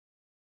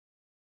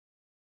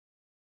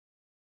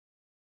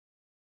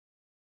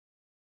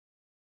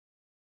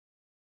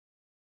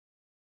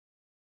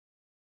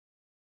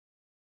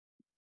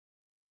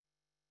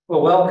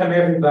Well, welcome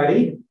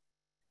everybody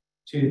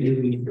to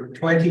the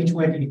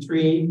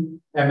 2023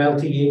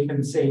 MLT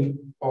Aikins St.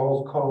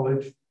 Paul's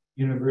College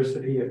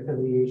University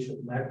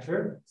Affiliation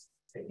Lecture.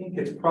 I think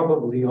it's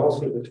probably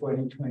also the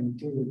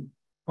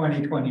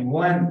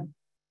 2022-2021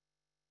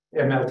 MLT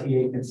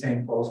Aikins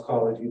St. Paul's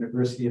College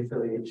University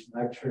Affiliation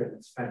Lecture. And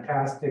it's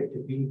fantastic to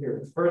be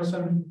here in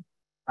person.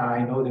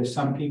 I know there's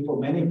some people,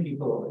 many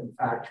people, in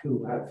fact,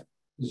 who have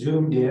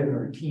Zoomed in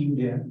or teamed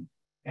in.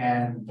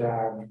 And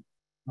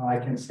all I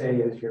can say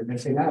is you're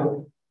missing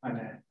out on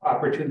an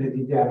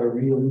opportunity to have a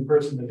real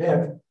in-person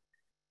event,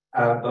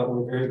 but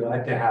we're very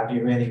glad to have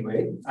you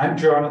anyway. I'm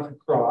Jonathan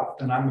Croft,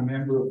 and I'm a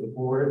member of the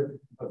board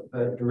of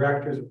the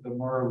directors of the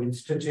Mauro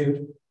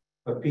Institute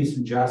of Peace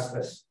and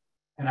Justice.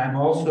 And I'm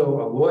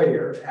also a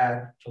lawyer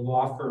at the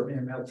law firm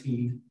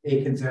MLT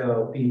Aikins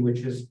LLP,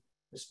 which is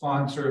the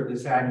sponsor of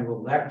this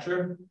annual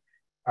lecture.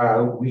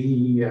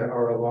 We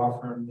are a law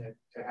firm that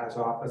has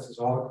offices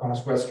all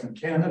across Western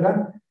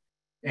Canada.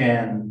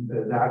 And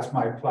that's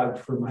my plug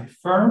for my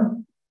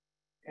firm.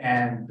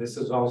 And this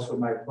is also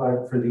my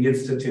plug for the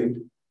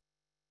Institute.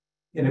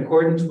 In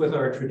accordance with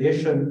our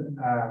tradition,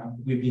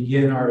 we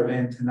begin our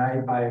event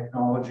tonight by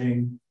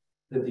acknowledging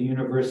that the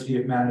University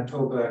of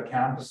Manitoba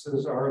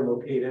campuses are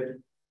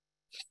located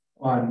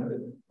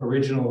on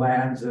original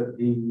lands of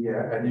the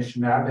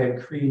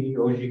Anishinaabe, Cree,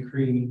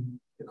 Oji-Cree,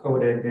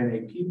 Dakota, and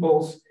Dene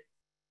peoples,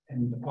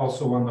 and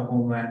also on the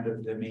homeland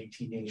of the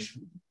Métis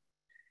Nation.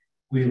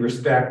 We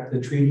respect the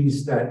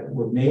treaties that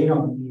were made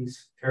on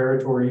these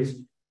territories.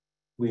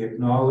 We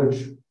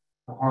acknowledge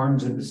the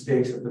harms and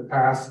mistakes of the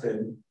past,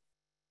 and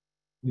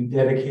we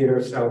dedicate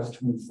ourselves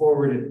to move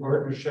forward in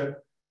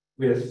partnership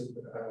with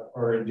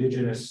our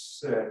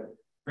indigenous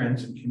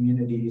friends and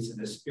communities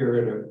in a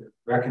spirit of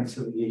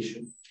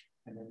reconciliation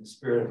and in the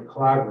spirit of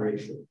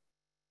collaboration.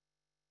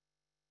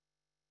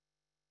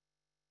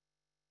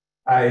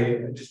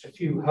 Just a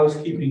few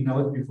housekeeping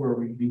notes before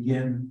we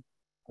begin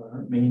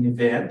our main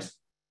event.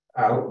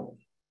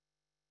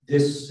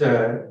 This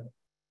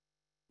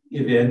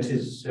event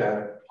is,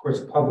 of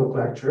course, a public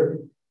lecture,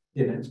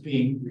 and it's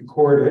being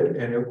recorded,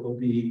 and it will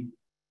be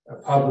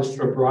published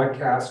or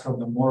broadcast on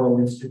the Mauro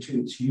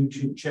Institute's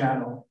YouTube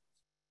channel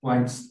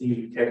once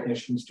the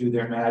technicians do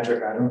their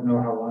magic. I don't know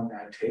how long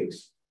that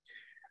takes,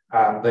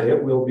 but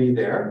it will be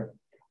there.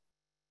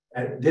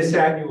 This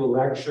annual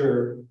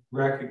lecture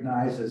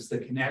recognizes the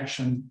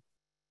connection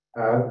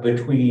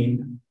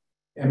between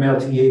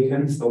MLT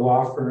Aikins, the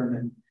law firm,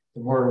 and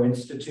the Mauro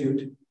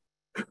Institute.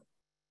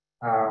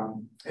 MLT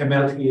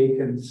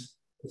Aikins,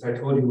 as I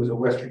told you, was a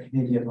Western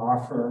Canadian law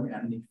firm,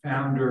 and the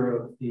founder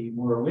of the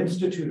Mauro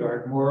Institute,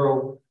 Art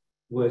Mauro,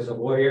 was a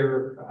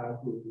lawyer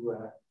who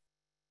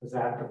was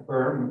at the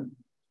firm.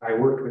 I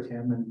worked with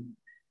him, and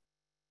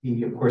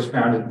he, of course,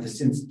 founded this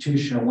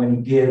institution. And when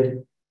he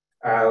did,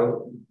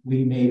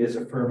 we made as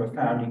a firm a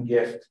founding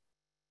gift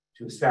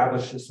to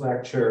establish this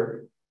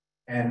lecture.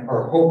 And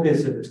our hope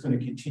is that it's going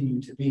to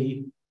continue to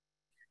be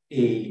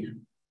a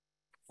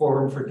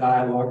forum for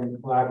dialogue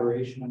and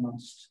collaboration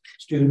amongst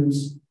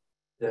students,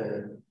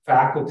 the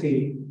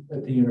faculty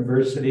at the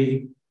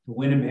university, the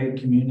Winnipeg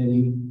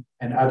community,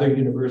 and other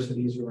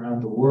universities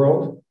around the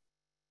world.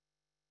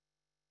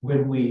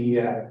 When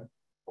we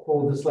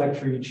hold this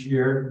lecture each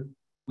year,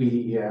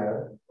 we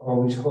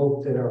always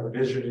hope that our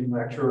visiting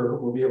lecturer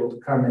will be able to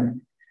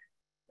come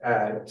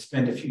and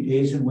spend a few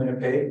days in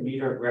Winnipeg,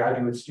 meet our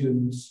graduate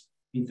students,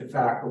 meet the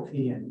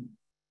faculty, and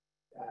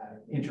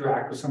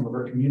interact with some of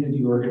our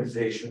community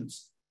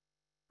organizations.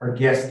 Our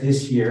guest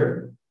this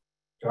year,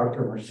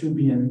 Dr.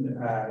 Marsoobian,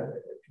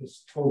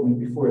 just told me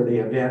before the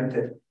event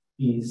that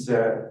he's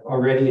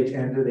already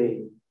attended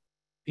a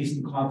Peace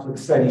and Conflict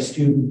Studies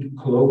student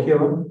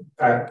colloquium.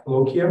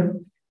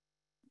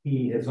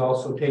 He has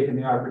also taken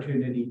the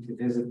opportunity to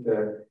visit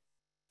the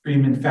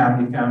Freeman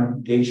Family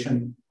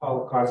Foundation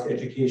Holocaust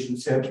Education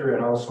Center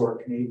and also our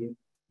Canadian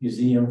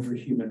Museum for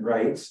Human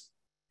Rights.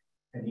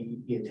 And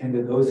he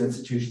attended those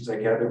institutions, I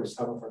gather, with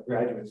some of our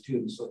graduate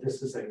students. So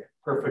this is a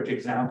perfect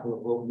example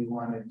of what we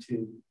wanted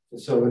to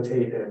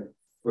facilitate. And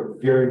we're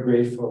very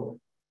grateful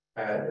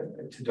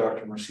to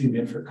Dr.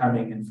 Marsoobian for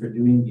coming and for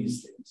doing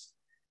these things.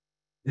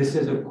 This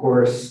is, of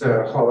course,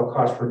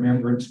 Holocaust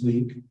Remembrance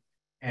Week.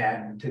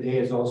 And today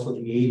is also the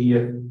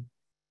 80th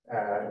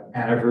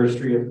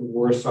anniversary of the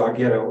Warsaw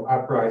Ghetto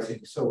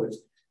Uprising. So it's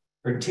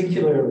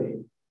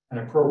particularly an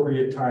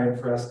appropriate time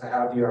for us to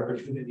have the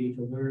opportunity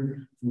to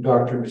learn from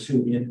Dr.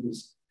 Marsoobian, who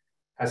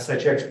has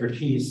such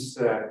expertise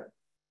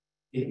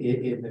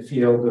in the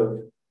field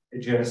of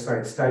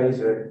genocide studies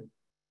and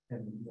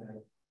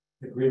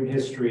the grim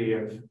history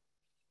of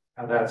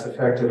how that's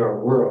affected our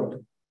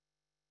world.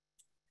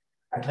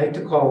 I'd like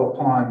to call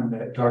upon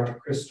Dr.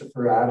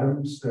 Christopher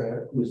Adams,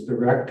 who is the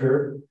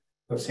rector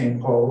of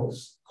St.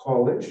 Paul's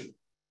College.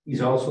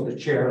 He's also the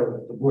chair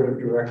of the board of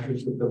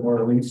directors of the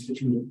Mauro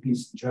Institute of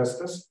Peace and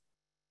Justice.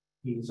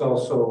 He's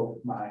also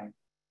my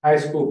high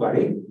school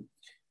buddy,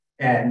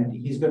 and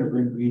he's going to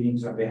bring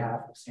greetings on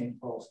behalf of St.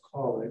 Paul's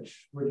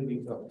College. Where did he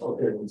go? Oh,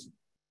 there he is.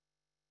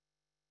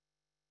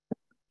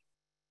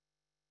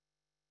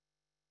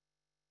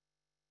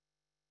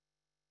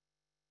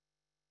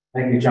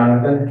 Thank you,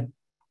 Jonathan.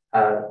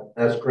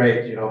 That's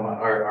great. You know,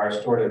 our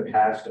storied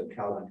past of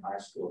Calvin High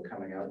School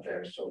coming out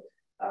there. So,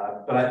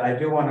 but I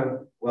do want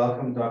to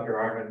welcome Dr.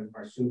 Armen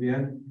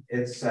Marsoobian.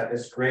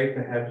 It's great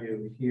to have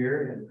you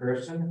here in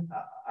person.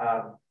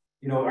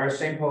 You know, our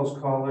St. Paul's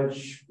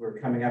College, we're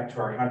coming up to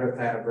our 100th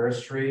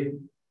anniversary.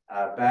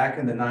 Back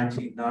in the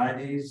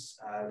 1990s,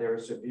 there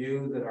was a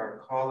view that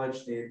our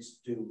college needs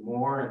to do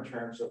more in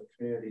terms of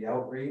community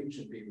outreach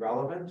and be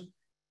relevant.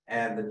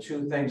 And the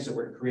two things that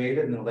were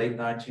created in the late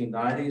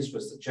 1990s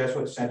was the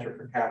Jesuit Center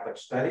for Catholic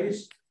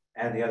Studies,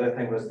 and the other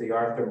thing was the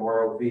Arthur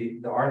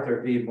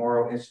V.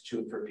 Mauro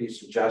Institute for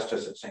Peace and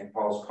Justice at St.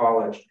 Paul's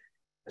College.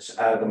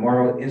 The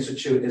Mauro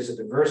Institute is a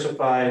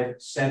diversified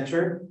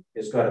center.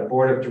 It's got a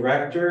board of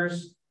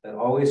directors that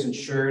always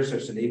ensures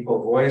there's an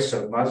equal voice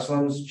of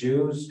Muslims,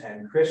 Jews,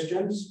 and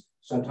Christians.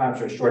 Sometimes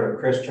we're short of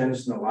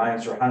Christians and the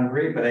lines are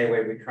hungry, but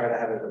anyway, we try to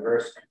have a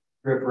diverse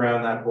group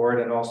around that board,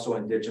 and also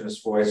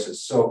indigenous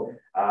voices. So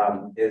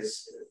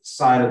it's a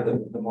sign of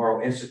the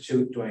Mauro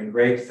Institute doing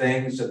great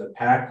things in the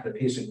PAC, the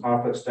Peace and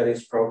Conflict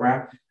Studies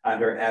program,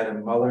 under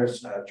Adam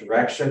Muller's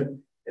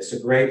direction. It's a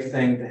great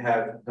thing to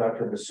have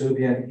Dr.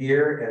 Marsoobian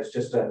here as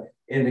just an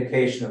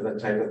indication of the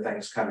type of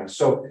things coming.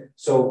 So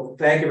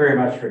thank you very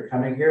much for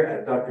coming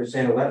here. Dr.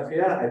 Zainal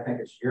Latvia, I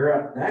think you're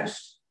up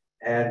next.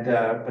 And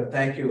but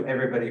thank you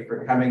everybody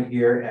for coming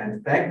here,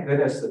 and thank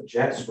goodness the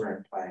Jets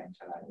weren't playing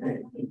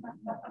tonight.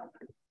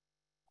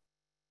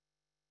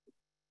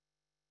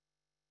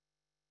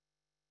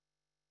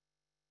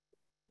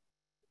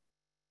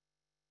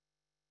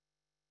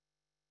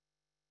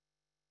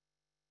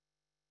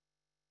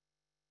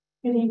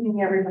 Good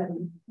evening,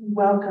 everybody.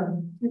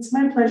 Welcome. It's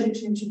my pleasure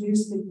to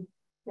introduce the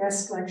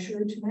guest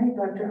lecturer tonight,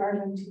 Dr.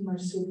 Armen T.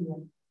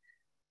 Marsoobian.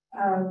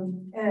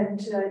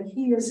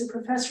 He is a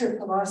professor of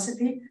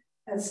philosophy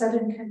at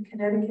Southern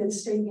Connecticut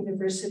State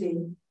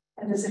University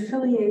and is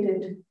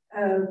affiliated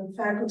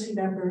faculty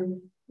member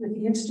with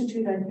the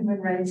Institute on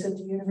Human Rights at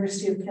the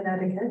University of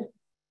Connecticut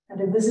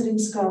and a visiting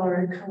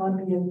scholar at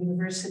Columbia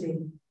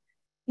University.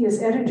 He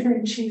is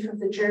editor-in-chief of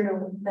the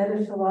journal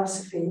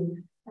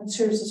Metaphilosophy and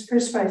serves as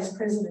first vice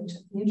president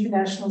of the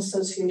International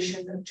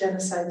Association of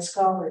Genocide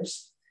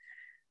Scholars.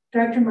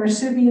 Dr.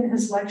 Marsoobian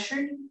has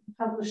lectured and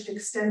published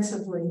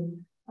extensively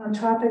on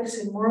topics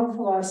in moral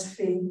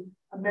philosophy,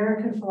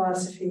 American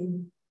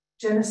philosophy,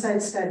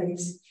 genocide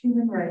studies,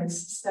 human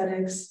rights,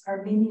 aesthetics,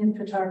 Armenian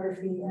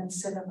photography, and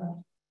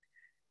cinema.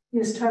 He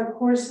has taught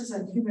courses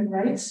on human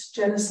rights,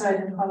 genocide,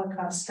 and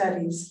Holocaust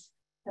studies,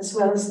 as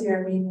well as the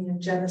Armenian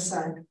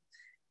genocide,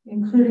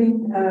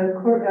 including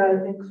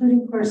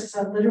courses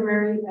on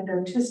literary and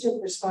artistic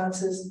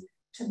responses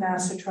to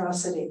mass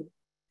atrocity.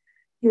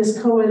 He has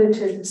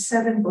co-edited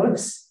 7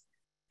 books,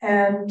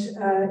 and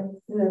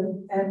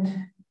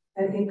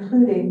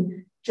including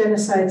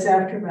Genocide's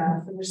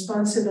Aftermath, The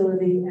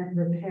Responsibility and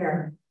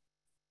Repair.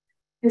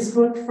 His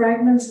book,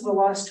 Fragments of a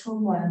Lost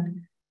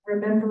Homeland,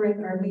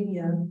 Remembering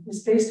Armenia,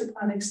 is based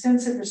upon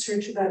extensive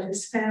research about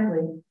his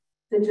family,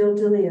 the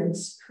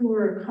Dildilians, who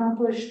were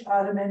accomplished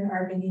Ottoman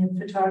Armenian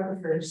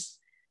photographers.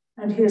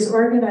 And he has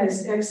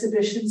organized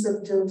exhibitions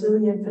of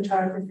Dildilian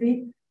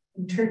photography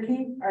in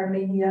Turkey,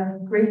 Armenia,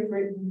 Great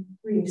Britain,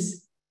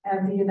 Greece,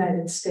 and the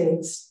United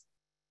States.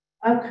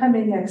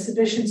 Upcoming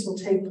exhibitions will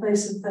take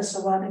place in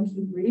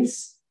Thessaloniki,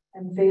 Greece,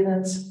 and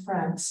Valence,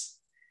 France.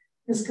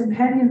 His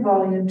companion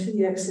volume to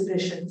the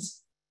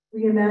exhibitions,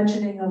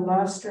 Reimagining a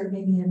Lost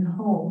Armenian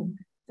Home,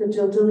 the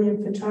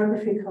Dildilian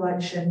Photography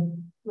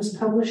Collection, was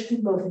published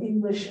in both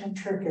English and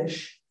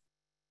Turkish.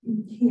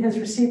 He has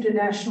received a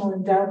National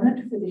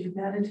Endowment for the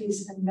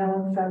Humanities and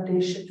Mellon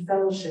Foundation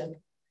Fellowship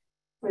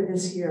for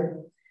this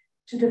year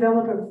to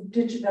develop a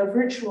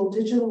virtual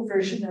digital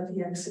version of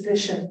the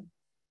exhibition.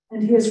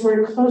 And he has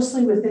worked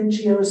closely with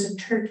NGOs in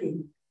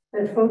Turkey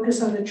that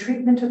focus on the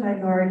treatment of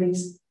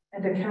minorities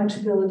and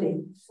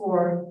accountability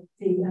for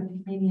the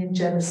Armenian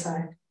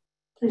genocide.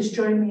 Please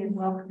join me in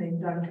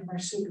welcoming Dr.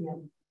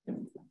 Marsoobian.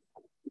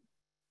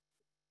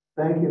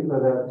 Thank you for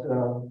that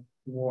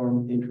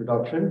warm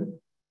introduction.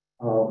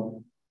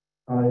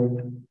 I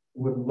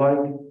would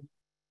like,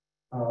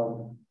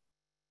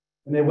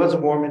 and it was a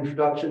warm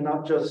introduction,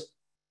 not just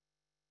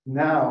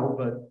now,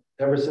 but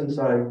ever since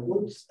I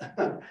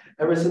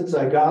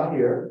got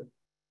here,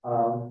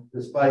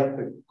 despite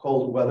the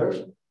cold weather.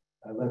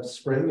 I left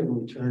spring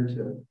and returned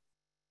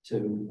to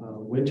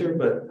winter,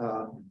 but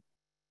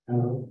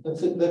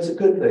that's a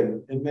good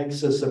thing. It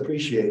makes us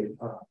appreciate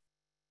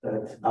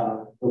that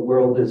the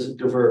world is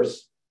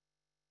diverse.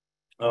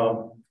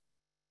 And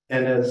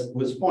as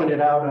was pointed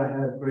out, I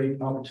had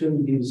great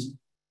opportunities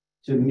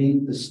to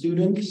meet the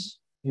students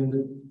in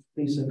the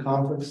Peace and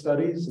Conflict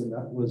Studies, and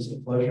that was a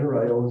pleasure.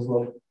 I always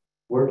love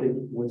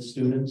working with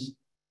students.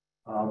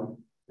 I've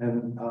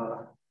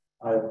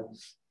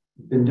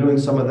been doing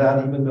some of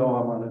that, even though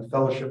I'm on a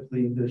fellowship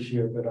leave this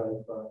year, but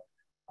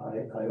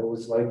I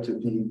always like to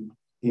be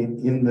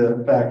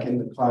back in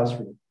the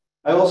classroom.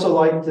 I also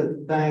like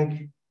to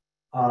thank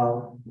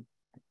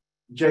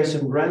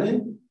Jason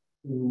Brennan,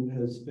 who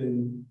has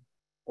been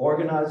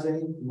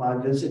organizing my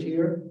visit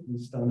here.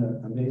 He's done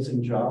an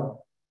amazing job.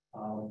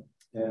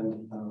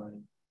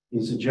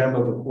 He's a gem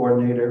of a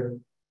coordinator.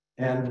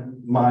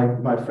 And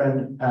my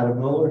friend Adam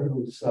Miller,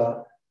 who's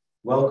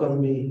welcomed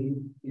me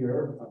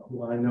here,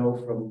 who I know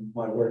from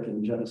my work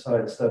in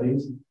genocide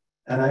studies.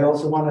 And I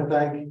also want to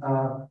thank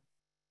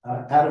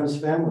Adam's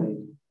family,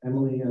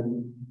 Emily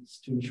and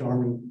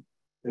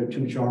their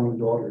two charming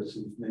daughters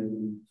who've made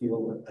me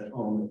feel at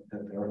home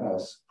at their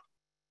house.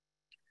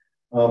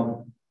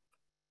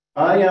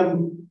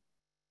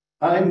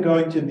 I'm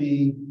going to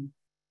be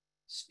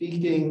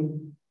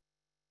speaking.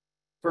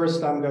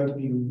 First, I'm going to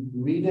be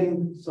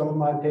reading some of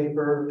my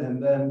paper,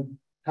 and then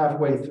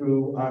halfway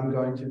through, I'm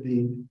going to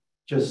be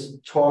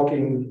just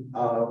talking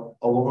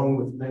along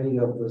with many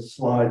of the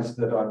slides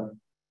that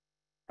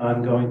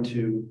I'm going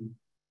to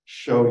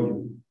show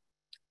you.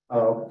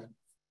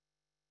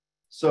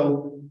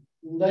 So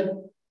let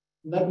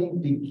me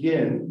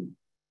begin.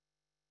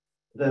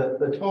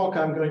 The talk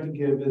I'm going to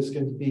give is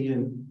going to be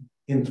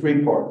in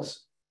three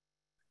parts.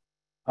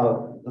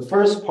 The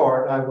first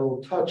part, I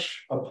will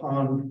touch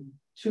upon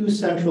two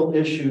central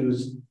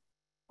issues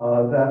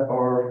that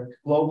are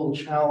global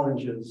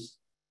challenges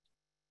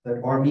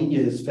that Armenia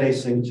is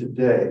facing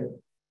today.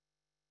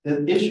 The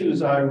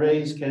issues I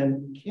raise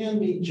can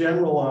be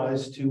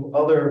generalized to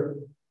other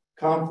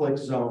conflict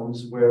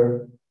zones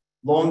where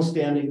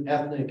longstanding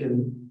ethnic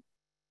and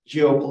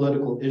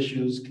geopolitical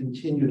issues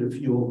continue to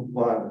fuel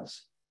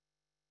violence.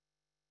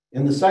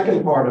 In the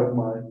second part of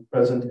my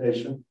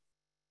presentation,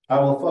 I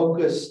will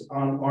focus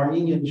on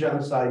Armenian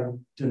genocide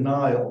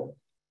denial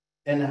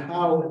and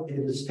how it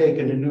has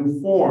taken a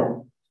new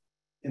form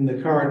in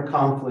the current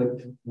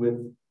conflict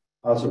with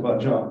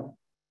Azerbaijan.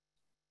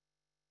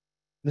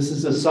 This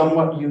is a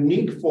somewhat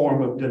unique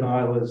form of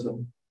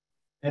denialism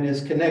and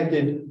is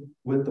connected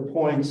with the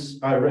points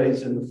I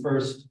raised in the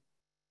first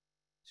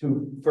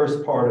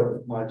part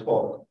of my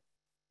talk.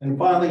 And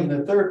finally, in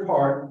the third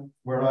part,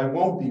 where I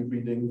won't be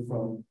reading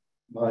from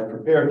my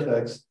prepared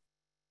text,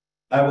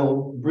 I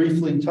will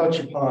briefly touch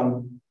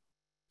upon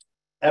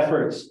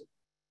efforts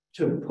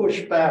to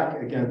push back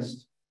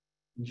against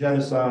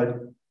genocide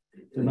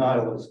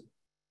denialism.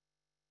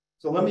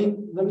 So let me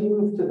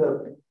move to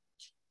the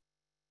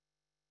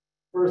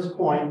first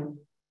point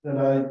that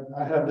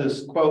I have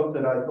this quote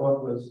that I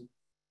thought was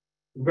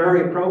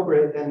very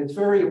appropriate, and it's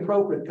very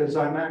appropriate because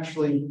I'm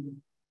actually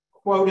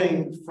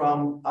quoting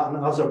from an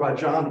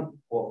Azerbaijani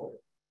author,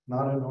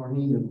 not an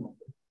Armenian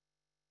author,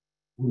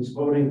 who's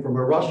quoting from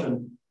a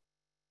Russian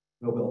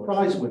Nobel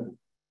Prize winner,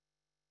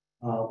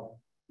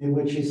 in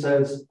which he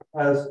says,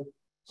 as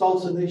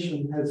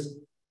Solzhenitsyn has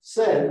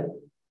said,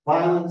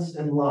 violence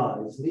and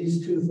lies,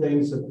 these two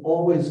things have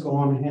always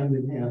gone hand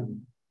in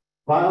hand.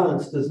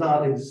 Violence does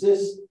not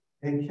exist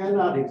and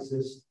cannot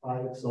exist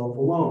by itself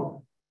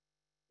alone.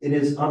 It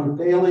is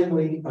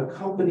unfailingly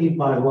accompanied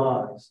by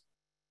lies.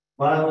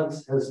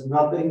 Violence has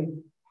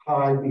nothing to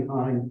hide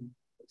behind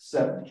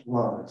except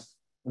lies.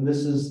 And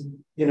this is,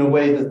 in a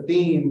way, the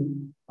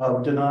theme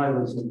of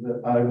denialism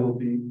that I will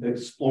be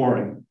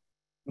exploring.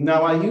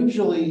 Now, I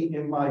usually,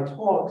 in my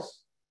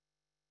talks,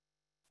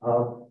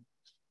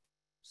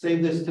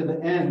 save this to the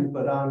end,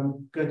 but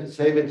I'm going to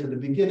save it to the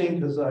beginning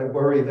because I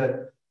worry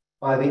that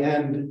by the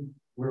end,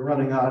 we're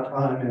running out of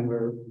time and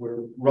we're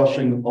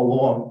rushing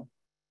along.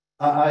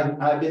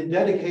 I've been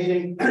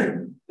dedicating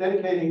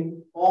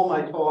all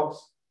my talks,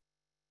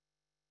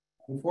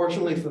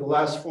 unfortunately, for the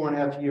last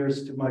 4.5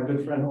 years to my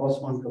good friend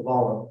Osman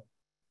Kavala,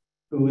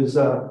 who is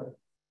a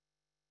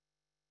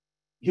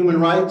human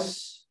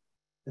rights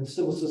and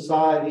civil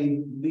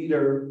society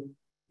leader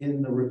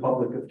in the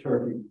Republic of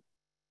Turkey,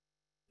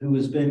 who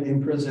has been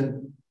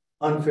imprisoned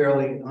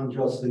unfairly,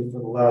 unjustly for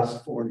the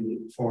last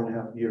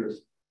 4.5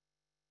 years.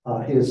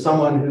 He is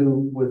someone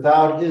who,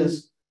 without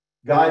his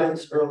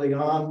guidance early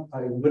on,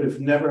 I would have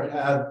never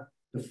had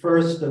the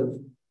first of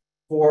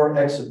 4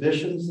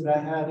 exhibitions that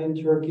I had in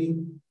Turkey,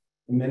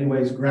 in many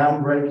ways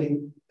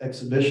groundbreaking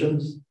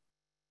exhibitions.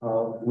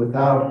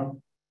 Without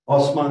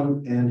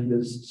Osman and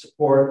his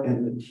support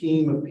and the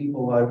team of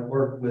people I've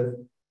worked with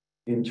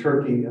in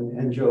Turkey and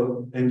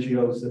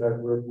NGOs that I've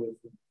worked with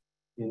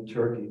in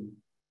Turkey.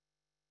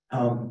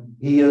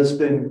 He has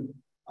been,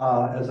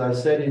 as I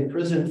said, in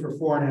prison for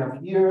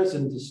 4.5 years,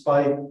 and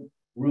despite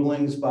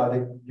rulings by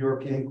the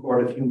European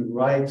Court of Human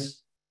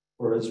Rights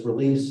for his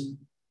release,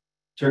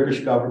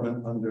 Turkish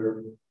government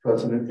under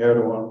President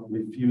Erdogan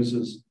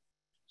refuses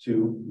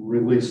to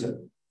release it.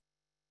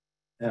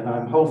 And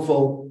I'm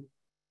hopeful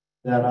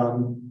that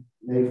on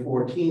May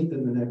 14th,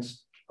 in the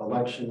next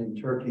election in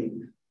Turkey,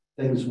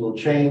 things will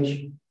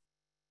change.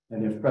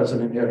 And if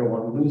President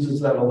Erdogan loses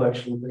that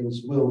election,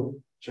 things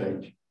will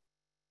change.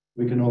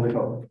 We can only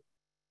hope.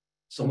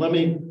 So let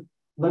me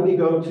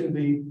go to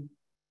the,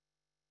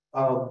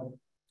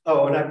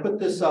 and I put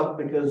this up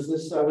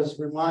because I was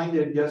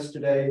reminded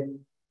yesterday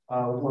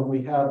when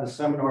we had the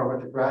seminar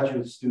with the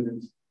graduate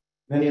students,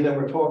 many of them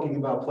were talking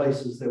about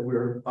places that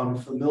we're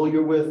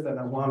unfamiliar with, and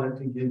I wanted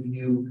to give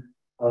you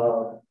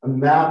a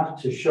map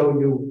to show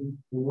you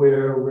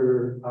where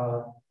we're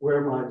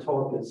where my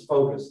talk is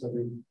focused. I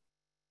mean,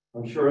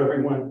 I'm sure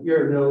everyone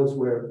here knows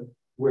where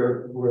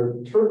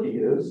Turkey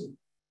is.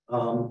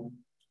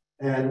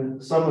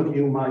 And some of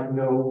you might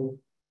know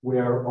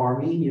where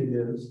Armenia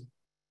is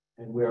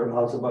and where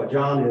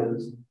Azerbaijan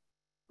is.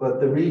 But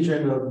the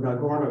region of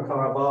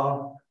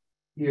Nagorno-Karabakh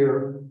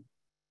here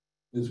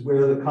is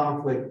where the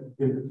conflict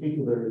in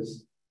particular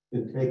has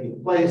been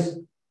taking place,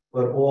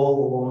 but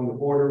all along the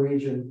border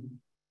region.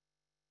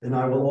 And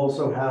I will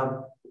also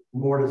have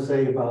more to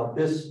say about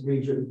this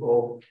region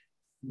called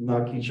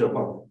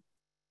Nakhichevan.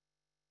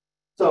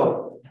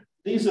 So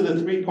these are the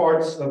three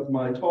parts of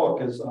my talk,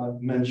 as I've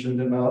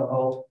mentioned, and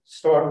I'll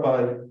start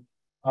by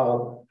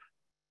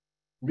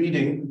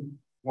reading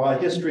why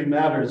history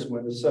matters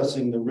when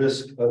assessing the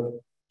risk of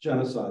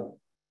genocide.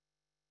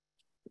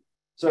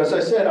 So as I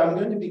said, I'm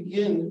going to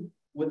begin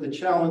with the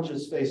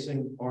challenges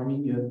facing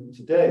Armenia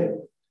today.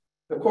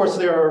 Of course,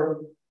 there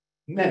are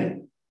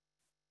many,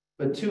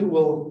 but two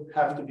will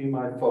have to be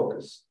my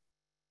focus.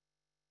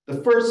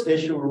 The first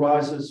issue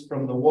arises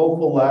from the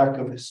woeful lack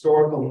of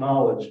historical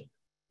knowledge,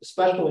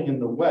 especially in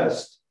the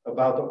West,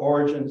 about the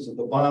origins of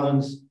the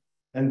violence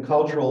and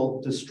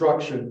cultural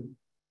destruction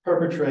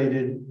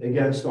perpetrated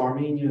against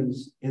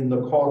Armenians in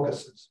the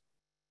Caucasus.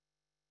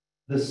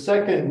 The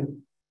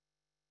second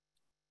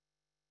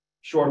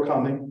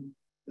shortcoming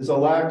is a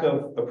lack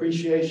of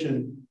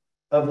appreciation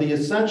of the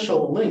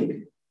essential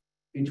link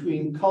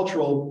between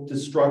cultural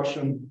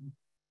destruction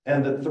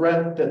and the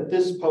threat that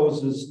this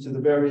poses to the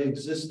very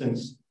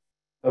existence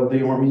of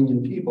the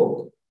Armenian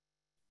people.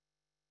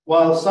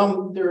 While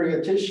some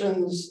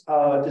theoreticians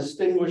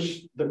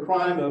distinguish the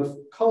crime of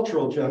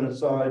cultural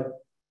genocide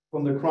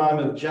from the crime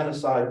of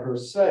genocide per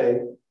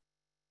se,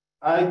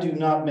 I do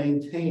not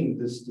maintain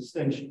this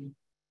distinction.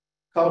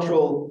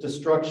 Cultural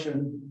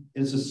destruction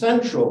is a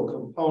central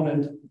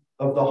component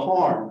of the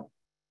harm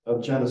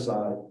of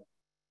genocide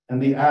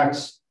and the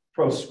acts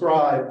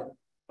proscribed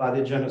by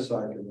the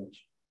Genocide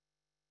Convention.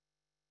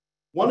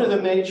 One of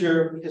the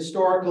major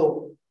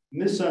historical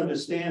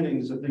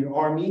misunderstandings of the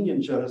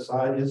Armenian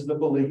genocide is the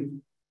belief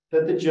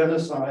that the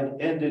genocide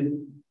ended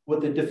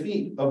with the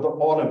defeat of the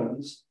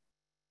Ottomans,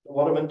 the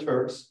Ottoman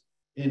Turks,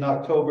 in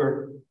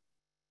October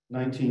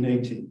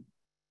 1918.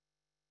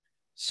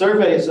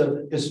 Surveys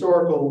of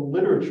historical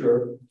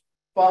literature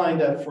find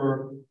that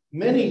for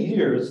many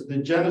years, the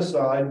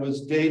genocide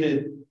was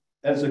dated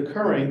as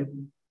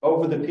occurring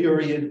over the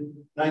period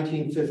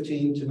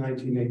 1915 to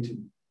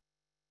 1918.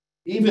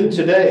 Even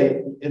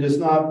today, it is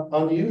not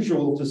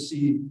unusual to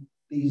see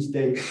these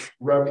dates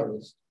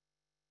referenced.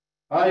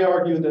 I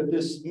argue that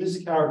this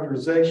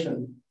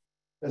mischaracterization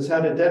has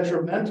had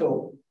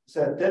detrimental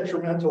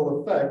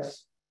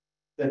effects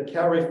that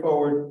carry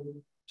forward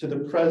to the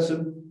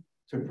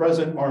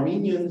present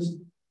Armenians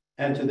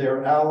and to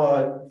their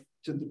ally,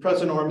 to the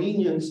present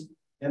Armenians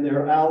and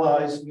their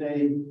allies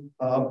they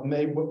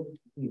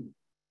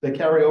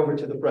carry over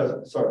to the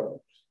present, sorry.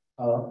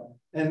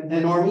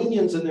 And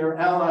Armenians and their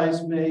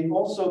allies may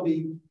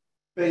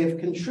have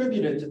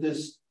contributed to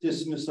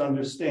this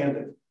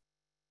misunderstanding.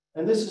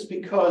 And this is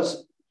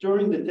because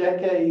during the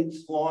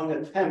decades-long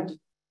attempt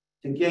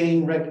to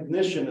gain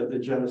recognition of the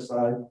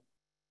genocide,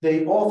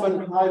 they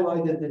often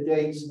highlighted the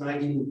dates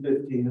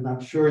 1915, and I'm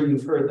sure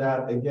you've heard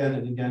that again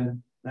and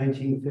again.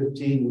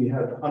 1915, we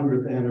had the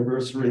 100th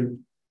anniversary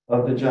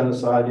of the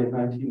genocide in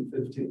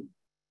 1915.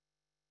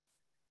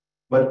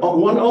 But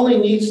one only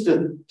needs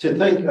to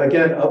think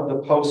again of the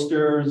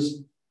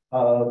posters,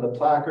 the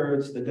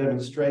placards, the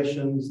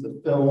demonstrations,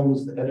 the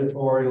films, the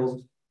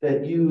editorials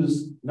that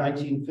use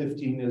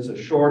 1915 as a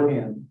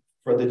shorthand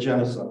for the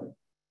genocide.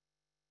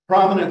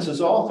 Prominence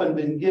has often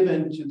been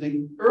given to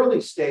the early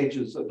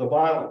stages of the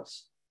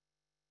violence.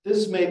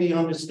 This may be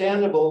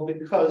understandable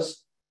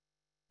because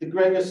the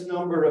greatest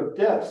number of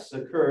deaths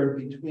occurred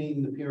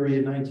between the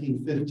period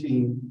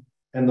 1915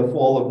 and the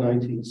fall of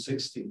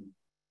 1916.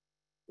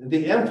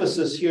 The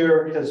emphasis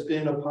here has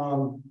been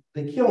upon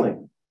the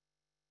killing,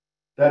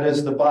 that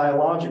is the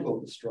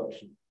biological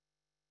destruction.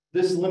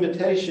 This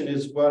limitation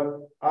is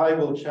what I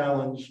will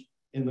challenge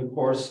in the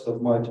course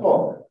of my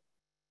talk.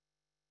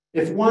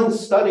 If one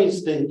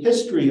studies the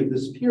history of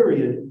this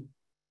period,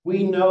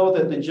 we know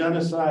that the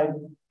genocide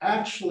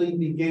actually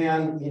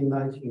began in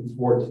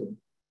 1914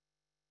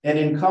 and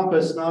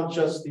encompassed not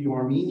just the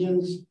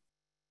Armenians,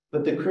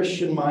 but the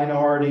Christian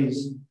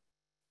minorities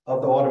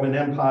of the Ottoman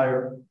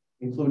Empire,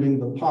 including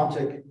the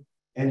Pontic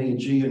and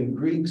Aegean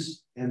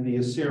Greeks and the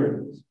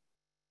Assyrians.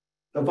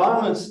 The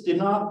violence did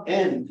not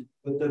end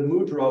with the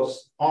Mudros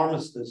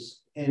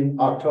armistice in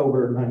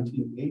October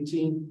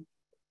 1918,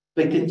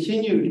 but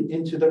continued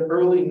into the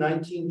early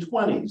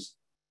 1920s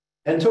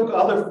and took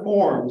other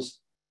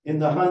forms in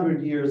the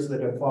 100 years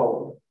that have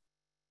followed.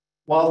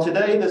 While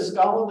today the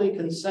scholarly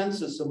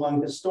consensus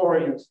among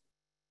historians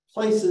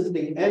places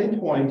the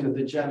endpoint of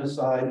the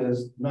genocide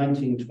as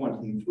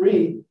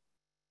 1923,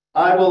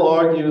 I will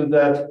argue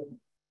that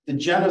the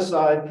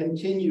genocide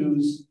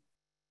continues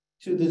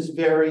to this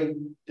very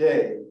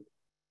day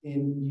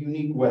in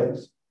unique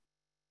ways.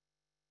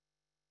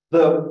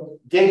 The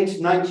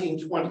date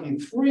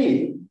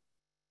 1923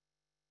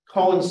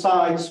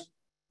 coincides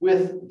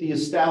with the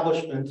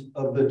establishment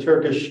of the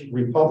Turkish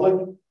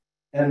Republic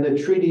and the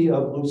Treaty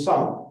of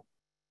Lausanne,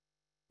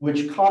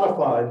 which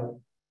codified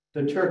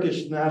the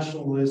Turkish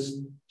nationalist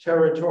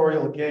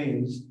territorial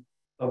gains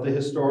of the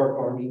historic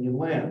Armenian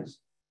lands.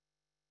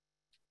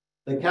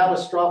 The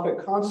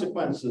catastrophic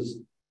consequences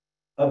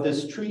of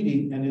this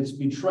treaty and its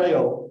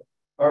betrayal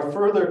are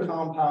further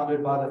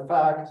compounded by the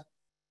fact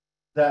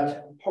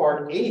that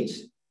Part 8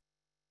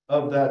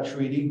 of that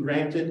treaty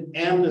granted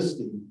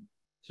amnesty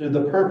to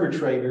the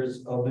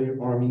perpetrators of the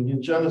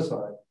Armenian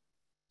genocide,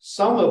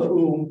 some of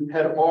whom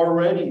had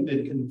already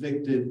been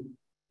convicted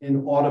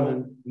in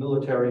Ottoman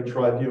military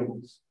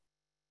tribunals.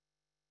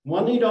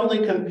 One need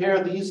only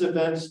compare these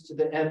events to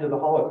the end of the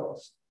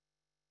Holocaust.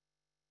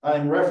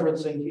 I'm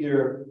referencing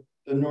here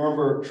the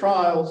Nuremberg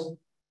trials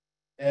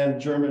and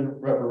German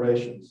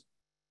reparations.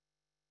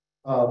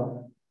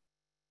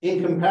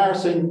 In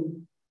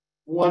comparison,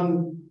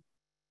 one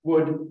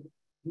would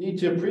need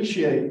to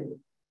appreciate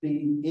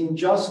the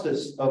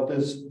injustice of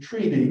this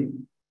treaty,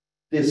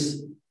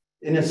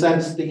 in a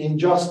sense, the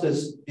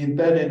injustice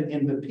embedded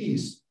in the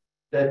peace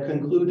that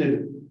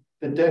concluded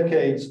the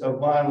decades of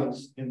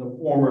violence in the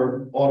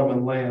former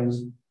Ottoman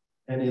lands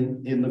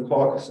and in the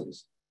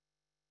Caucasus.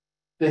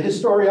 The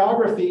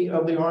historiography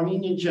of the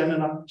Armenian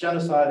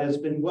genocide has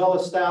been well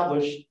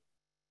established,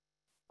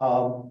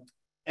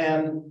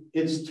 and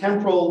its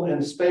temporal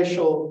and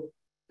spatial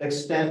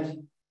extent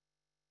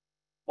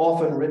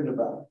often written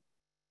about.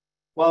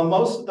 While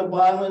most of the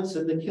violence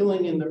and the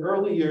killing in the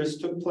early years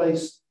took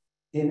place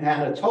in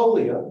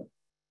Anatolia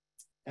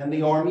and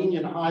the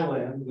Armenian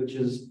highland, which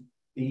is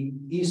the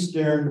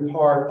eastern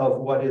part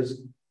of what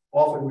is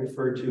often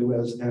referred to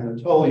as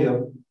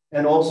Anatolia,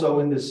 and also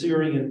in the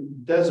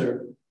Syrian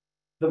desert,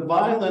 the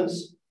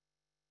violence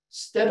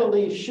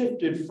steadily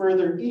shifted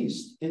further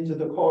east into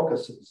the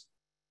Caucasus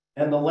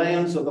and the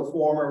lands of the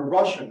former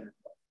Russian Empire.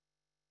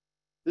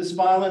 This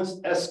violence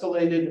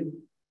escalated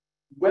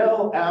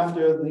well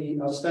after the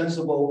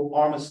ostensible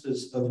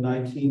armistice of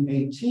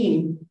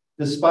 1918,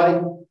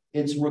 despite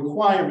its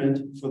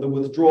requirement for the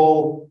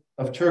withdrawal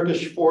of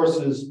Turkish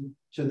forces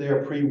to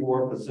their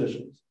pre-war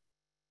positions.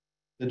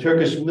 The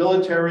Turkish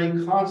military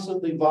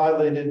constantly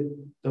violated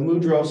the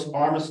Mudros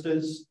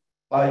armistice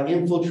by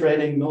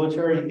infiltrating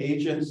military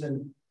agents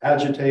and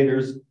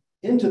agitators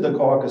into the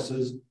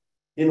Caucasus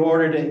in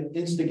order to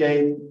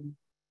instigate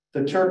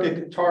the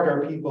Turkic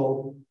Tatar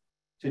people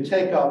to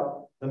take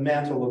up the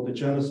mantle of the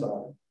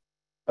genocide,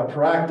 a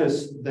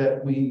practice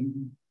that we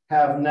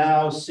have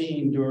now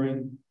seen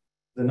during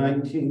the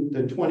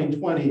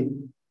 2020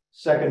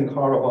 Second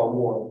Karabakh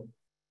War.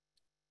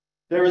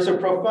 There is a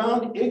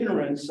profound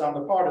ignorance on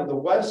the part of the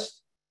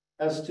West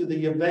as to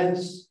the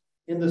events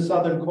in the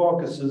Southern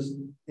Caucasus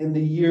in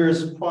the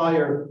years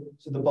prior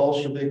to the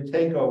Bolshevik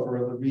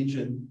takeover of the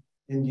region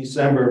in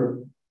December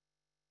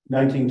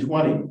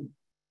 1920.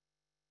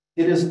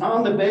 It is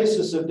on the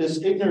basis of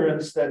this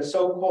ignorance that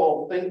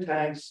so-called think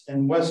tanks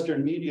and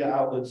Western media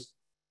outlets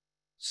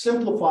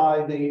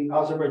simplify the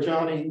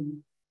Azerbaijani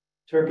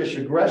Turkish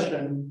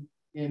aggression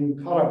in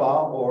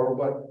Karabakh, or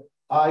what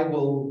I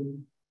will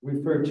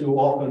refer to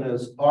often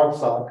as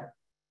Artsakh.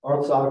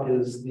 Artsakh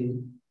is the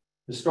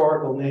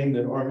historical name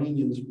that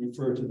Armenians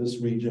refer to this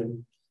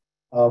region.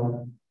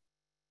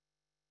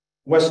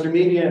 Western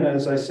media, and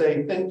as I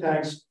say, think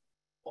tanks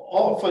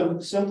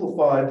often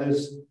simplify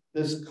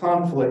this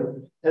conflict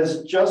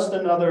as just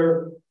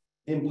another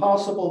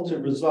impossible to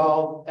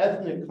resolve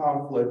ethnic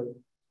conflict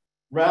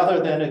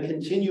rather than a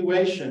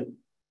continuation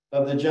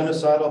of the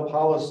genocidal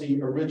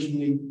policy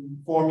originally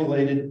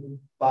formulated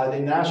by the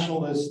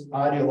nationalist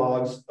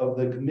ideologues of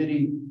the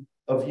Committee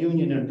of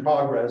Union and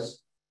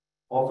Progress,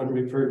 often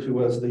referred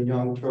to as the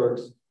Young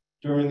Turks,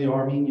 during the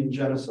Armenian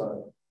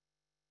genocide.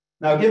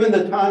 Now, given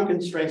the time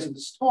constraints of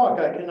this talk,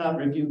 I cannot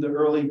review the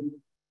early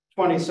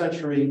 20th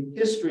century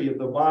history of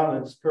the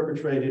violence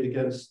perpetrated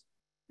against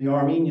the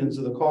Armenians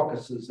of the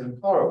Caucasus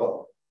and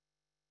Karabakh.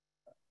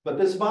 But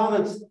this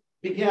violence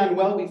began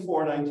well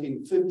before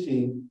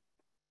 1915.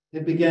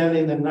 It began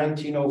in the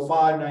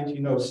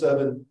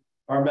 1905-1907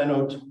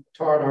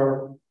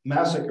 Armeno-Tatar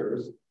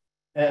massacres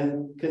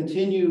and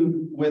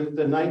continued with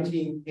the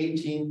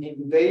 1918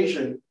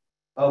 invasion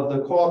of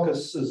the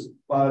Caucasus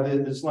by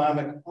the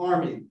Islamic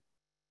Army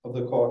of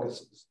the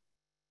Caucasus.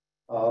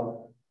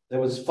 That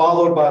was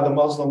followed by the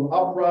Muslim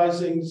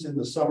uprisings in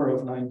the summer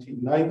of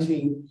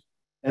 1919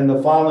 and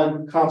the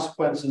violent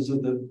consequences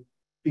of the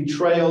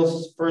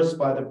betrayals, first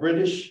by the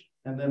British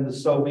and then the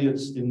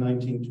Soviets in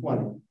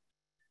 1920.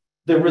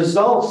 The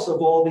results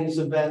of all these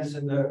events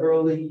in the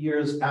early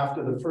years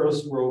after the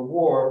First World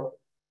War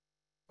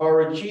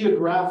are a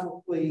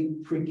geographically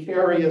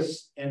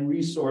precarious and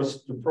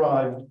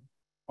resource-deprived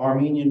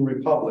Armenian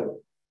Republic,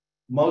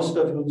 most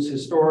of whose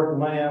historic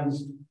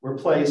lands were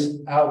placed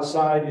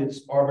outside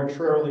its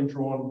arbitrarily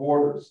drawn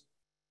borders,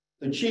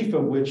 the chief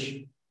of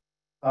which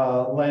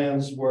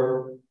lands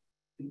were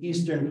the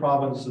eastern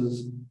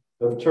provinces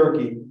of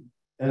Turkey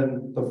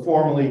and the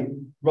formerly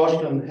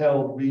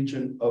Russian-held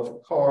region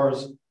of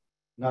Kars,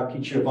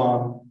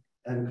 Nakhchivan,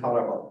 and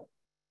Karabakh.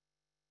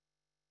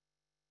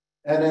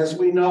 And as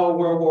we know,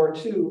 World War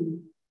II,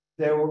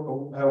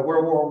 World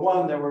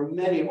War I, there were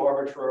many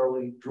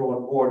arbitrarily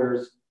drawn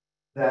borders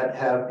that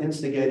have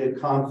instigated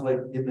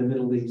conflict in the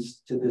Middle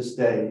East to this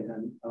day.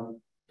 And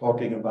I'm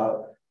talking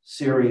about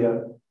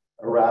Syria,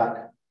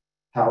 Iraq,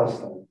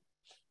 Palestine.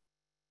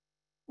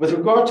 With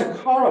regard to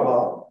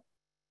Karabakh,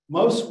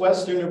 most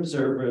Western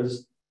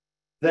observers,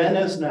 then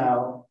as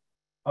now,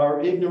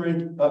 are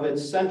ignorant of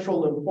its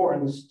central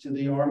importance to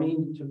the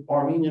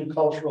Armenian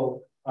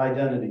cultural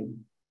identity.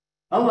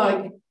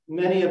 Unlike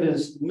many of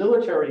his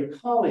military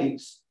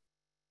colleagues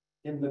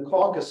in the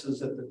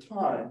Caucasus at the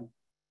time,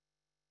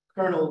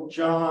 Colonel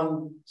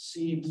John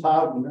C.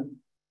 Plowden,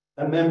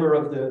 a member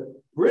of the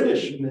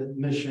British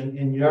mission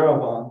in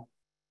Yerevan,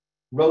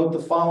 wrote the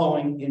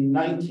following in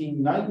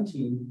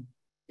 1919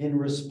 in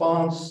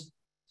response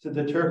to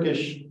the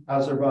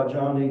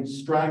Turkish-Azerbaijani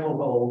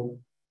stranglehold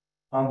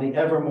on the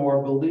ever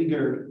more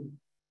beleaguered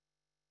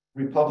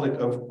Republic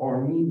of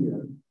Armenia.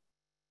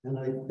 And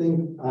I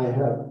think I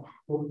have,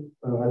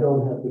 I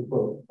don't have the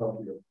quote up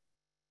here.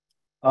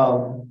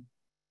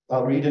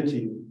 I'll read it to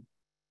you.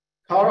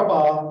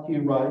 Karabakh, he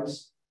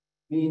writes,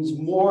 means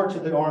more to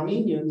the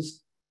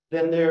Armenians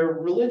than their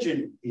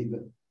religion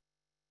even,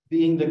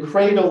 being the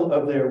cradle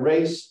of their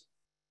race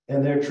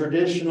and their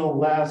traditional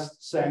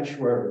last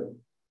sanctuary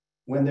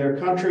when their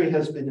country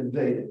has been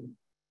invaded.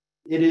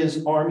 It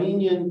is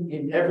Armenian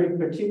in every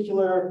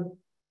particular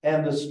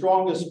and the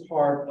strongest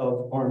part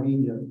of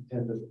Armenia,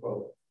 end of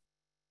quote.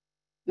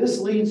 This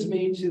leads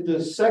me to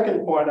the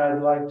second point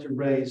I'd like to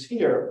raise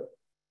here,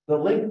 the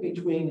link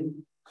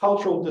between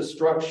cultural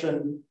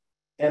destruction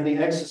and the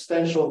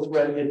existential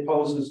threat it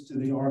poses to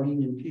the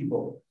Armenian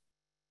people.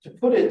 To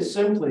put it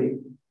simply,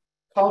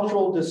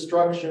 cultural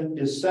destruction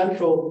is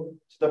central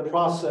to the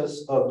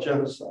process of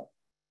genocide.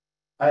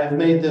 I have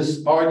made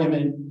this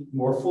argument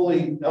more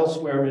fully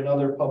elsewhere in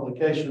other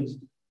publications,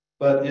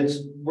 but it's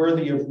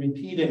worthy of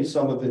repeating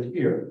some of it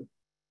here.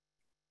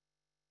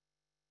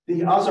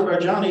 The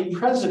Azerbaijani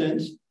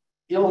president,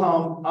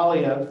 Ilham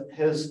Aliyev,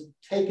 has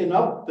taken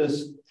up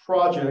this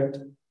project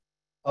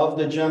of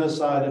the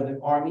genocide of the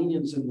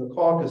Armenians in the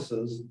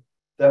Caucasus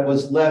that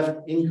was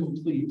left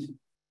incomplete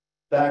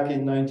back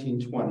in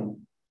 1920.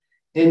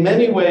 In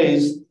many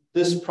ways,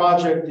 this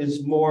project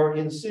is more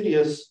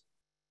insidious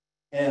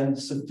and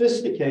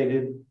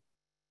sophisticated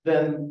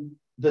than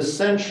the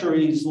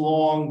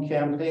centuries-long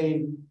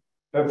campaign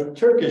of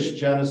Turkish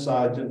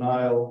genocide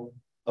denial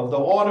of the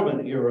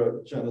Ottoman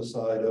era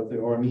genocide of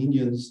the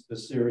Armenians,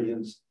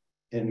 Assyrians,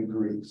 and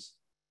Greeks.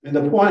 And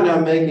the point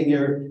I'm making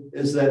here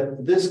is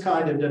that this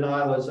kind of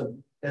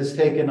denialism has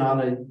taken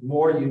on a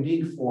more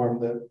unique form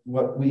than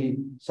what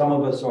some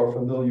of us are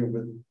familiar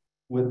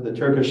with the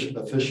Turkish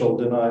official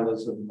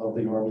denialism of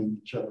the Armenian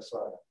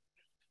genocide.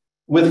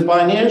 With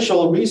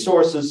financial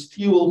resources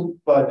fueled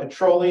by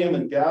petroleum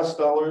and gas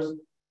dollars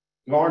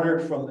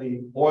garnered from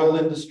the oil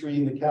industry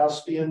in the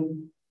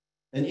Caspian,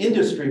 an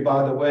industry,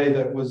 by the way,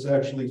 that was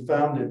actually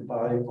founded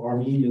by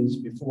Armenians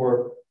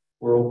before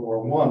World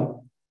War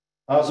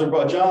I,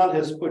 Azerbaijan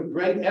has put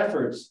great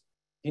efforts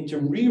into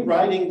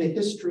rewriting the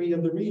history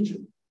of the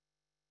region.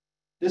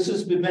 This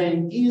has been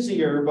made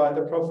easier by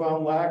the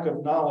profound lack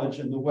of knowledge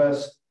in the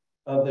West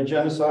of the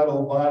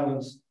genocidal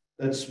violence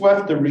that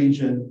swept the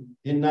region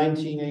in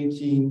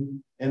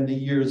 1918 and the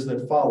years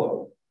that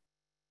followed.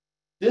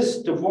 This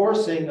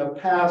divorcing of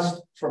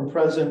past from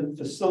present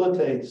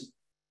facilitates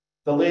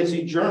the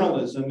lazy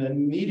journalism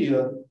and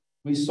media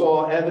we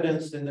saw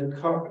evidenced in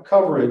the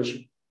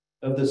coverage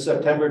of the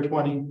September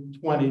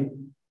 2020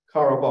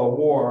 Karabakh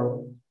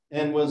War,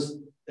 and was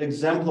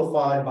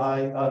exemplified by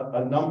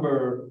a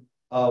number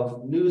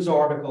of news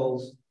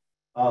articles,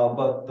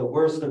 but the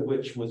worst of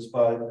which was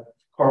by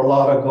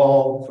Carlotta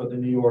Gall for the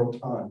New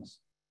York Times.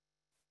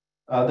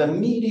 The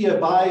media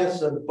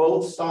bias of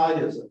both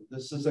sidism,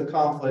 this is a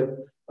conflict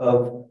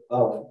of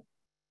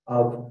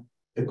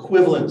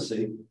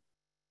equivalency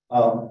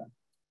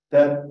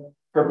that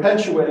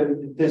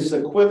perpetuated this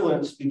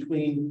equivalence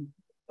between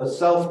a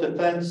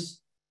self-defense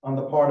on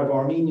the part of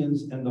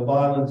Armenians and the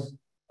violence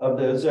of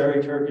the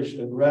Azeri-Turkish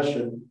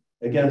aggression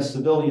against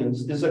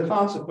civilians is a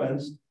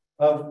consequence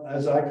of,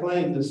 as I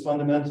claim, this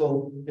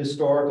fundamental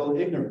historical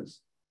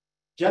ignorance.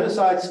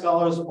 Genocide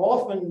scholars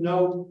often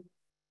note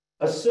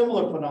a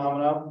similar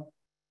phenomenon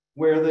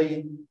where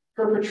the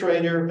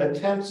perpetrator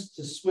attempts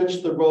to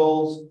switch the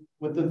roles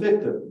with the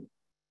victim.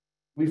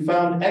 We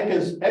found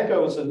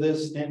echoes of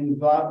this in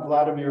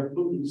Vladimir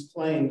Putin's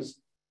claims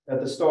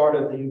at the start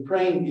of the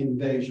Ukraine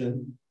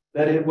invasion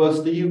that it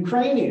was the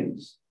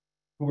Ukrainians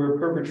who were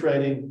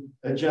perpetrating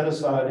a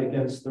genocide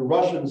against the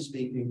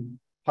Russian-speaking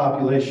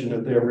population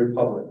of their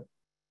republic.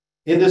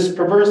 In this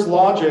perverse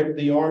logic,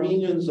 the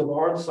Armenians of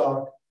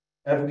Artsakh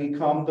have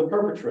become the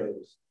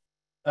perpetrators.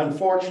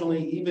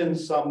 Unfortunately, even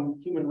some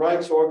human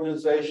rights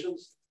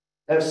organizations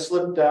have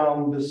slipped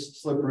down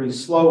this slippery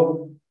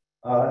slope,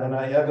 and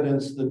I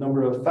evidenced the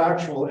number of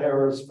factual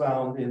errors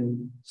found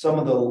in some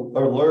of the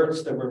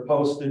alerts that were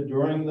posted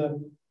during the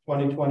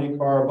 2020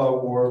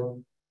 Karabakh War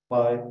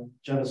by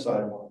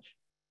Genocide Watch.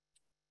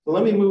 So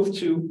let me move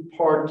to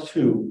part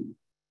two.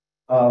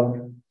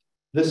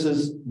 This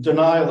is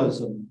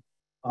denialism,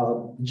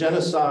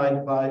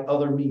 genocide by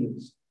other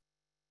means.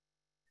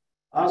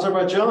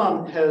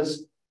 Azerbaijan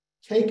has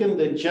taken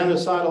the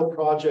genocidal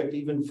project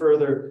even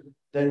further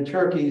than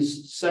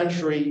Turkey's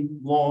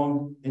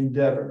century-long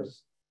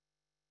endeavors.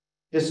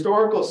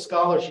 Historical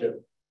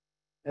scholarship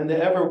and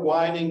the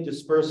ever-widening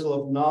dispersal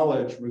of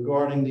knowledge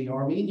regarding the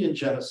Armenian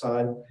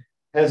genocide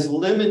has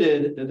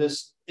limited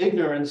this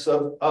ignorance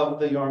of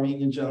the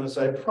Armenian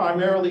genocide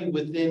primarily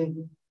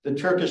within the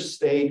Turkish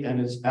state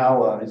and its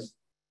allies.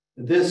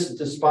 This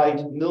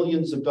despite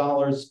millions of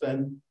dollars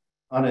spent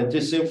on a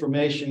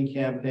disinformation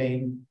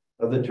campaign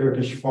of the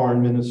Turkish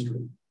foreign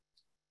ministry.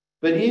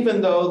 But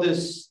even though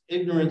this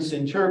ignorance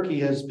in Turkey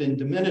has been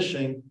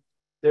diminishing,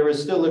 there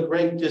is still a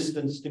great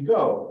distance to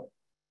go.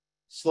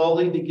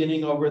 Slowly,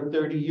 beginning over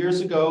 30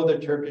 years ago, the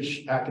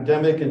Turkish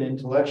academic and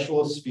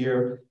intellectual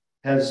sphere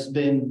has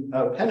been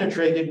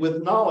penetrated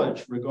with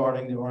knowledge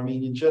regarding the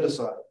Armenian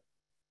genocide.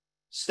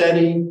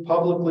 Steady,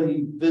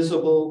 publicly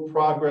visible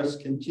progress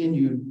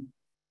continued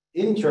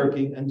in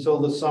Turkey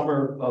until the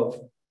summer of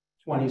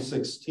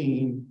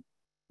 2016,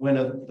 when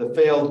the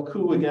failed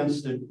coup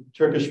against the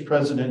Turkish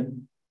president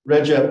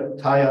Recep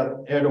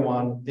Tayyip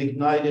Erdogan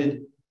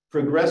ignited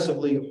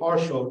progressively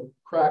harsher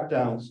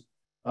crackdowns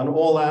on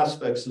all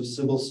aspects of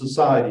civil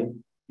society,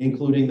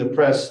 including the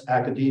press,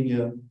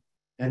 academia,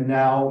 and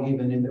now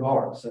even in the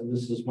arts. And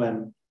this is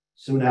when,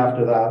 soon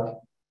after that,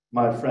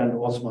 my friend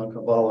Osman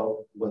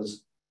Kavala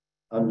was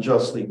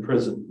unjustly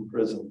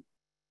imprisoned.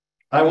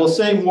 I will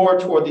say more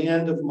toward the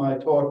end of my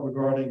talk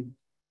regarding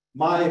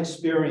my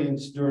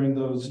experience during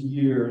those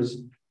years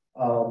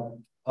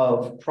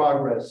of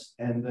progress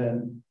and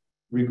then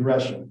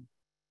regression.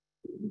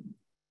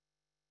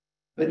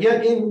 But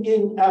yet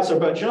in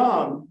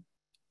Azerbaijan,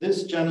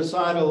 this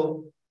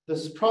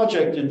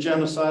project of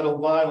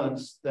genocidal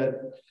violence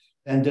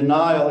and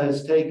denial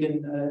has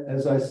taken,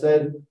 as I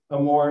said, a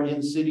more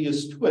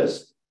insidious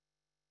twist.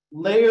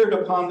 Layered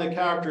upon the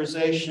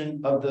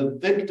characterization of the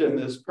victim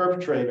as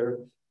perpetrator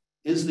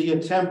is the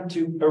attempt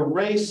to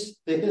erase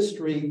the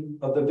history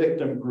of the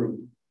victim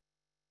group.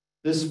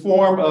 This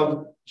form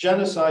of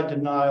genocide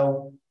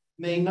denial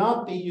may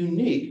not be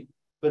unique,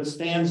 but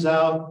stands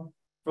out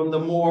from the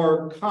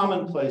more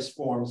commonplace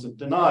forms of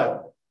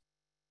denial.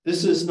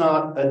 This is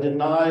not a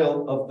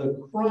denial of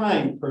the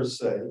crime per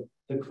se,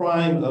 the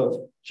crime of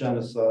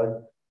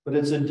genocide, but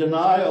it's a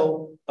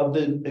denial of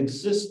the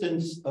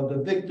existence of the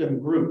victim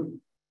group.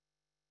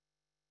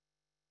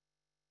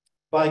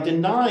 By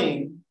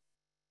denying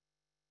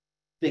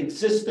the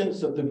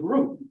existence of the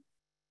group,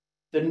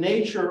 the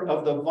nature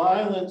of the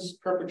violence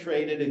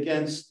perpetrated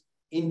against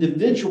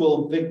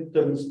individual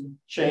victims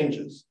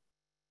changes.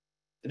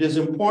 It is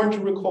important to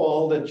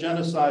recall that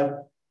genocide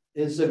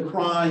is a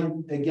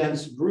crime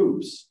against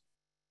groups.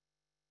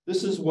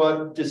 This is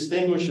what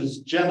distinguishes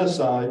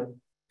genocide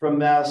from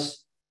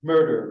mass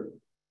murder.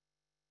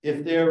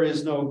 If there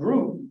is no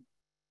group,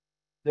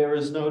 there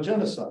is no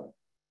genocide,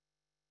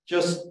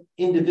 just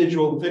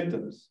individual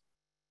victims.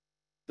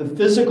 The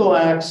physical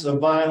acts of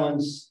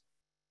violence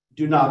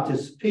do not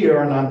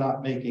disappear, and I'm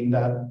not making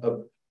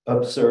that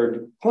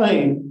absurd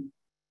claim,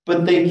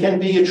 but they can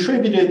be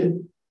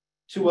attributed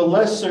to a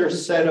lesser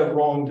set of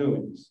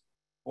wrongdoings,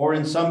 or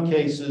in some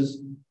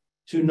cases,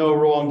 to no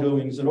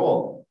wrongdoings at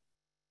all.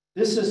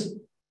 This is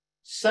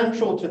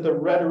central to the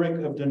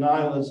rhetoric of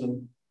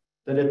denialism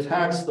that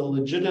attacks the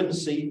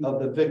legitimacy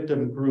of the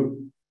victim group,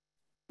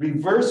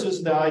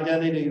 reverses the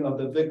identity of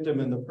the victim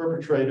and the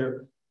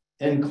perpetrator,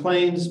 and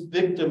claims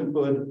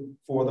victimhood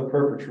for the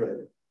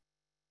perpetrator.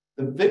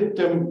 The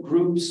victim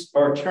groups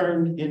are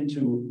turned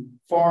into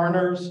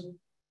foreigners,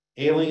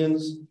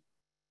 aliens,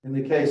 in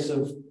the case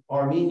of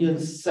Armenian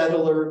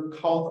settler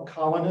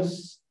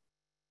colonists,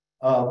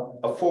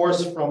 a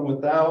force from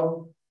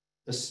without,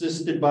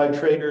 assisted by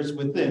traitors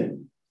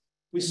within.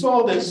 We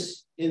saw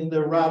this in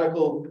the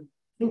radical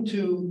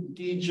Hutu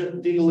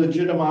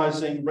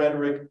delegitimizing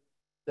rhetoric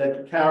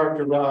that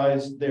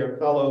characterized their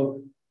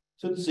fellow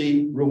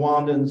Tutsi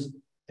Rwandans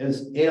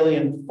as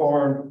alien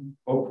foreign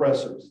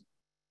oppressors.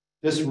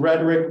 This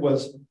rhetoric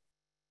was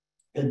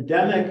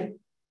endemic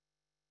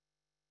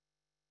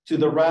to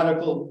the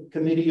Radical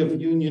Committee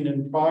of Union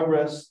and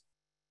Progress,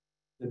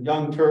 the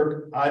Young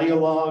Turk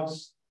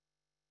ideologues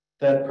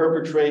that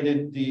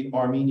perpetrated the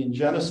Armenian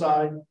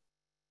genocide.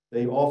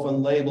 They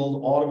often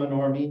labeled Ottoman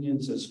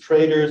Armenians as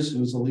traitors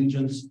whose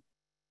allegiance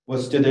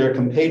was to their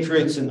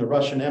compatriots in the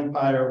Russian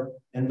Empire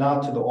and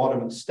not to the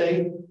Ottoman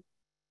state.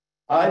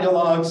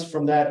 Ideologues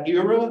from that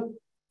era,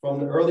 from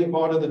the early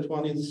part of the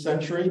 20th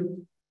century,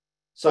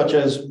 such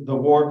as the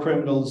war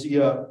criminal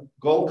Zia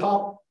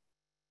Golkop,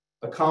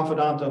 a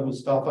confidant of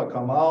Mustafa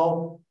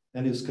Kemal,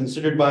 and is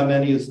considered by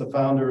many as the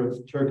founder of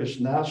Turkish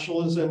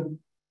nationalism,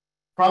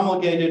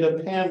 promulgated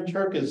a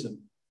pan-Turkism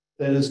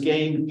that has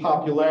gained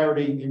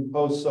popularity in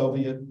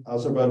post-Soviet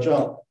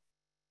Azerbaijan.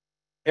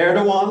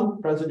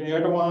 President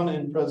Erdogan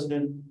and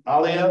President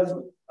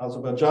Aliyev,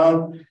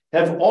 Azerbaijan,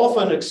 have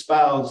often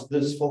espoused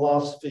this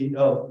philosophy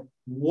of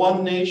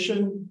one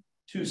nation,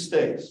 two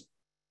states.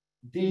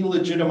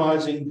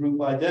 delegitimizing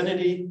group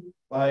identity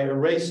by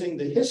erasing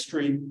the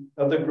history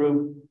of the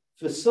group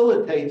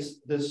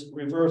facilitates this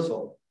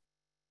reversal.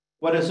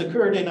 What has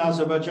occurred in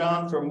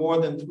Azerbaijan for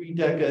more than 3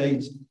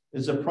 decades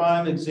is a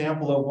prime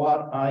example of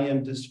what I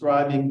am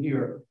describing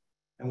here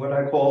and what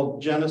I call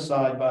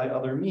genocide by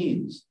other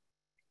means.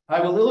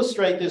 I will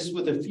illustrate this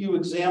with a few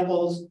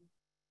examples,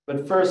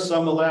 but first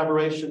some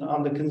elaboration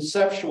on the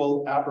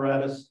conceptual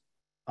apparatus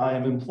I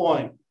am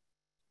employing.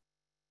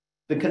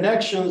 The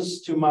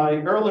connections to my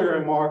earlier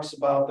remarks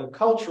about the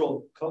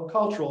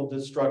cultural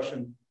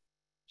destruction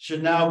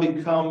should now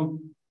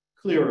become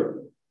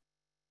clearer.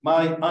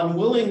 My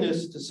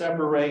unwillingness to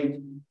separate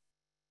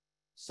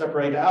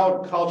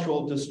out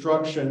cultural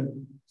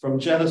destruction from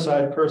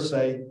genocide per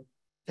se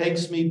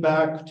takes me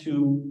back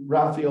to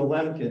Raphael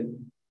Lemkin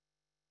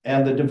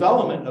and the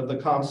development of the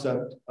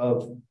concept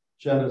of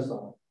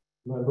genocide.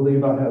 And I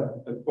believe I have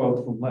a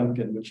quote from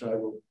Lemkin, which I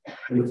will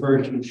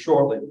refer to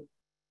shortly.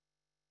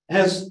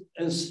 As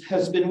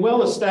has been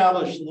well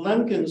established,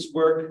 Lemkin's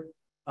work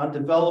on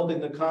developing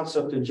the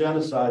concept of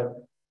genocide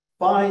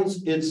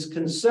finds its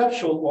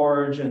conceptual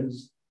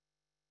origins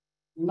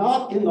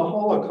not in the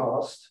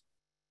Holocaust,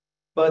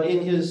 but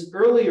in his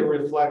earlier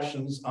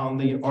reflections on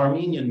the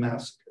Armenian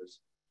massacres.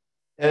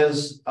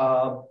 As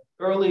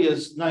early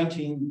as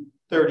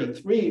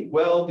 1933,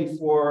 well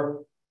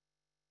before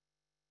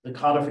the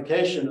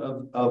codification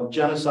of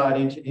genocide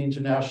into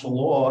international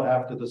law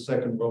after the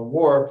Second World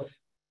War,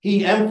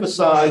 he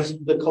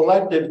emphasized the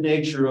collective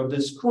nature of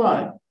this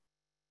crime.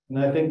 And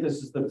I think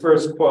this is the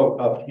first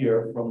quote up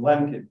here from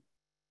Lemkin.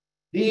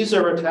 These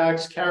are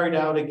attacks carried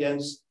out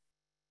against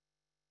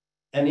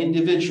an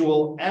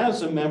individual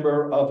as a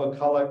member of a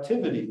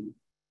collectivity.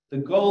 The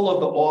goal of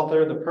the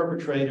author, the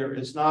perpetrator,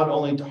 is not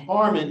only to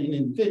harm an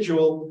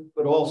individual,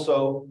 but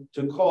also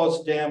to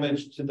cause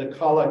damage to the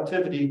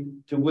collectivity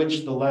to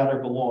which the latter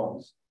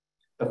belongs.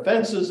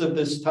 Offenses of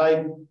this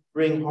type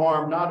bring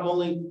harm not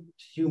only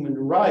to human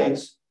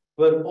rights,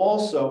 but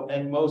also,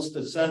 and most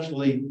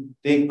essentially,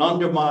 they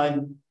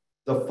undermine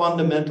the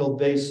fundamental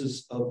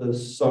basis of the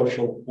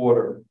social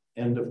order,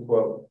 end of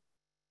quote.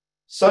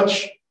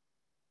 Such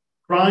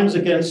crimes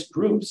against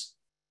groups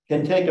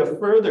can take a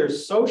further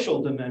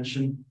social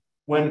dimension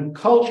when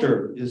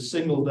culture is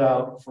singled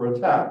out for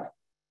attack.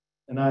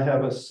 And I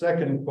have a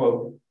second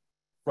quote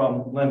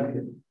from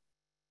Lemkin,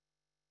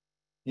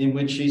 in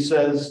which he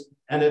says,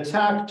 an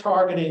attack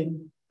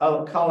targeting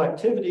a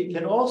collectivity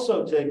can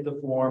also take the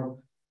form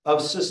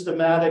of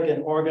systematic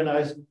and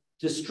organized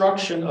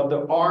destruction of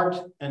the art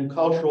and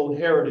cultural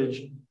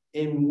heritage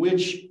in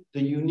which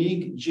the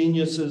unique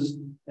geniuses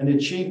and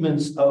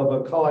achievements of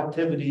a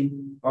collectivity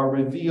are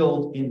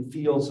revealed in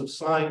fields of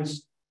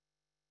science,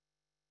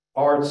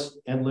 arts,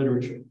 and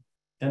literature,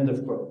 end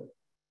of quote.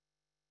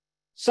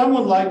 Some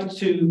would like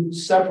to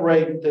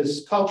separate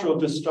this cultural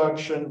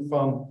destruction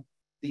from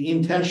the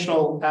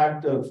intentional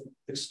act of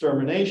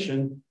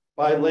extermination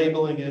by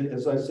labeling it,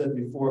 as I said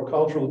before,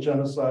 cultural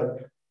genocide,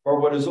 or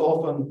what is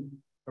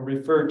often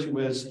referred to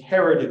as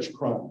heritage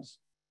crimes.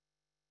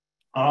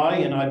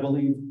 And I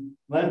believe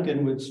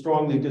Lemkin would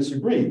strongly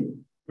disagree.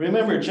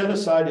 Remember,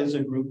 genocide is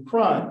a group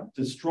crime.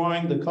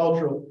 Destroying the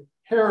cultural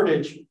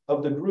heritage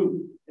of the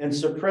group and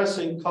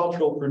suppressing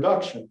cultural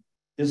production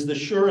is the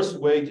surest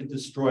way to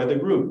destroy the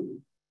group.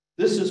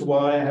 This is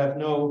why I have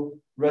no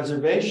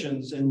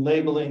reservations in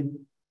labeling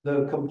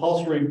the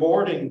compulsory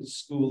boarding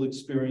school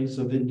experience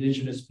of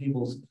indigenous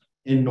peoples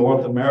in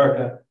North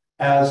America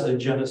as a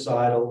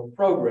genocidal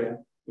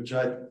program, which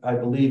I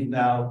believe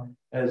now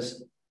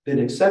has been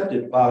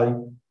accepted by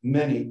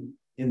many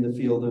in the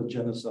field of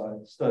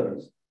genocide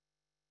studies.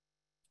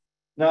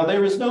 Now,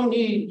 there is no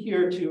need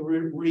here to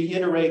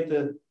reiterate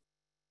the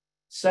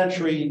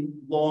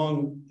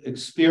century-long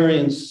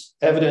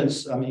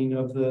evidence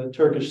of the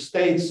Turkish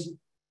state's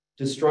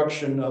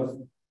destruction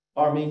of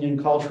Armenian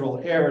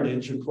cultural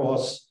heritage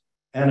across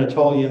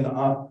Anatolian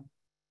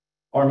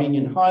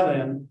Armenian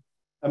highland.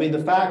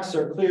 The facts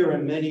are clear,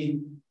 and many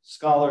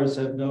scholars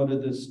have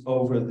noted this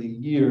over the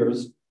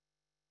years.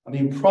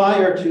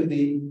 Prior to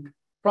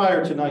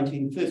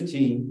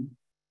 1915,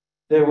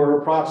 there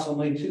were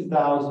approximately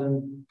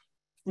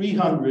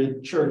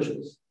 2,300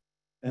 churches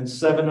and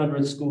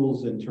 700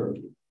 schools in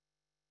Turkey.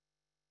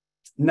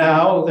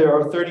 Now there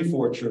are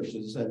 34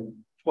 churches and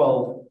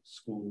 12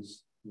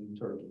 schools in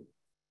Turkey.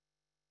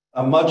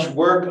 Much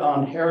work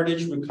on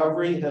heritage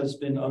recovery has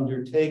been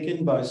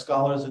undertaken by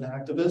scholars and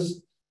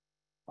activists.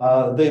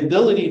 The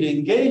ability to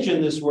engage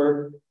in this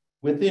work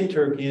within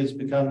Turkey has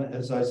become,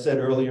 as I said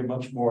earlier,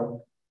 much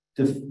more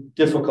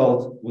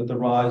difficult with the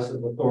rise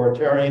of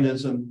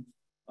authoritarianism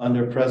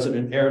under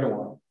President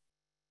Erdogan.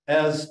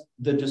 As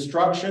the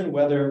destruction,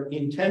 whether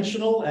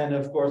intentional, and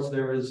of course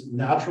there is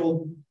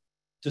natural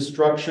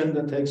destruction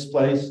that takes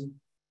place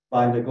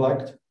by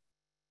neglect,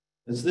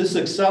 as this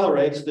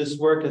accelerates, this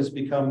work has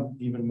become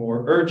even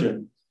more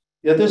urgent.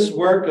 Yet this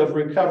work of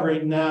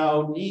recovery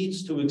now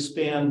needs to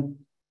expand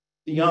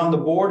beyond the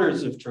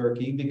borders of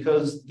Turkey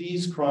because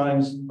these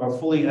crimes are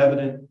fully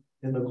evident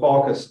in the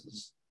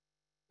Caucasus.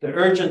 the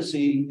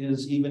urgency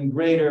is even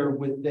greater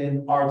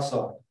within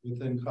Artsakh,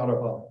 within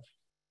Karabakh.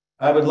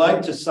 I would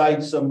like to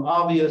cite some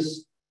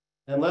obvious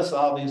and less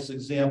obvious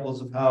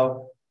examples of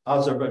how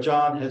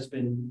Azerbaijan has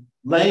been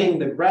laying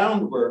the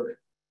groundwork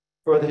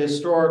for the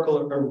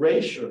historical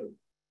erasure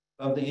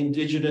of the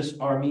indigenous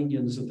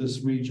Armenians of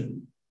this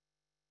region.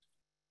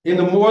 In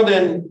the more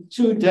than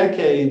 2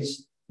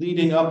 decades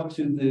leading up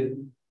to the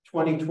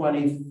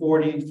 2020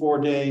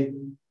 44-day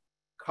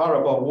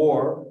Karabakh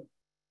War,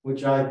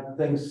 which I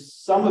think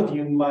some of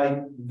you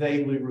might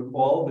vaguely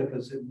recall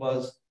because it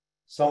was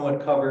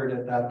somewhat covered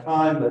at that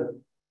time, but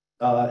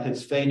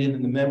it's faded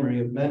in the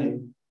memory of many.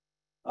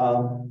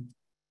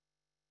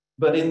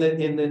 But in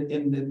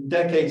the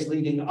decades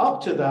leading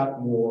up to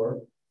that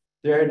war,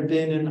 there had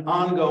been an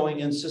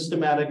ongoing and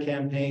systematic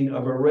campaign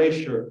of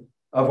erasure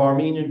of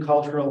Armenian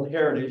cultural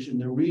heritage in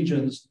the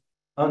regions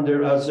under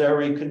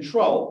Azeri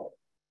control,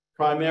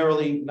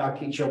 primarily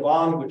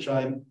Nakhichevan, which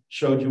I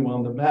showed you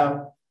on the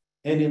map,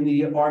 and in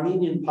the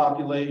Armenian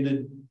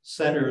populated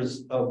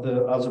centers of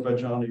the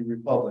Azerbaijani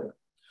Republic.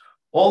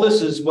 All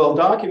this is well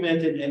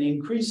documented and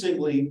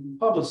increasingly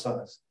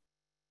publicized.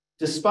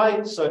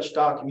 Despite such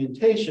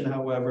documentation,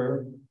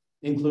 however,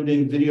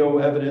 including video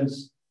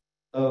evidence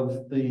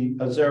of the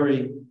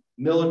Azeri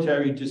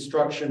military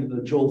destruction of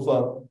the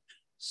Julfa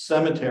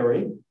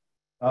cemetery,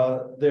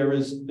 there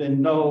has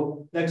been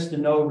next to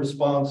no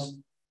response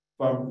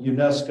from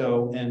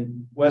UNESCO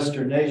and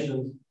Western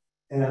nations.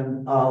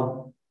 And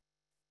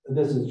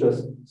this is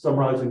just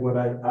summarizing what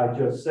I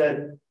just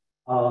said.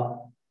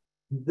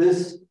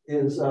 This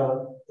is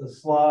a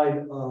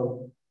slide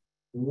of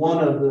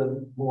one of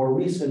the more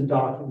recent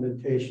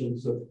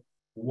documentations of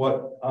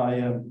what I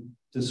am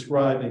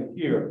describing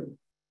here.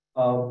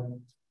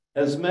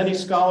 As many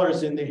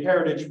scholars in the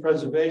heritage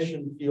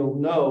preservation field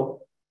know,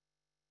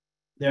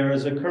 there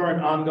is a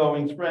current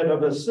ongoing threat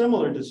of a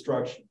similar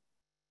destruction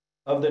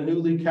of the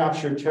newly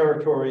captured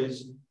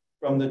territories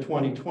from the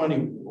 2020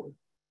 war.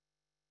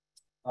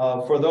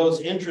 For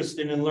those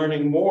interested in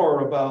learning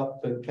more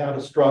about the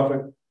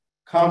catastrophic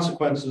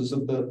consequences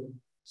of the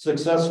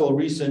successful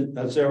recent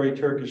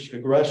Azeri-Turkish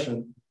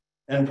aggression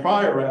and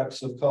prior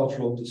acts of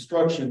cultural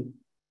destruction,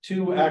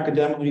 2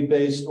 academically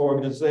based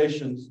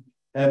organizations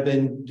have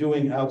been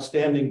doing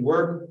outstanding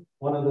work.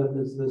 One of them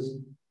is this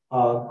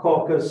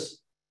Caucasus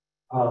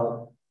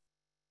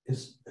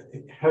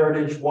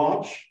Heritage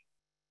Watch,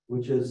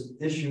 which has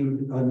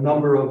issued a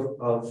number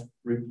of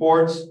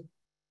reports,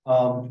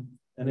 and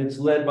it's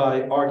led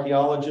by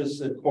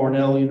archaeologists at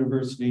Cornell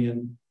University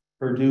and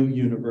Purdue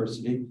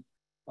University.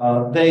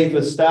 They've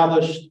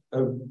established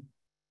an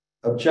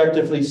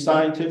objectively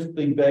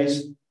scientifically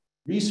based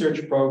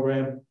research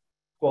program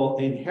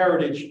called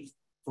Heritage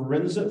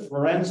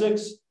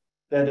Forensics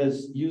that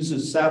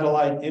uses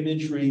satellite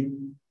imagery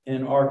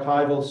and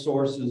archival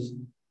sources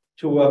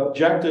to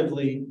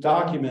objectively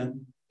document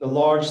the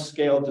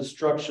large-scale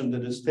destruction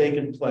that has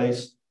taken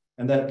place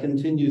and that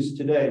continues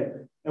today.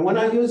 And when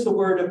I use the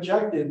word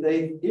objective,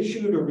 they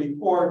issued a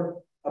report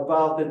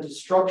about the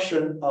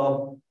destruction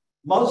of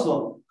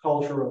Muslim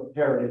cultural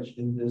heritage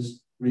in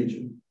this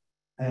region.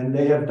 And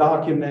they have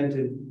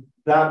documented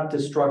that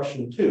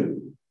destruction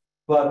too.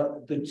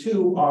 But the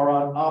two are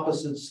on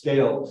opposite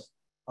scales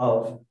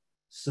of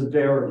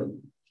severity.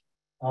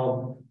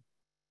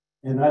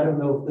 And I don't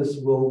know if this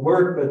will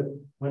work, but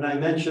when I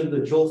mentioned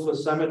the Julfa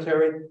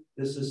cemetery,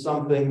 this is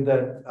something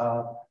that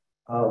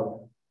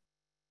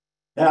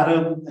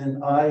Adam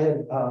and I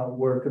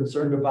were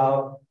concerned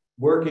about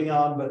working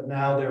on, but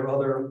now there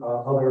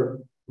are other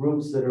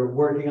groups that are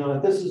working on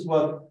it. This is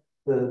what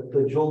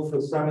the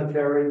Julfa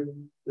cemetery,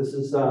 this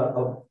is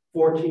a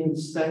 14th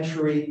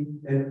century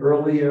and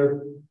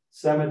earlier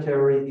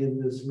cemetery in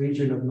this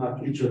region of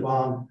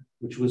Nakhichevan,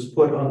 which was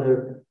put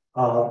under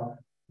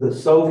the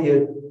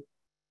Soviet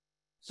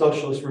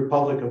Socialist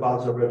Republic of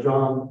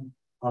Azerbaijan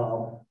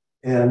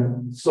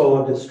and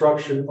saw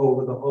destruction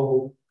over the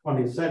whole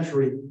 20th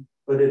century,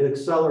 but it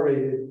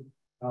accelerated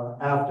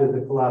after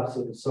the collapse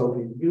of the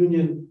Soviet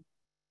Union.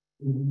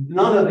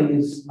 None of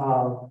these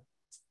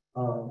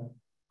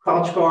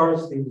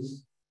Khachkars,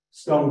 these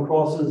stone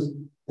crosses,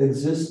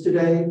 exist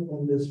today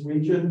in this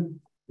region.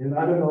 And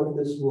I don't know if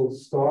this will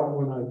start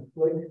when I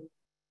click.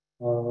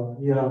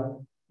 Yeah,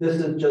 this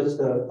is just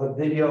a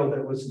video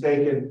that was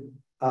taken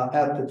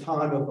at the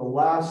time of the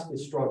last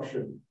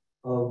destruction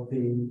of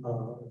the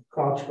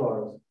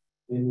Khachkars,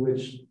 in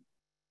which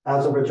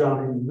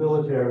Azerbaijani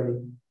military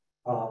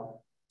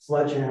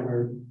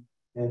sledgehammered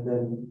and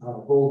then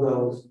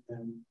bulldozed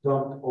and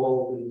dumped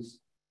all of these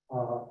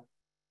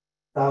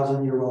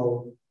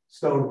 1,000-year-old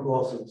stone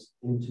crosses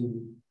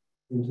into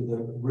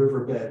the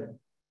riverbed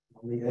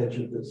on the edge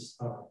of this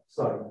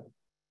site.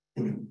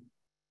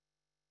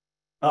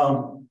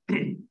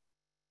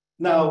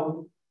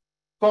 Now,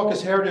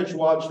 Caucasus Heritage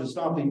Watch is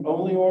not the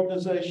only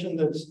organization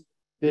that's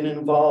been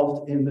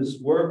involved in this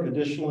work.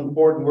 Additional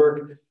important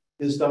work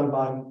is done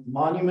by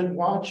Monument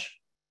Watch,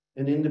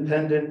 an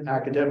independent,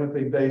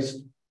 academically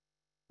based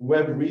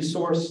web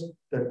resource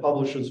that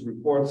publishes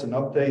reports and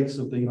updates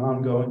of the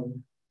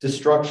ongoing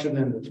destruction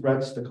and the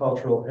threats to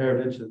cultural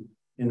heritage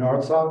in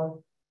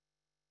Artsakh.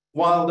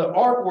 While the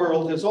art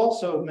world has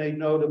also made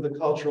note of the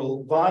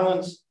cultural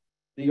violence,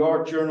 the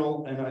art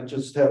journal, and I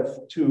just have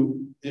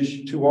two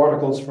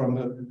articles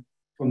from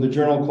the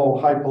journal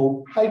called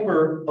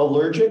Hyper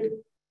Allergic,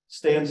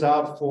 stands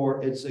out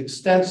for its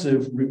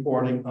extensive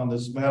reporting on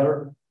this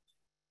matter.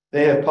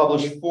 They have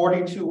published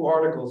 42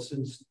 articles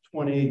since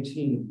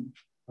 2018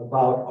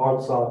 about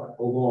Artsakh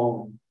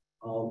alone,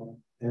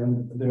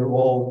 and they're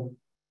all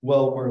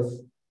well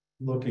worth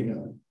looking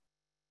at.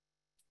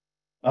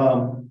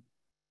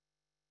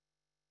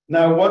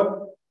 Now, what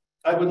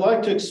I would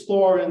like to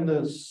explore in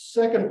the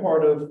second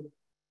part of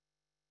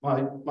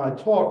my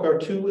talk are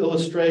two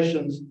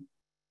illustrations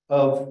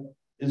of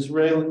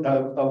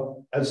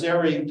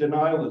Azeri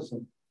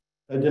denialism,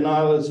 a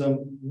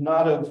denialism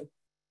not of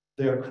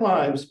their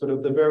crimes, but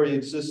of the very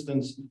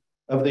existence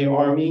of the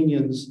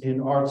Armenians in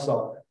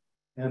Artsakh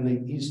and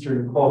the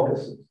Eastern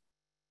Caucasus.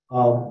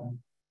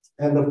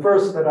 And the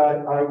first that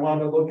I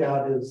want to look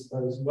at is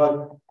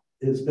what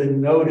has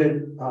been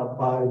noted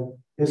by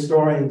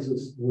historians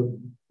as the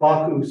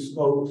Baku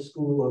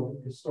School of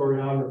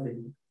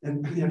Historiography.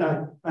 And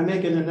I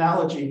make an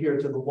analogy here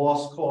to the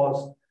lost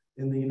cause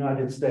in the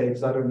United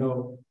States. I don't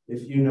know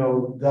if you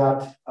know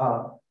that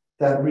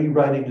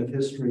rewriting of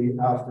history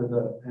after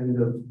the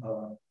end of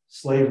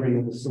slavery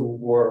and the Civil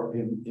War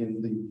in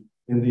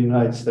the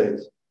United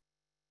States.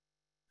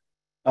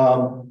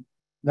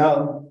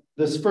 Now,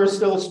 this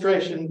first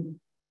illustration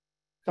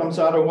comes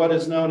out of what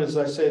is known, as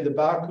I say, the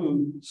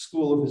Baku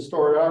School of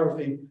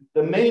Historiography,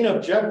 the main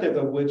objective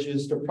of which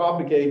is to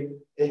propagate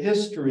a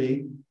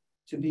history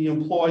to be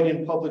employed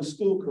in public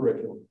school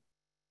curriculum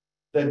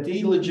that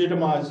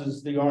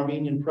delegitimizes the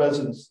Armenian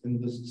presence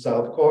in the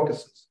South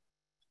Caucasus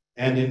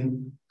and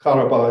in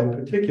Karabakh in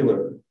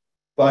particular,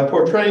 by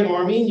portraying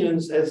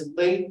Armenians as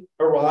late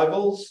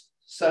arrivals,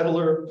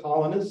 settler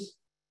colonists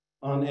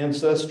on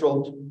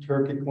ancestral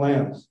Turkic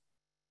lands.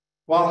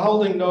 While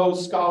holding no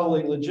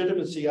scholarly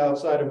legitimacy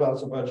outside of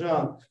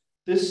Azerbaijan,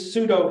 this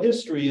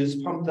pseudo-history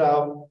is pumped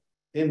out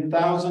in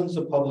thousands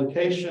of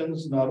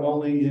publications, not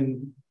only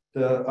in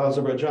the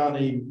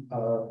Azerbaijani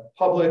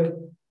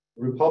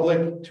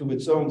republic to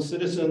its own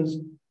citizens,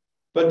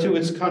 but to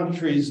its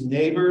country's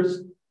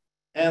neighbors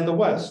and the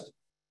West.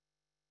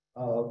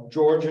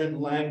 Georgian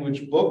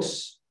language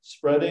books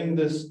spreading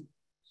this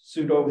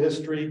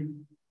pseudo-history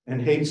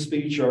and hate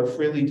speech are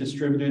freely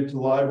distributed to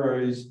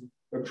libraries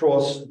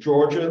across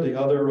Georgia, the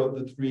other of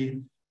the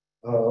three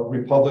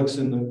republics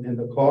in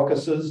the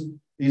Caucasus.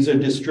 These are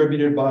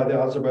distributed by the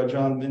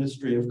Azerbaijan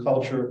Ministry of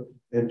Culture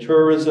and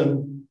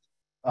Tourism.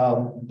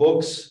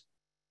 Books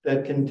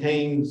that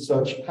contain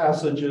such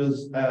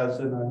passages as,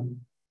 and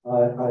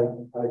I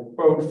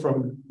quote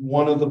from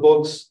one of the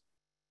books,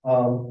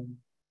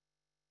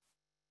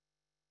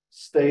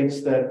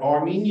 states that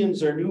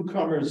Armenians are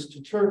newcomers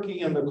to Turkey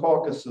and the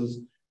Caucasus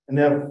and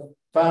have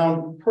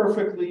found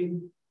perfectly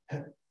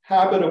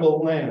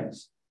habitable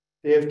lands.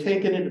 They have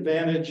taken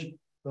advantage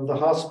of the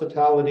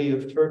hospitality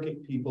of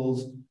Turkic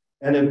peoples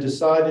and have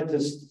decided to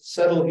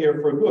settle here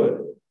for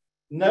good.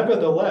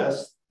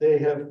 Nevertheless, they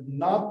have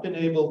not been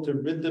able to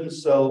rid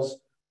themselves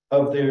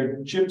of their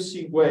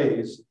gypsy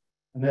ways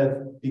and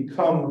have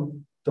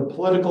become the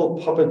political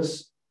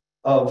puppets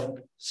of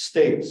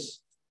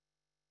states.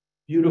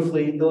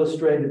 Beautifully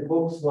illustrated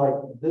books like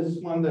this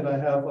one that I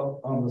have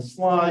up on the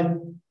slide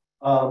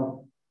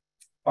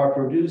are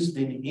produced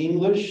in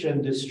English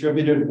and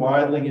distributed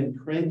widely in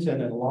print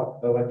and in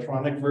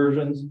electronic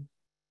versions.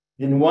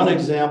 In one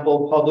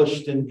example,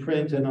 published in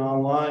print and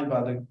online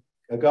by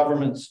a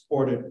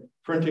government-supported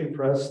printing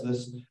press,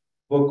 this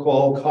book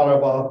called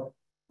Karabakh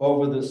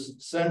Over the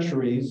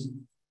Centuries,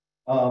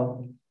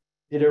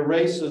 it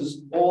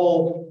erases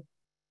all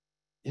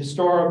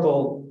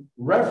historical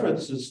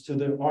references to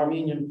the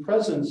Armenian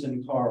presence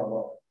in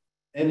Karabakh.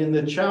 And in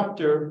the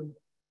chapter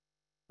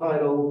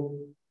titled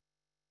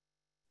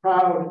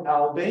Proud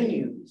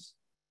Albanians,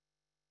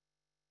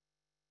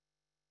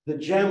 the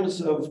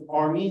gems of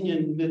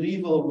Armenian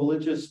medieval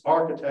religious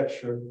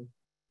architecture,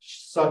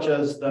 such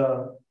as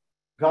the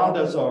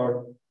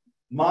Gandazar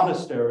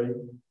Monastery,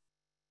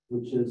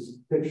 which is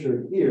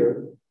pictured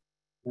here,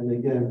 and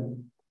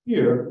again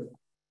here,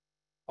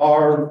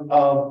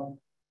 are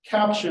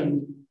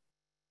captioned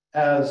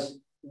as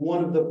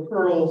one of the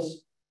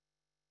pearls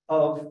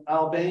of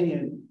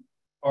Albanian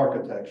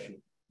architecture.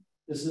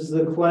 This is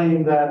the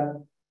claim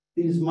that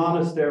these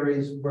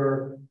monasteries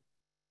were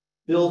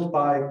built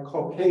by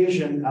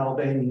Caucasian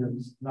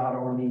Albanians, not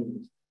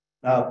Armenians.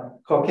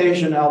 Now,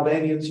 Caucasian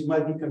Albanians, you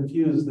might be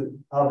confused that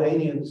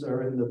Albanians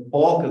are in the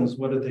Balkans.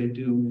 What are they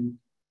doing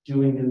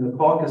in the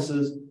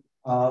Caucasus?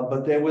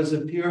 But there was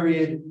a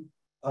period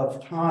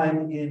of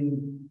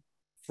time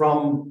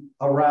from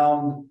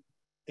around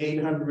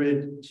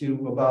 800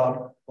 to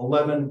about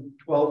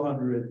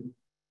 1200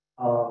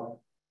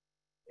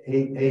 AD,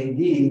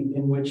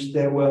 in which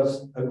there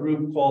was a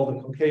group called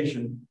the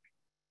Caucasian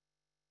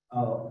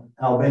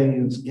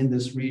Albanians in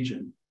this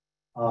region.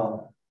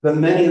 But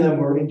many of them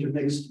were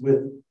intermixed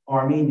with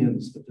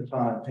Armenians at the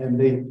time, and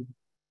they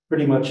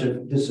pretty much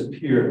have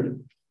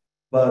disappeared.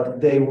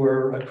 But they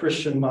were a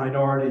Christian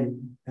minority,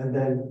 and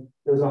then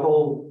there's a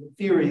whole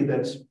theory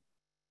that's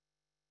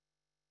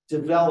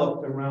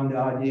developed around the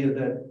idea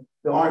that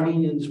the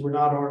Armenians were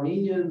not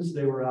Armenians,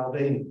 they were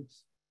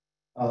Albanians.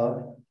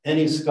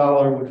 Any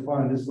scholar would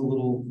find this a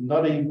little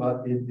nutty,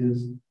 but it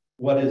is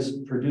what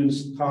is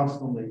produced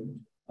constantly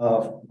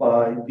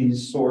by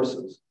these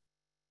sources.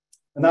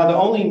 And now the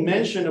only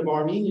mention of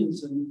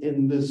Armenians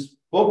in this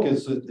book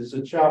is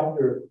a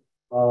chapter,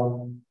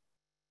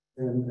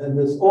 and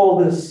this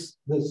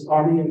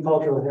Armenian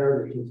cultural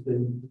heritage has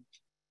been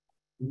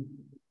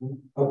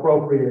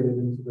appropriated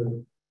into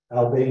the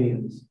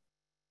Albanians.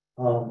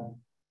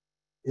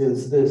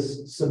 Is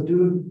this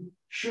subdued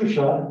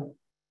Shusha,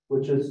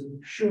 which is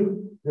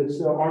it's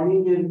the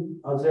Armenian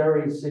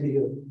Azeri city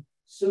of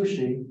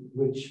Sushi,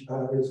 which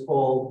is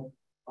called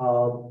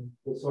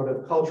the sort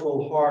of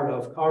cultural heart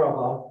of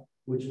Karabakh,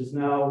 which is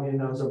now in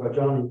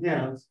Azerbaijani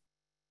hands.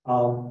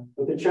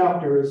 But the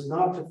chapter is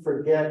not to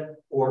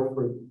forget or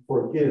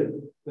forgive,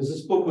 because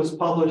this book was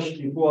published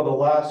before the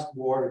last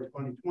war in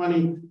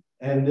 2020,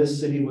 and this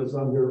city was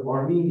under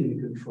Armenian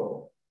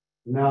control.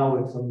 Now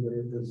it's under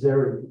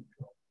Azeri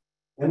control.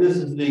 And this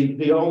is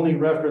the only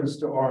reference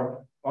to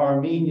our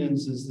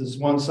Armenians is this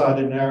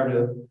one-sided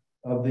narrative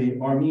of the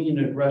Armenian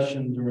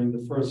aggression during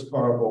the First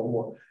Karabakh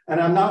War.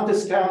 And I'm not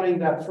discounting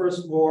that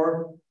first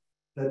war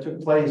that took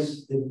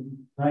place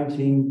in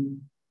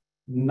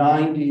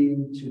 1990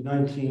 to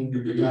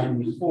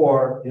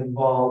 1994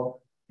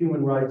 involved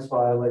human rights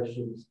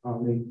violations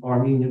on the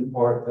Armenian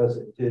part as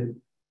it did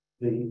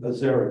the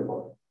Azeri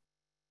part.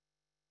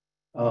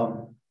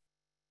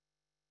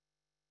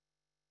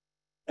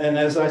 And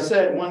as I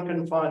said, one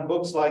can find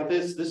books like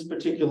this. This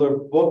particular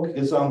book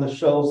is on the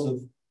shelves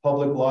of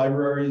public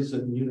libraries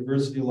and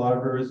university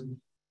libraries,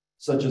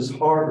 such as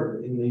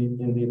Harvard in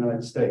the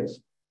United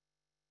States.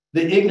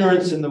 The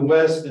ignorance in the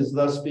West is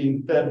thus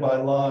being fed by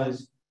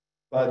lies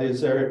by the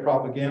Azeri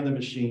propaganda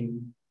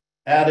machine,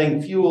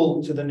 adding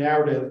fuel to the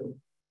narrative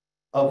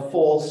of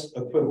false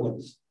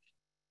equivalence.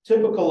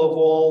 Typical of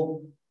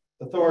all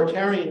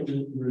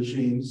authoritarian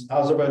regimes,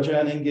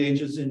 Azerbaijan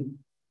engages in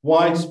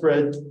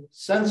widespread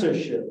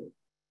censorship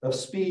of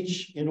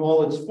speech in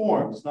all its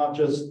forms, not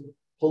just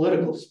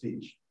political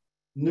speech.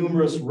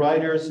 Numerous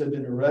writers have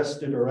been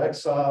arrested or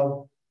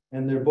exiled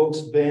and their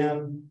books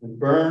banned and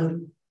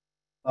burned.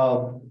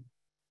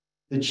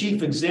 The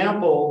chief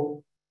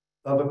example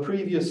of a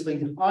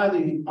previously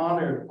highly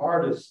honored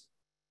artist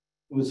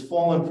who has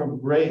fallen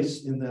from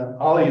grace in the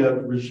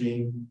Aliyev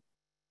regime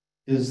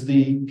is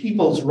the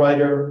people's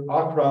writer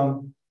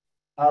Akram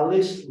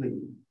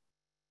Alisli.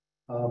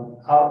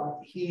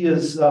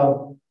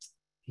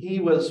 He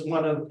was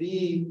one of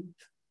the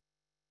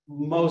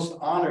most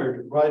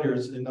honored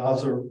writers in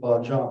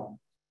Azerbaijan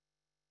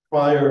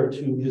prior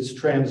to his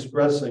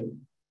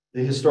transgressing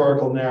the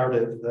historical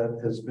narrative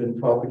that has been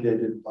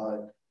propagated by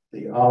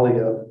the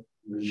Aliyev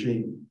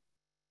regime.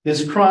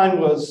 His crime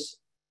was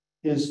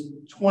his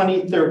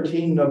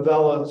 2013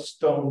 novella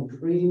Stone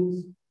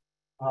Dreams,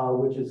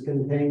 which is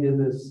contained in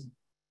this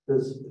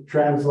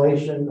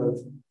translation of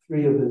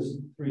three of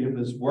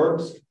his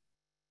works.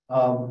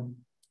 And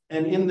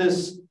in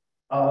this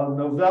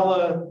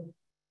novella,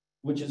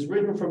 which is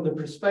written from the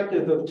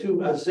perspective of two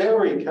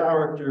Azeri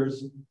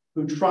characters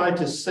who tried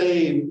to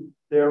save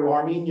their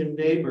Armenian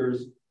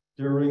neighbors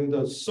during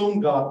the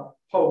Sungat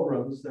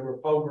pogroms. There were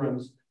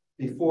pogroms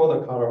before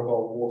the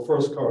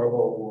First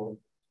Karabakh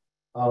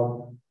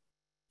War.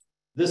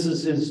 This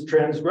is his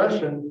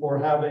transgression for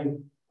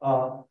having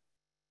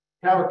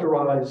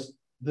characterized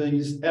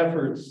these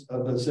efforts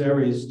of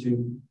Azeris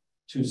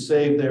to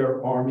save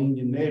their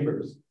Armenian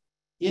neighbors.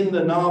 In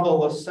the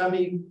novel, a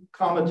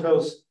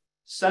semi-comatose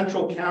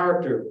central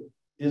character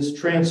is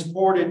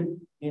transported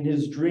in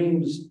his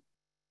dreams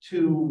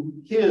to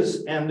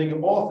his and the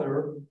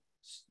author's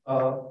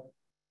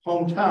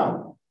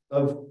hometown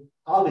of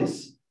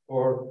Alis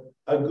or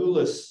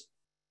Agulis,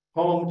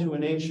 home to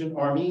an ancient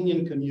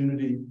Armenian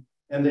community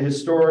and the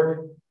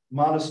historic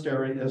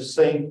monastery of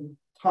St.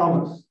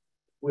 Thomas,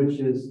 which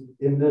is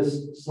in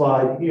this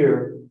slide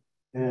here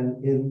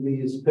and in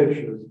these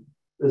pictures.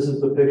 This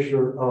is a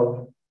picture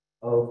of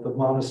the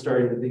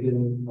monastery at the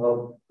beginning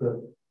of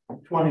the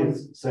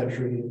 20th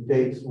century. It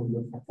dates from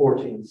the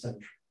 14th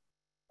century.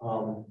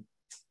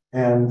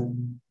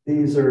 And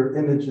these are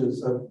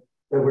images that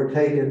were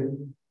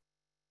taken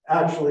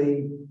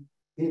actually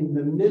in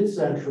the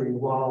mid-century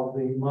while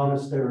the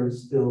monastery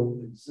still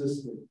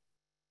existed.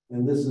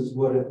 And this is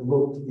what it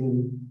looked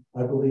in,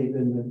 I believe,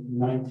 in the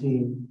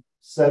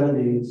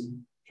 1970s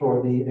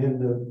toward the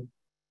end of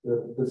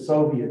the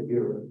Soviet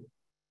era.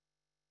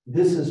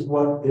 This is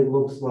what it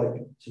looks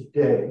like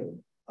today.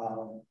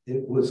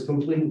 It was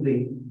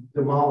completely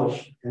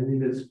demolished, and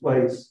in its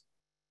place,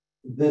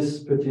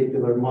 this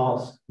particular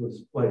mosque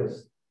was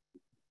placed.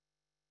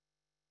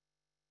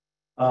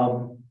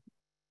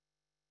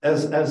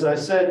 As I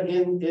said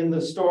in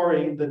the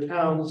story, the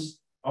town's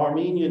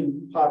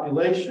Armenian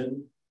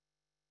population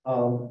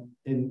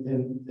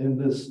in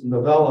this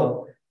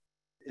novella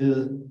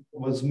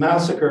was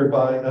massacred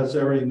by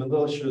Azeri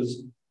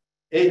militias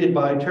aided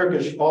by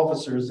Turkish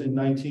officers in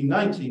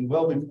 1919,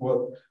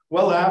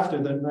 well after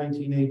the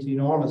 1918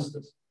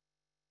 armistice.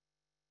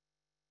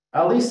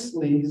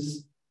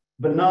 Alisli's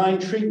benign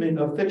treatment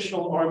of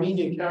fictional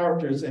Armenian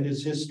characters and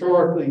his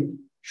historically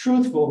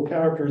truthful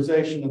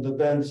characterization of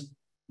events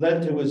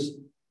led to his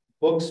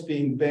books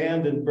being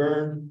banned and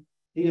burned.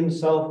 He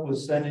himself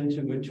was sent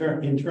into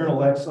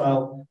internal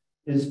exile,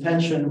 his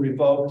pension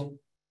revoked.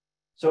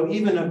 So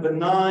even a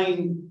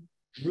benign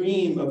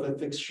dream of a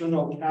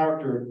fictional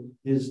character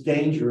is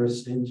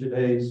dangerous in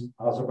today's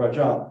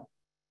Azerbaijan.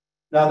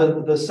 Now,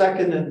 the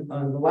second and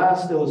the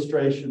last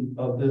illustration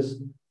of this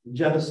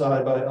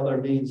genocide by other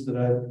means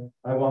that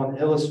I want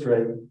to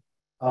illustrate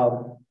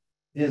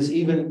is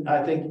even,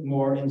 I think,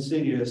 more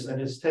insidious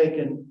and is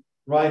taken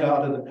right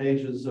out of the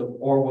pages of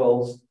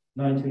Orwell's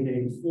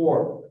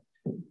 1984.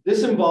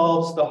 This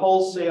involves the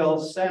wholesale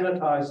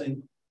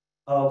sanitizing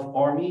of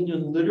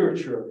Armenian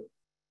literature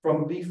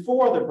from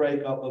before the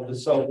breakup of the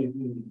Soviet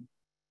Union.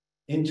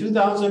 In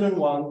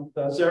 2001,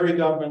 the Azeri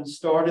government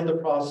started the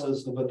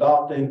process of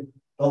adopting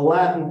the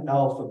Latin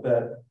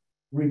alphabet,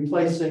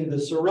 replacing the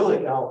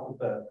Cyrillic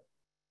alphabet,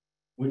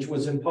 which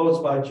was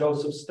imposed by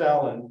Joseph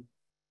Stalin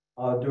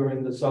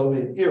during the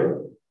Soviet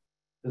era.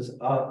 This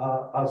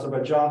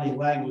Azerbaijani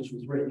language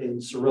was written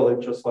in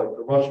Cyrillic, just like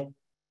the Russian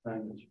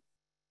language.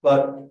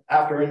 But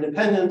after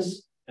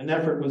independence, an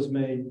effort was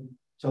made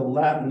to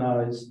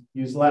Latinize,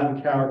 use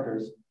Latin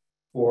characters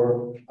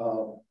for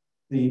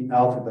the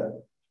alphabet.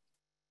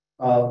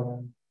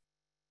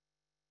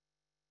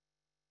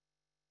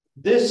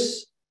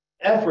 This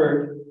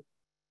effort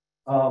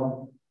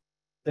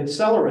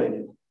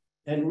accelerated,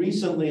 and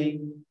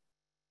recently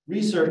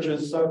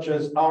researchers such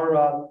as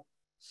Ara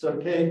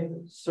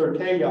Serkeyan,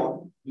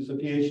 who's a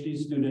PhD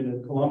student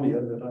at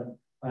Columbia that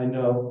I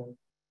know,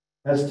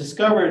 has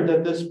discovered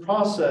that this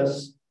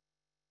process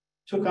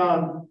took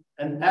on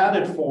an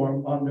added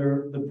form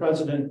under the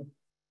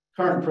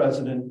current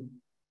president,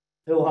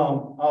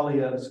 Ilham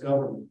Aliyev's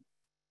government.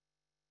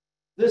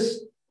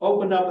 This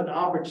opened up an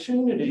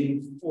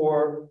opportunity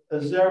for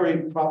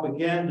Azeri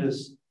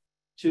propagandists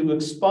to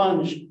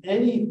expunge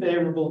any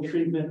favorable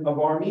treatment of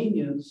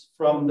Armenians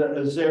from the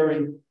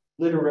Azeri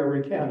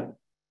literary canon.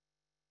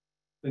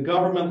 The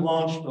government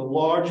launched a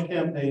large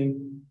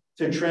campaign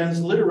to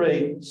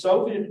transliterate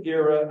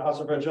Soviet-era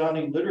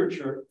Azerbaijani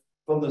literature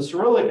from the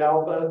Cyrillic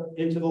alphabet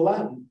into the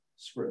Latin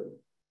script.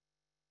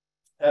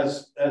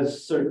 As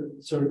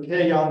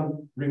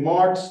Serkeyan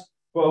remarks,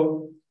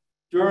 quote,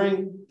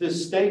 during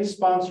this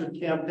state-sponsored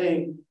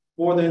campaign,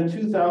 more than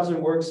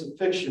 2,000 works of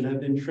fiction have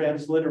been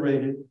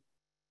transliterated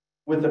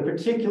with a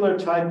particular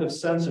type of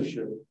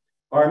censorship.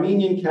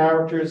 Armenian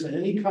characters and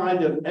any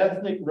kind of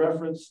ethnic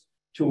reference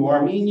to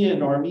Armenia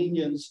and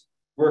Armenians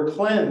were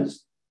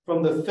cleansed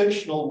from the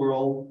fictional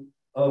world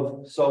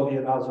of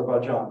Soviet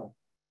Azerbaijan.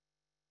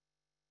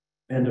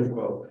 End of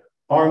quote.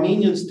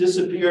 Armenians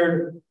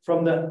disappeared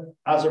from the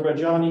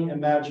Azerbaijani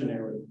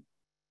imaginary.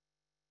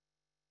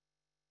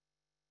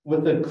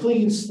 With a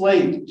clean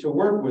slate to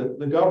work with,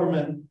 the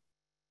government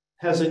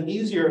has an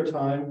easier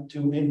time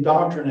to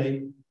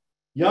indoctrinate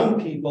young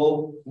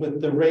people with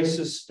the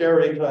racist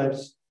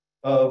stereotypes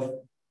of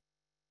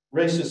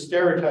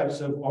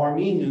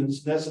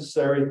Armenians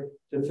necessary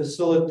to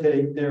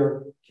facilitate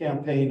their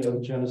campaign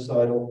of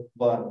genocidal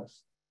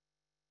violence.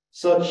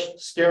 Such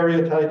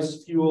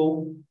stereotypes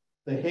fuel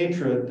the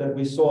hatred that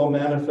we saw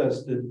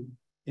manifested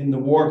in the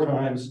war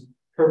crimes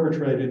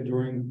perpetrated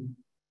during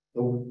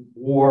the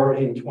war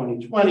in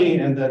 2020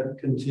 and that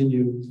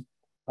continue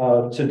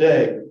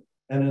today,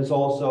 and is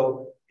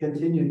also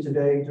continued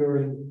today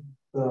during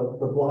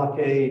the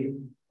blockade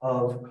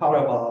of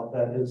Karabakh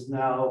that has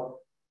now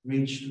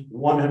reached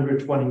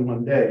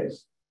 121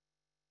 days.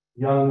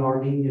 Young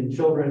Armenian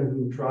children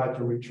who tried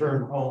to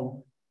return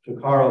home to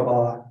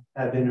Karabakh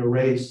have been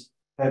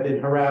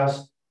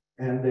harassed,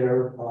 and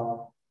their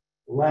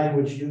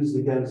language used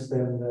against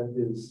them that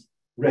is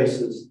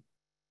racist.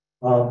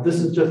 This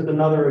is just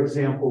another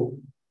example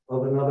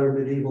of another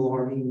medieval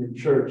Armenian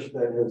church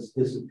that has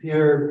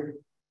disappeared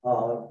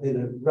in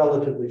a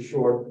relatively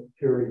short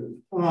period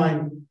of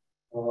time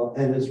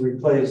and is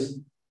replaced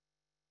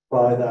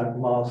by that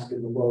mosque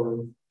in the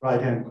lower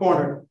right-hand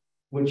corner,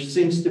 which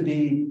seems to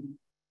be,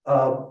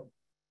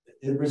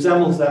 it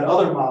resembles that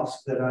other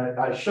mosque that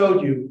I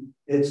showed you.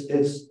 It's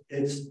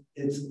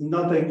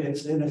nothing,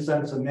 it's in a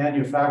sense a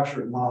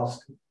manufactured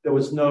mosque. There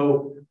was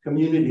no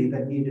community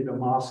that needed a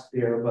mosque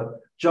there,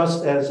 but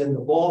just as in the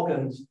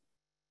Balkans,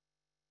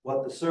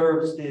 what the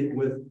Serbs did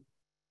with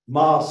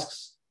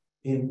mosques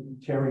in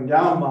tearing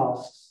down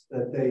mosques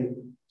that they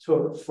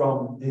took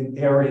from in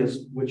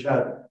areas which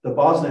had the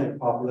Bosniak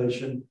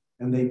population,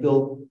 and they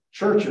built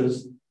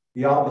churches.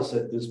 The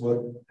opposite is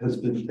what has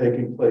been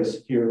taking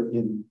place here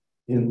in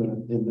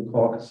the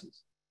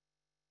Caucasus.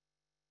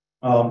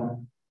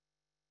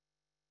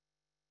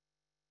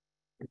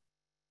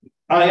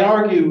 I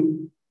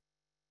argue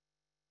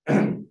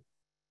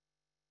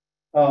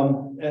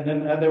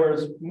And there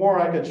was more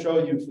I could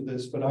show you for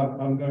this, but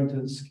I'm going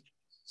to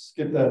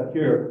skip that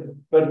here.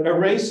 But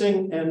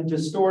erasing and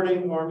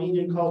distorting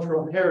Armenian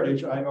cultural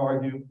heritage, I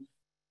argue,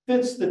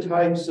 fits the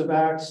types of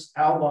acts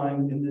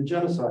outlined in the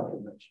Genocide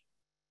Convention.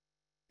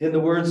 In the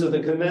words of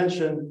the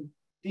convention,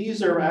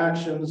 these are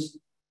actions,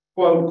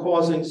 quote,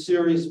 causing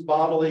serious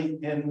bodily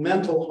and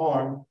mental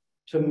harm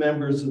to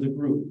members of the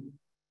group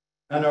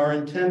and are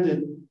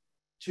intended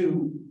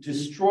to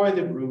destroy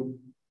the group,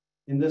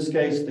 in this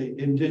case, the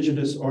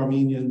indigenous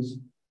Armenians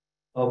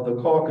of the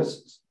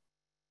Caucasus.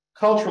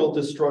 Cultural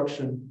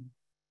destruction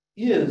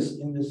is,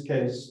 in this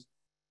case,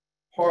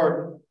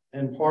 part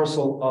and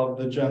parcel of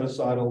the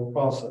genocidal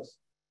process.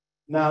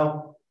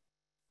 Now,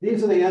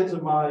 these are the ends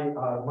of my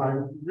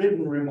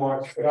written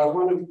remarks, but I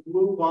want to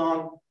move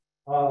on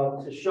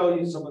to show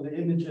you some of the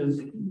images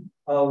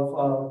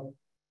of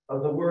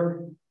the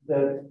work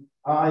that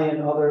I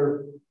and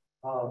other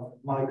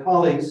my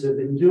colleagues have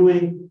been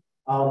doing.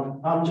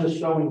 I'm just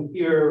showing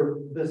here,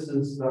 this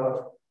is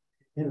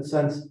in a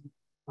sense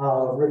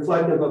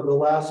reflective of the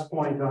last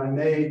point I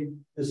made.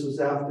 This was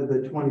after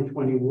the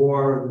 2020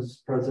 war. This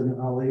is President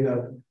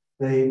Aliyev.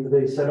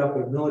 They set up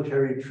a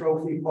military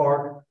trophy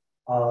park.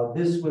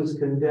 This was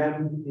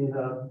condemned in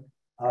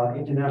an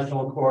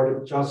International Court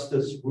of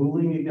Justice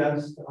ruling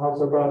against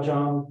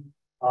Azerbaijan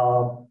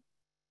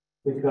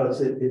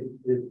because it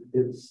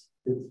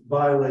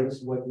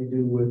violates what you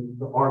do with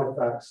the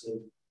artifacts of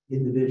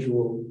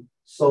individual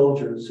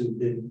soldiers who've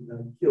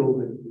been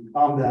killed in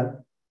combat.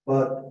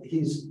 But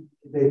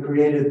they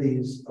created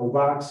these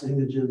wax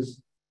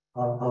images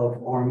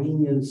of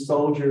Armenian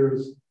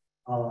soldiers,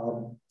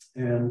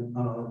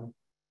 and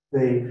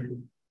they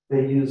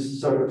use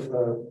sort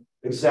of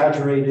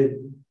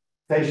exaggerated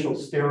facial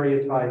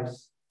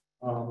stereotypes,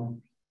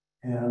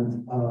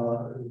 and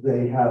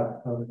they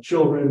have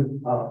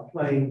children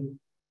playing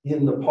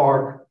in the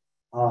park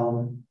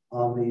on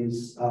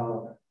these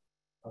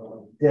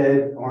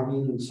dead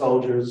Armenian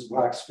soldiers,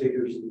 wax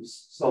figures of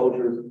these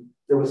soldiers.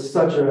 There was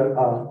such a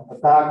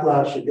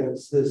backlash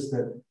against this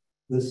that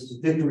this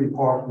victory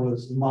park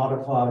was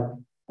modified.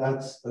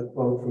 That's a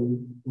quote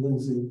from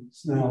Lindsay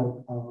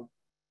Snell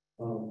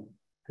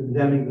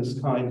condemning this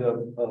kind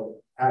of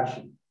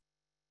action.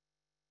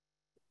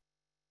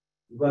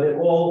 But it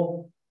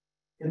all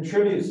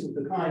contributes to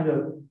the kind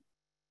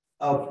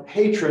of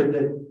hatred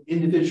that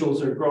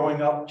individuals are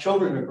growing up,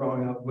 children are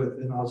growing up with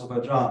in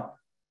Azerbaijan,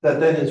 that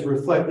then is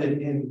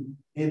reflected in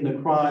the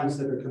crimes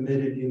that are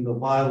committed in the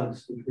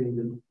violence between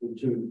the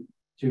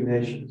two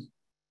nations.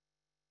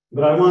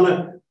 But I want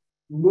to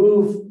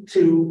move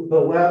to the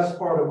last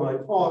part of my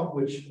talk,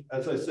 which,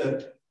 as I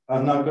said,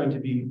 I'm not going to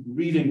be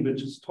reading, but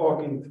just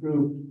talking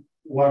through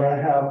what I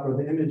have for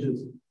the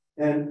images.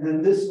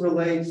 And this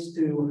relates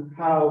to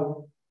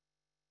how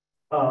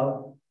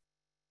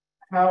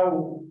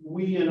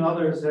we and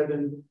others have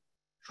been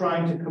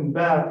trying to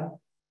combat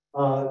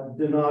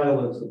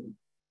denialism.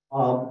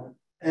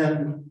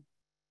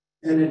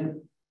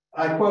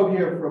 I quote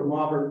here from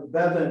Robert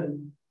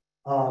Bevan,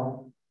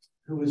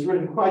 who has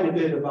written quite a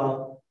bit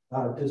about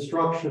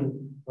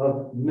destruction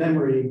of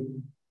memory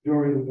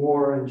during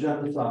war and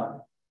genocide.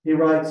 He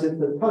writes, if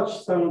the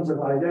touchstones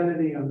of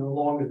identity are no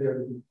longer there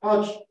to be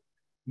touched,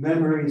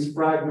 memories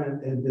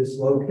fragment and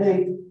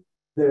dislocate.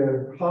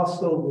 Their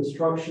hostile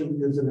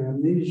destruction is an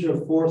amnesia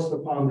forced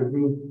upon the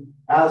group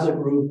as a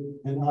group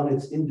and on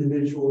its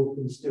individual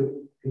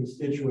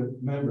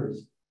constituent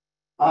members.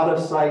 Out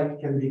of sight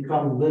can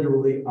become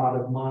literally out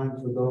of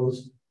mind for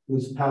those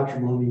whose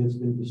patrimony has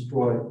been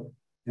destroyed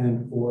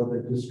and for the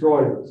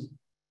destroyers.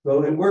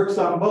 So it works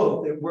on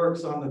both. It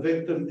works on the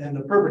victim and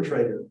the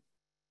perpetrator.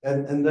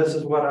 And this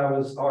is what I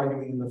was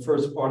arguing in the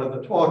first part of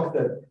the talk,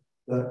 that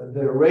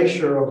the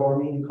erasure of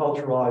Armenian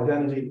cultural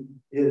identity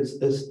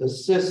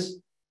assists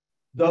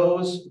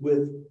those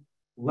with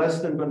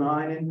less than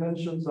benign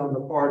intentions on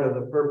the part of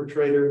the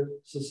perpetrator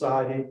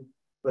society,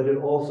 but it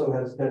also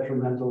has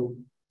detrimental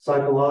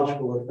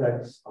psychological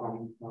effects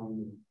on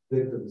the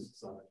victim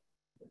society.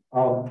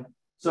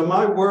 So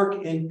my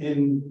work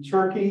in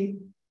Turkey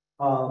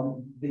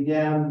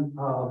began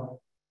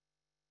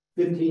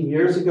 15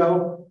 years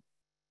ago.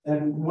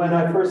 And when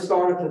I first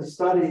started to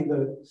study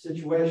the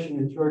situation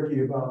in Turkey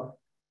about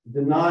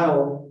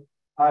denial,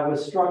 I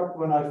was struck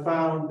when I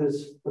found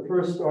the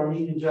first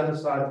Armenian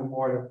genocide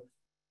memorial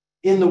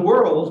in the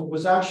world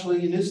was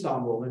actually in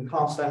Istanbul, in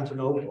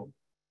Constantinople,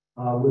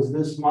 was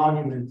this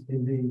monument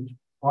in the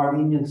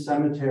Armenian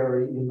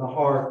cemetery in the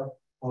heart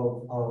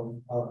of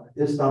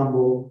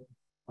Istanbul,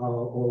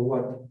 or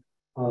what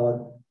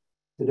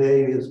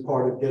today is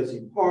part of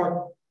Gezi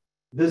Park.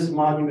 This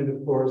monument,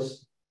 of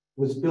course,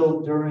 was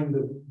built during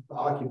the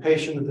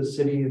occupation of the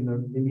city in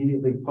the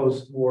immediately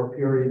post-war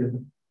period in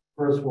the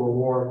First World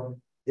War.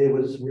 It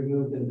was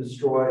removed and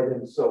destroyed,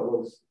 and so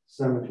was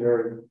the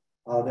cemetery.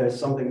 There's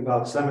something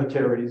about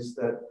cemeteries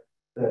that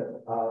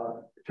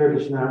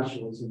Turkish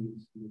nationalism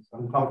is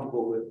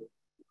uncomfortable with,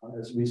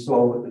 as we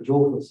saw with the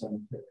Julfa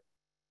cemetery.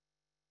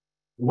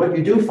 What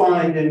you do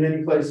find in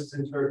many places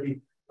in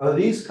Turkey are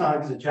these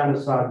kinds of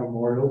genocide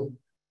memorials.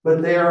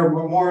 but they are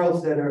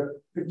memorials that are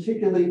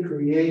particularly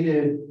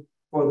created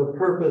for the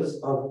purpose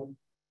of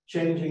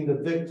changing the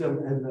victim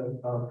and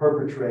the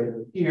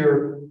perpetrator.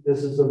 Here,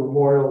 this is a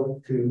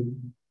memorial to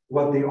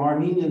what the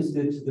Armenians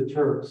did to the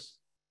Turks.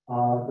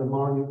 The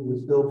monument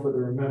was built for the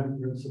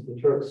remembrance of the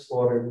Turks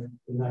slaughtered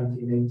in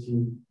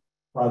 1918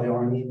 by the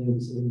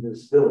Armenians in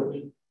this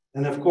village.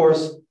 And of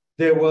course,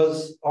 there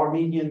was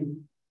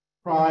Armenian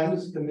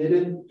crimes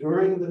committed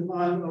during the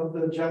time of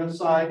the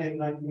genocide in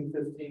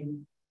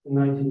 1915 and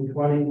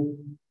 1920,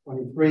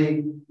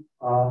 23,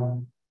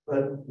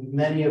 but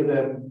many of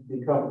them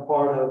become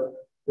part of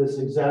this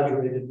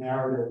exaggerated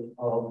narrative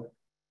of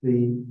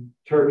the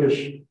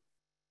Turkish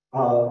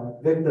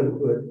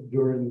victimhood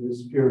during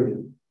this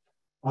period.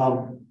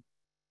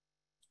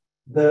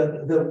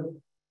 The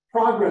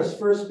progress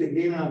first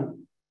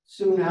began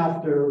soon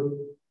after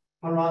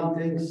Hrant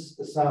Dink's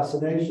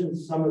assassination.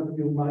 Some of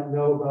you might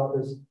know about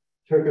this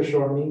Turkish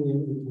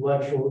Armenian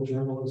intellectual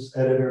journalist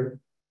editor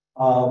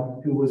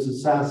who was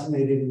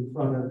assassinated in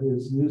front of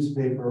his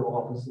newspaper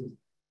offices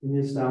in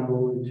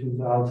Istanbul in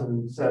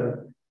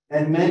 2007.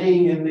 And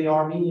many in the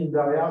Armenian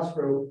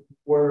diaspora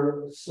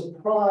were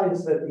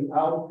surprised at the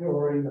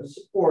outpouring of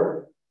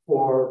support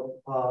for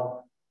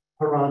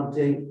Hrant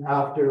Dink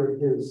after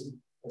his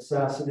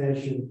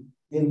assassination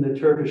in the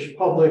Turkish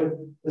public.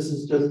 This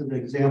is just an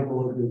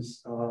example of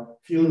his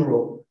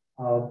funeral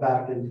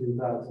back in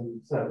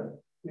 2007.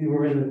 We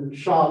were in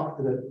shock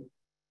that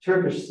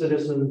Turkish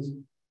citizens,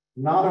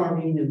 not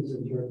Armenians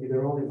in Turkey, there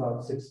are only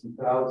about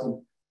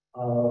 60,000,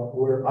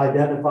 were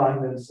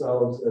identifying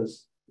themselves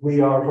as we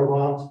are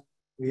Hrant,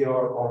 we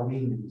are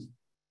Armenians.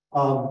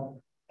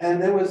 And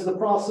there was the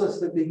process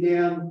that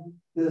began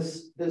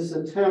this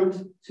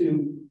attempt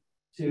to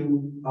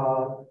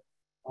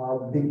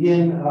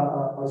begin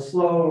a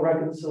slow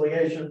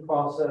reconciliation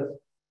process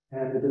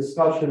and a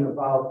discussion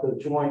about the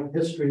joint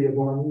history of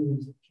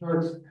Armenians and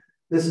Turks.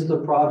 This is a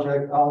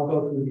project, I'll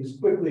go through these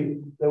quickly,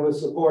 that was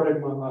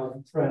supported by my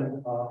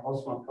friend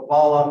Osman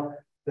Kavala,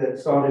 that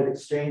started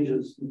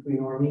exchanges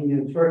between Armenia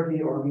and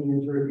Turkey. Armenia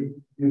and Turkey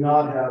do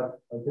not have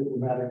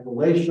diplomatic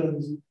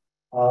relations.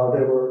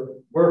 There were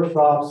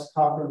workshops,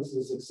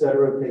 conferences,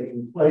 etc.,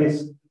 taking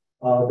place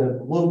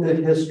that looked at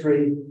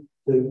history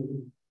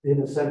to,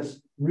 in a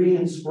sense,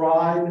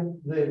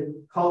 re-inscribe the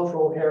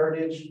cultural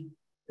heritage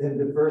and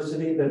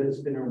diversity that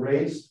has been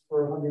erased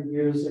for 100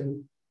 years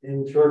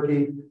in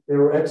Turkey. There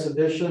were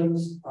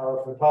exhibitions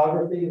of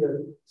photography.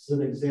 That's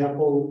an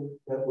example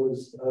that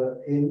was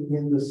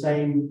in the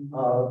same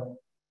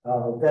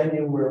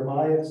venue where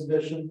my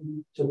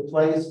exhibition took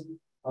place.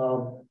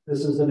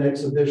 This is an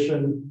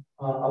exhibition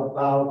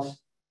about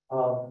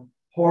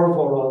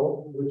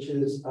Horvoro, which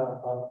is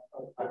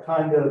a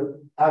kind of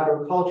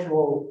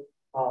agricultural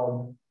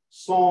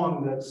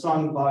song that's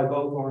sung by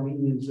both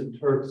Armenians and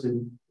Turks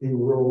in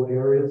rural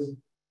areas.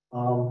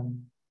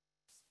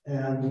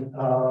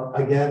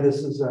 Again,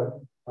 this is a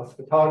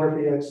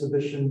photography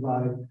exhibition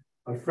by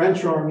a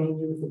French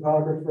Armenian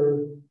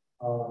photographer.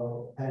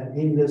 And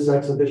in this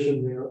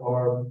exhibition, there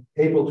are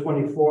April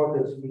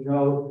 24th, as we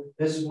know,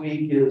 this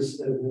week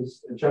is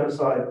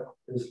Genocide,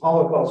 is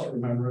Holocaust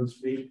Remembrance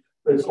Week,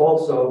 but it's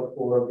also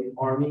for the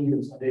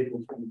Armenians on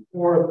April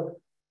 24th.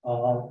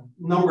 A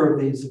number of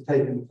these have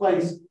taken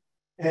place.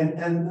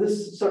 And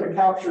this sort of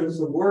captures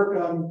the work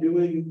I'm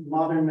doing.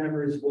 Modern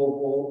memories will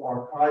all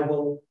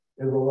archival.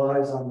 It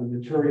relies on the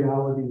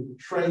materiality of the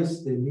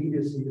trace, the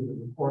immediacy of the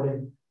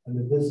recording, and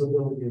the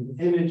visibility of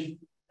the image.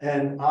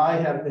 And I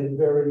have been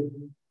very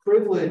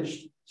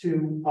privileged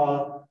to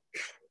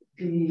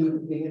be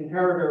the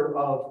inheritor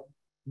of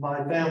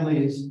my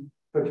family's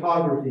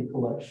photography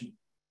collection.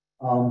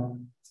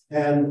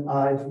 And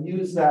I've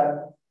used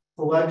that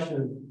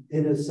collection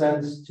in a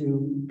sense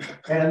to,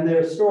 and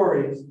their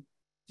stories,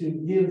 to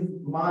give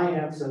my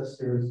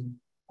ancestors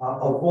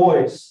a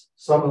voice,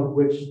 some of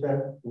which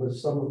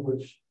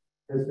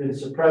has been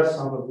suppressed,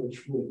 some of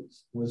which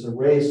was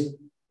erased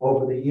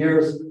over the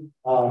years.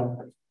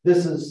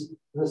 This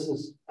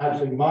is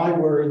actually my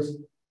words.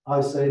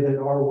 I say that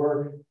our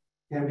work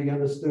can be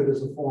understood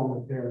as a form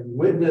of bearing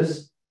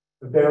witness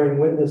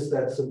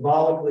that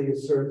symbolically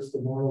asserts the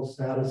moral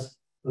status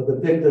of the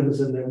victims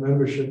and their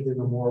membership in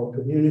the moral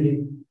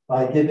community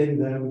by giving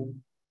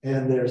them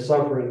and their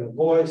suffering a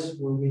voice.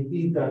 When we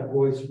heed that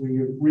voice,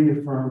 we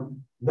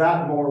reaffirm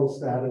that moral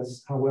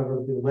status. However,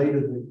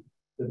 belatedly,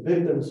 the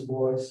victim's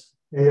voice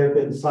may have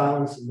been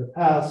silenced in the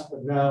past,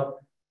 but now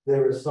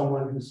there is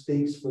someone who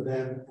speaks for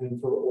them and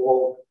for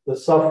all the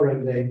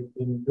suffering they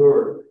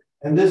endured.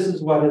 And this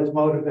is what has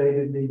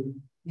motivated me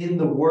in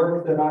the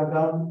work that I've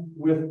done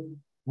with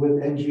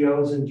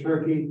NGOs in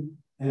Turkey.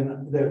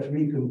 And there are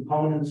three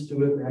components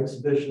to it: the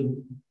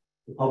exhibition,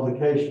 the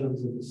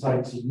publications, and the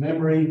sites of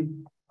memory.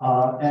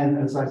 And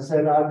as I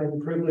said, I've been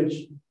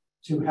privileged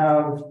to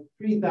have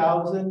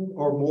 3,000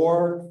 or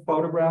more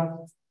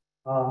photographs,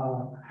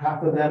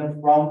 half of them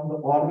from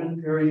the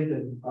Ottoman period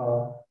and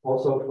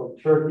also from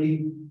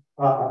Turkey,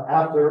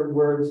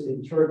 afterwards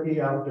in Turkey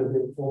after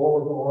the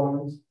fall of the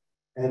Ottomans,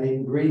 and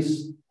in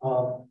Greece,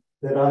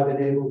 that I've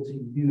been able to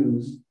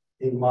use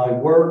in my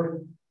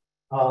work.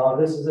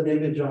 This is an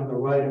image on the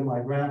right of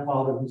my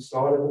grandfather who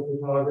started the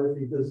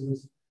photography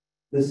business.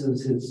 This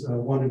is his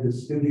one of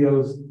his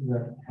studios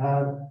that he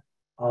had.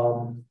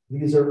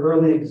 These are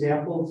early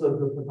examples of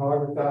the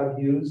photography I've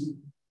used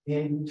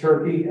in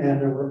Turkey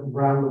and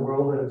around the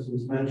world, as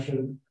was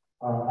mentioned.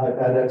 I've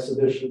had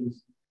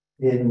exhibitions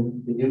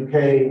in the UK,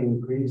 in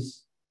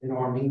Greece, in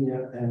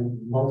Armenia, and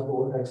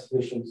multiple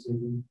exhibitions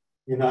in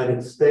the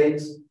United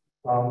States.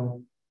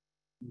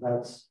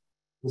 That's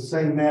the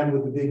same man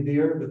with the big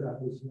beard, but that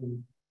was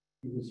when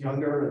he was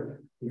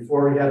younger,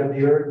 before he had a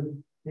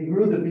beard. He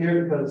grew the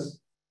beard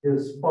because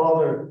his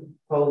father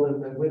told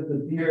him that with the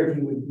beard,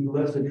 he would be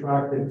less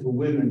attractive to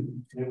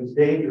women. And it was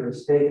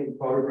dangerous taking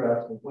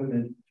photographs of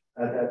women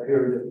at that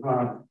period of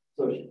time.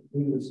 So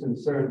he was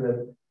concerned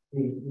that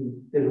he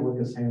didn't look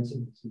as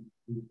handsome as he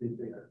did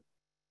there.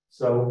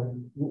 So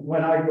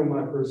when I grew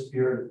my first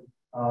beard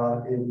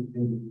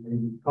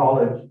in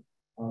college,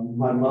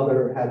 my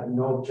mother had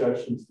no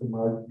objections to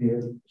my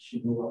beard. She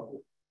grew up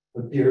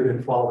with a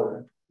bearded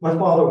father. My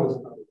father was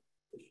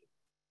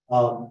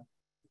another.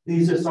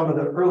 These are some of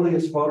the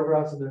earliest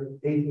photographs of the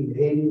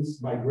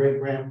 1880s. My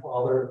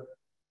great-grandfather,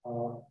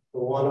 the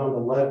one on the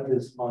left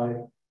is my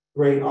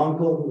great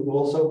uncle, who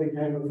also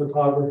became a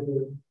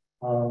photographer.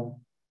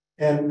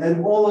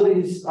 And all of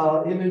these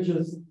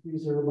images,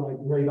 these are my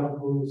great uncle,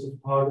 who was a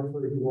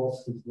photographer. He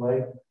lost his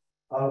leg.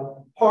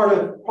 Part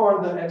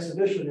of the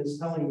exhibition is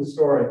telling the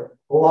story,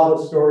 a lot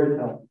of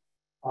storytelling,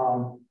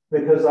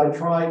 because I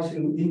try to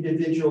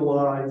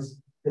individualize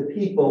the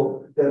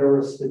people that are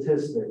a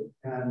statistic.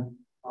 And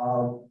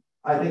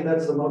I think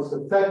that's the most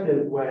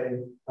effective way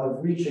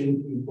of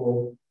reaching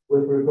people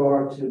with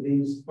regard to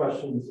these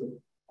questions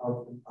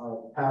of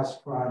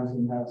past crimes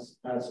and mass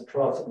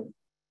atrocities.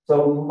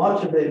 So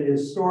much of it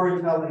is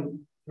storytelling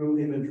through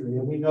imagery.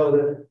 And we know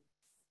that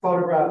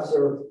photographs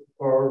are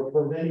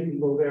for many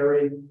people,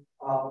 very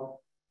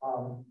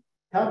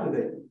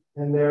captivating.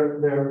 And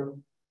there are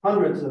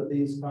hundreds of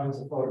these kinds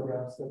of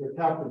photographs that are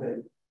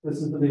captivating. This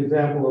is an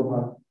example of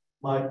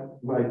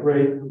my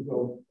great,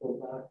 go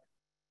back,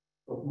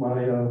 of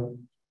my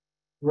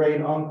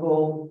great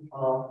uncle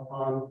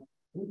on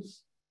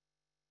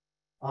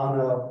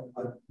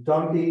a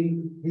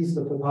donkey. He's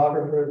the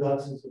photographer,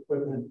 that's his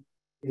equipment.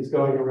 He's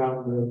going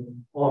around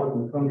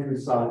the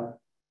countryside.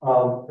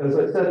 As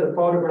I said, the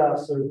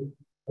photographs are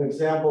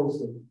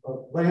examples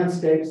of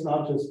landscapes,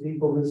 not just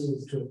people. This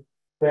is the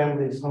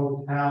family's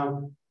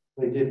hometown.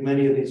 They did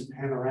many of these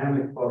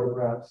panoramic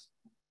photographs,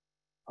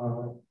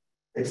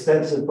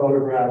 extensive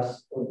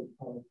photographs of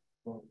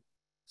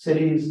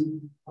cities.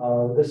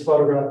 This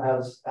photograph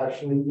has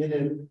actually in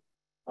it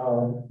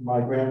my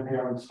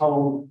grandparents'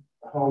 home,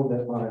 the home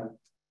that my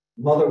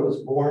mother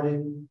was born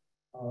in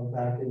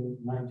back in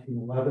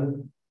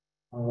 1911.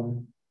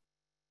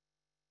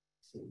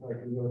 See if I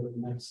can go to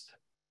the next.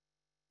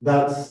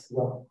 That's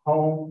the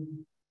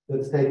home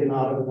that's taken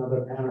out of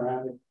another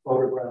panoramic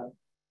photograph.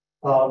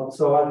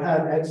 So I've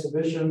had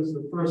exhibitions.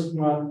 The first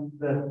one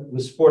that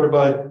was supported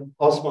by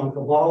Osman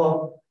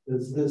Kavala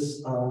is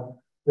this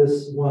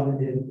one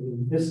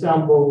in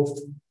Istanbul.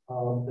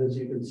 As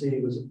you can see,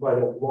 it was quite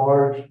a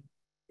large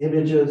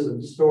images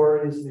and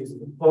stories. These are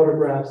the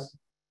photographs.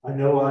 I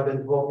know I've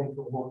been talking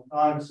for a long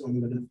time, so I'm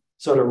going to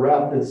sort of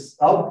wrap this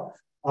up.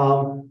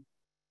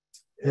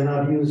 And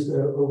I've used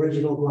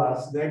original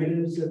glass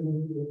negatives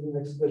in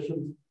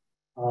exhibitions.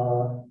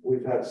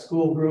 We've had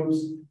school groups.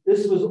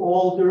 This was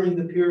all during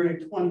the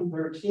period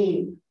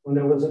 2013 when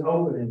there was an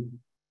opening.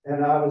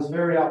 And I was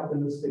very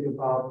optimistic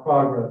about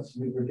progress.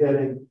 We were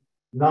getting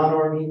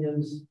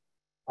non-Armenians,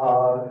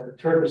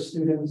 Turkish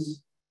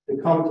students to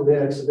come to the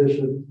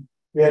exhibition.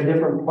 We had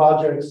different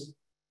projects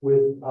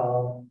with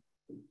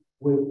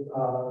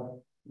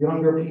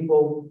younger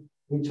people.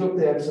 We took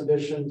the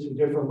exhibition to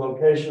different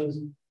locations.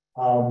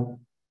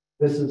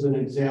 This is an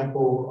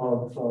example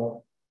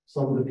of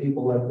some of the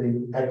people at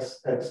the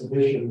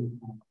exhibition.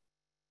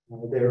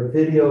 There are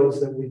videos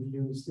that we've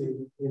used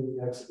in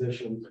the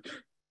exhibition.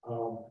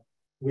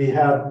 We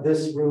have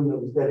this room that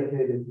was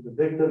dedicated to the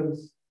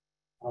victims.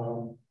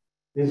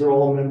 These are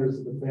all members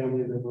of the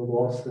family that were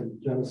lost in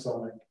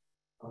genocide.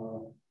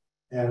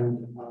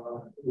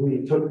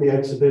 We took the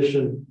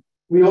exhibition.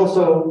 We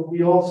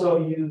also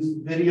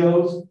used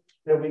videos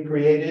that we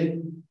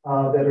created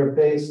that are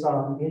based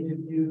on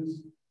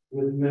interviews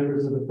with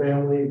members of the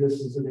family.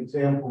 This is an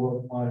example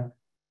of my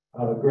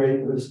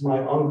this is my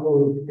uncle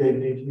who gave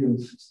an interview in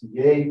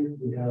 '68.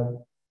 We have,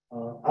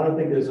 I don't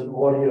think there's an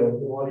audio.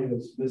 The audio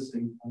is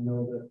missing. I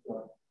know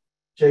that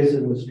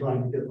Jason was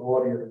trying to get the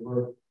audio to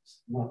work.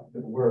 It's not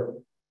going to work.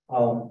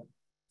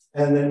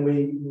 And then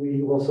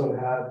we also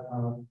had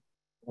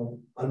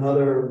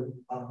another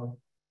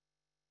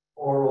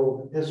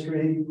oral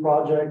history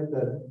project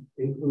that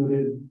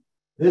included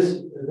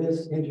this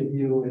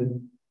interview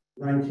in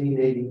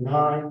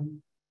 1989.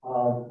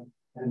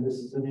 And this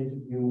is an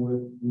interview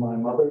with my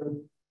mother.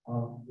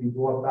 We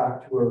brought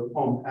back to her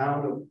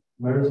hometown of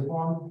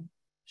Marsoobian.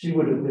 She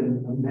would have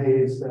been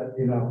amazed that,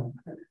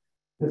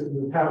 this is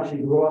the town she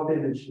grew up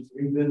in, and she's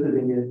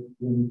revisiting it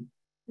in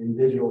in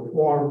digital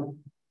form.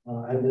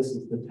 And this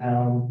is the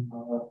town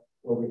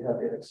where we have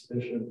the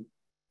exhibition.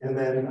 And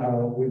then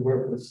we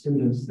work with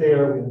students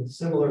there. We had a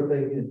similar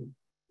thing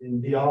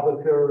in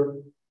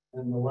Diyarbakir,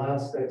 and the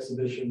last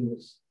exhibition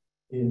was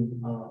in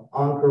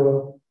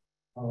Ankara.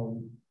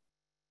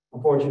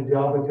 Unfortunately,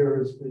 Diyarbakir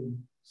has been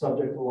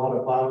subject to a lot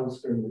of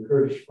violence during the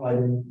Kurdish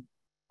fighting,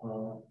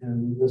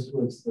 and this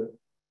was the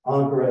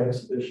Ankara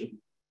exhibition.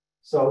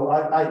 So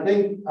I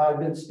think I've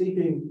been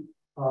speaking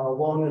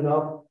long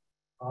enough.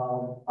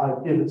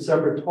 I've given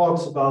separate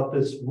talks about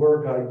this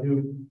work I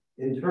do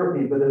in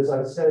Turkey, but as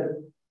I said,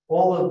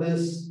 all of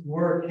this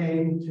work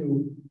came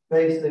to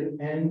basic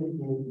end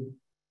in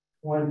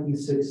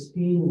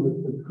 2016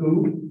 with the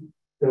coup.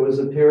 There was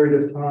a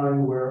period of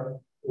time where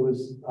it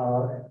was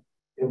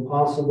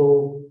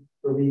impossible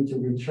for me to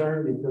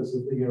return because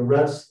of the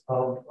arrest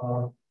of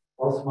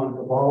Osman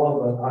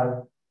Kavala, but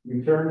I've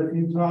returned a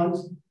few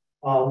times.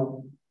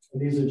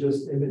 These are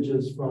just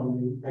images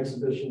from the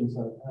exhibitions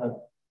I've had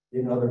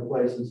in other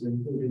places,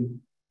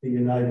 including the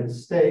United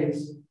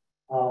States.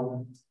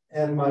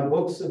 And my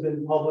books have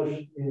been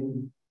published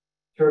in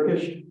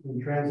Turkish,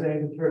 and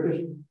translated into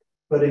Turkish.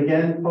 But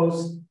again,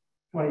 post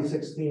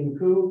 2016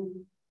 coup,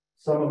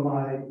 some of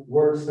my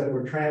works that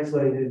were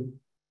translated,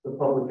 the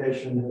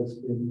publication has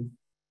been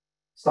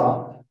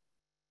stopped.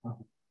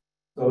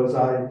 So as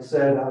I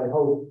said, I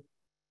hope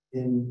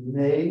in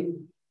May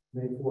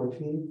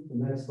 14th, the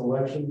next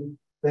election,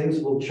 things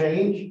will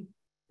change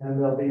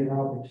and there'll be an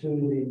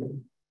opportunity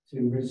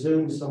to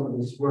resume some of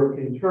this work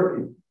in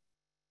Turkey.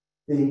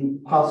 The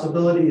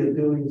possibility of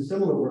doing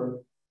similar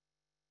work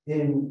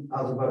in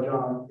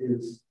Azerbaijan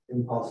is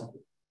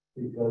impossible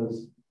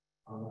because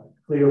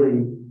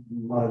clearly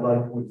my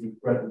life would be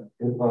threatened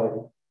if I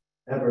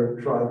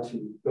ever tried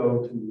to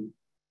go to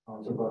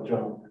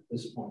Azerbaijan at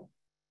this point.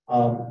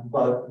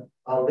 But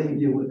I'll leave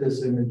you with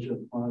this image of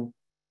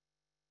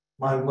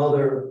my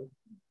mother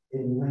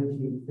in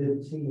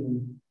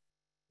 1915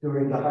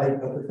 during the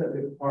height of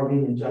the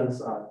Armenian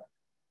genocide,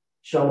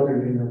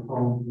 sheltered in her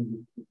home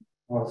in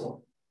Warsaw.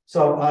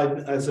 So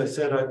as I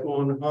said, I've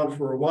gone on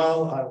for a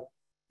while. I'll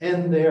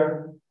end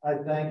there. I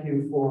thank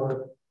you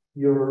for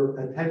your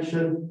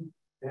attention,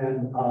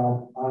 and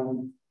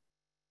I'm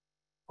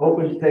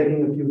open to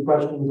taking a few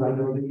questions. I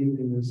know the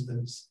evening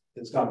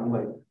has gotten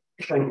late.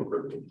 Thank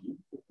you.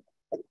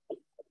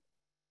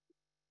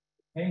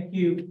 Thank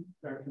you,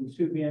 Dr.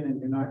 Marsoobian, and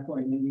you're not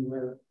going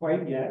anywhere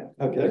quite yet.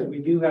 Okay. We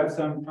do have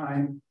some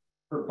time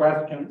for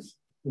questions,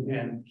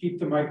 and keep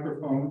the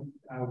microphone.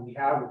 We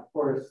have, of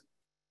course,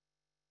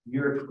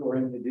 you're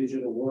exploring the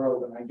digital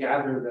world, and I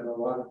gather that a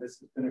lot of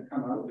this is going to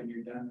come out when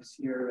you're done this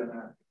year in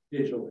a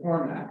digital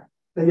format.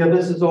 And yeah,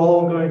 this is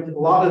all going to, a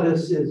lot of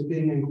this is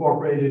being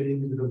incorporated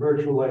into the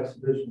virtual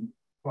exhibition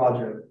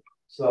project.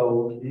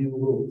 So you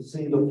will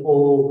see the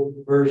full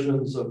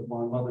versions of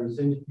my mother's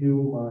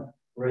interview, my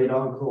great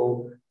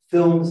uncle,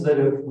 films that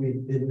have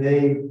been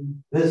made,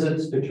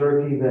 visits to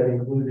Turkey that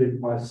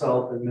included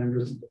myself and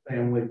members of the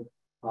family.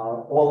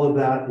 All of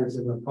that is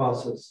in the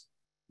process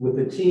with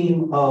a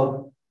team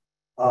of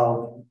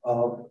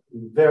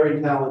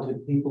very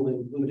talented people,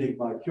 including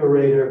my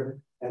curator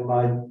and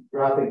my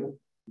graphic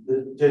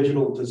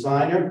digital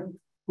designer,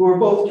 who are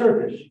both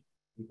Turkish.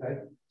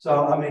 Okay,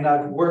 so I mean,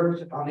 I've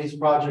worked on these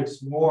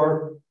projects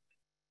more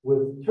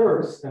with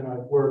Turks than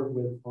I've worked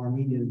with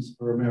Armenians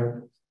or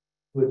Americans,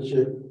 which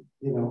you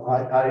know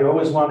I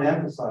always want to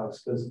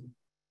emphasize, because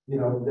you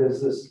know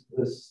there's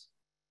this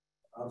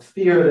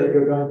fear that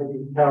you're going to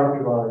be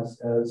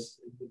characterized as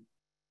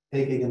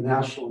taking a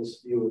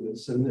nationalist view of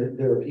this, and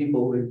there are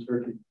people in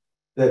Turkey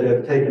that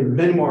have taken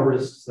many more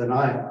risks than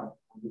I have.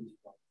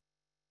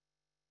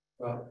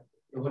 Well,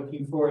 we're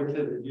looking forward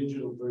to the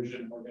digital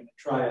version. We're going to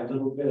try a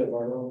little bit of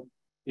our own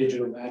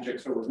digital magic.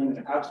 So we're going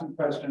to have some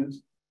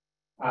questions,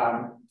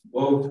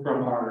 both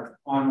from our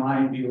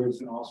online viewers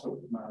and also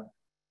from our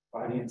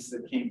audience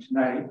that came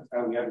tonight.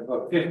 We have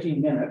about 15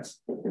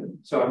 minutes.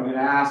 So I'm going to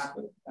ask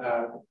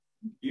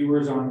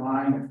viewers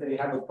online, if they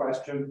have a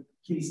question,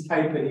 please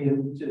type it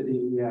into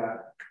the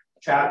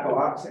chat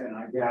box. And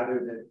I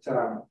gather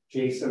that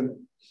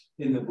Jason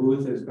in the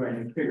booth is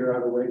going to figure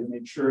out a way to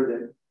make sure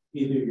that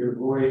either your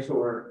voice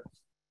or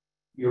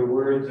your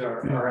words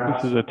are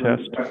asked. This is a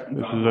test.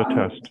 This is a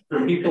test.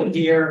 For people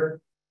here,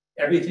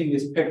 everything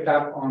is picked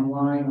up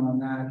online on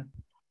that.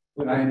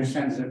 What I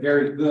understand is a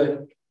very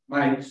good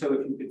mic. So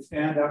if you could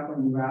stand up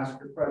when you ask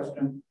your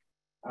question,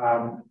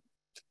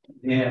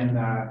 then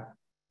I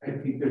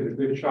think there's a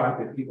good shot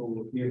that people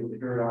will be able to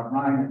hear it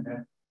online, and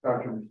then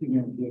Dr.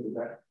 Marsoobian will be able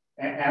to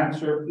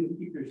answer. Please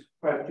keep your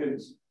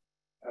questions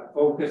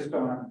focused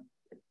on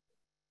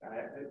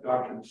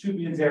Dr.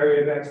 Marsoobian's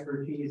area of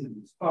expertise and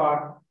his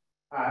talk,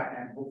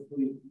 and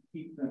hopefully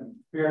keep them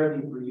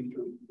fairly brief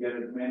so we can get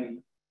as many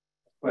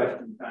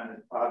questions done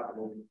as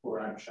possible before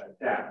I'm shut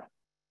down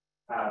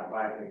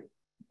by the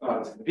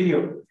gods of the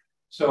video.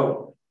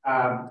 So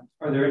are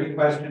there any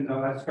questions?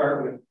 Let's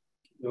start with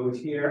those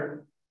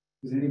here.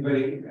 Does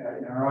anybody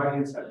in our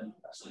audience have any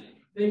questions?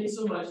 Thank you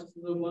so much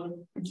for the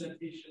wonderful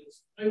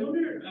presentations. I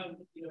wonder,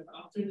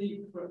 after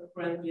the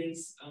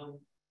Franklins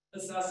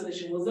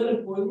assassination, was that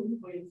a boiling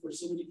point for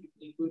so many people,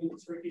 including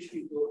Turkish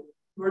people,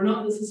 who are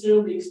not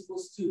necessarily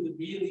exposed to the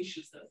real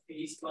issues that are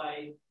faced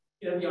by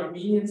the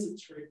Armenians in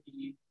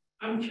Turkey?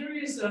 I'm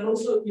curious, and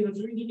also,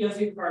 during the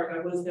Gezi Park, I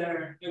was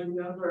there. I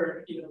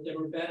remember, there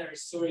were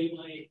banners. Sorry,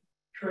 my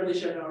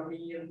Kurdish and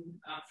Armenian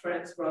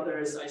friends,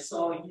 brothers. I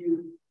saw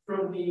you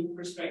from the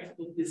perspective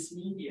of this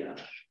media.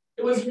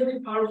 It was really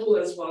powerful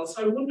as well.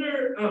 So I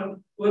wonder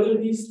whether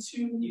these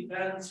two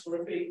events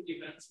or fake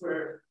events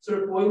were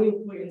sort of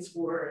boiling points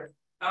for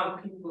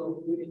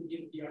people within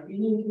the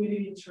Armenian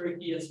community in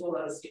Turkey, as well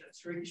as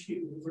Turkish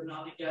people who were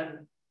not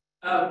again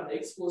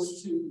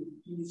exposed to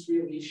these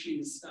real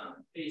issues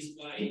faced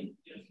by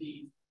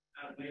the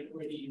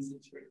minorities in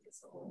Turkey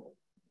as a whole.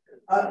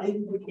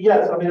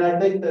 Yes, I mean, I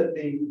think that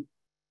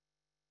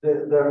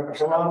the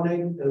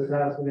surrounding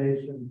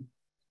assassination,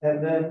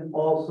 and then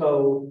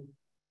also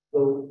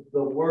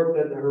the work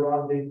that the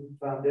Harandi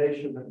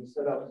Foundation that was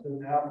set up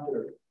soon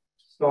after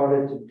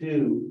started to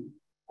do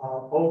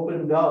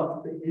opened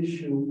up the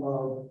issue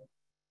of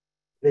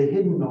the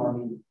hidden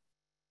Armenian.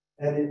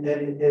 And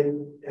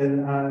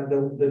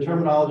the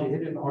terminology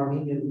hidden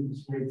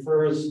Armenians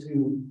refers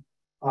to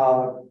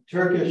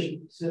Turkish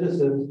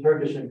citizens,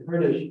 Turkish and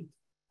Kurdish,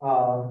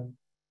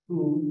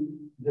 who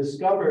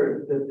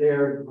discovered that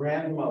their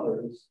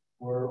grandmothers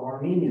were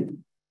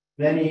Armenian.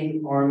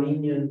 Many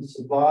Armenian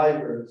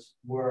survivors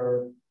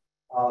were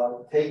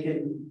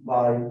taken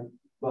by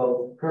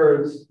both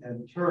Kurds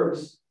and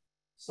Turks,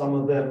 some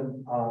of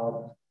them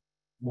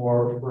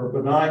more for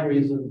benign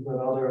reasons, but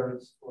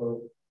others for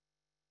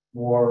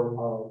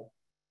more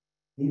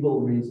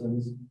evil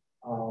reasons.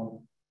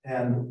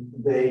 And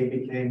they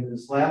became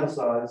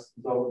Islamicized,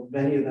 though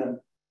many of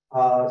them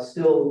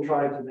still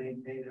tried to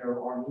maintain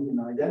their Armenian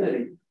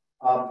identity.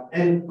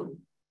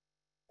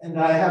 And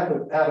I have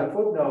to add a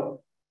footnote.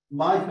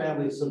 My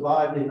family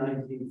survived in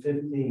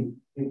 1915,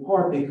 in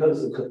part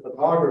because of the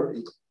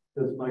photography,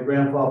 because my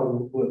grandfather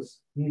was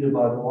needed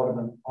by the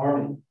Ottoman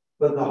army.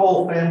 But the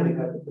whole family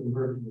had to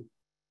convert to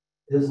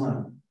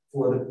Islam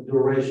for the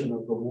duration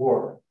of the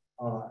war.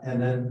 And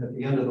then at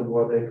the end of the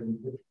war, they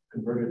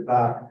converted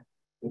back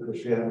to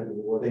Christianity.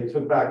 Or they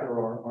took back their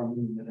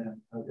Armenian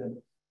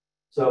identity.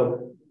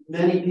 So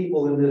many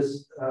people in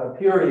this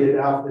period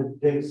after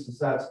David's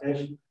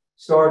assassination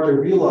started to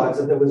realize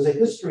that there was a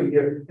history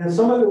here, and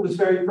some of it was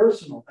very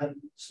personal. And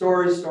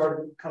stories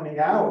started coming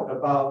out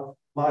about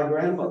my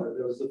grandmother.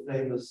 There was the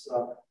famous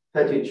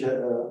Petit,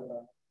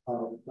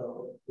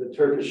 the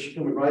Turkish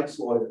human rights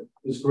lawyer,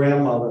 whose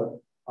grandmother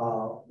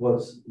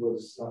was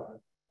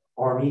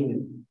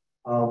Armenian.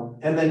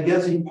 And then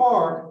Gezi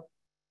Park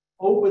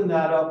opened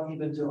that up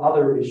even to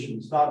other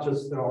issues, not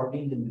just the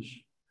Armenian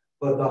issue,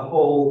 but the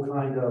whole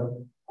kind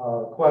of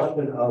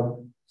question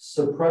of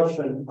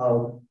suppression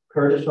of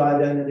Kurdish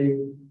identity,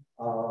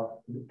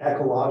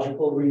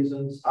 ecological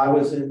reasons. I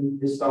was in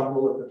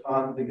Istanbul at the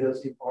time of the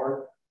Gezi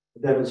Park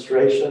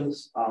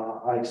demonstrations.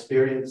 I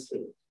experienced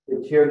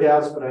the tear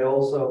gas, but I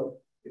also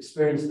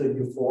experienced the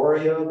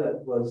euphoria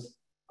that was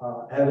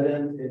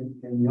evident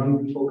in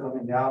young people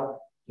coming out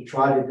to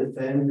try to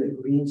defend the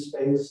green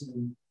space.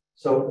 And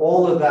so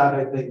all of that,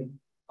 I think,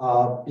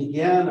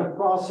 began a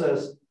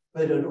process,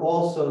 but it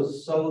also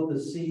sowed the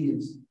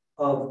seeds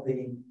of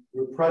the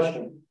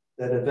repression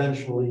that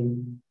eventually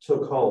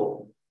took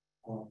hold.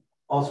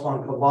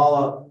 Osman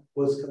Kavala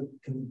was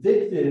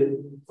convicted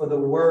for the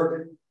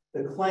work,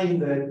 the claim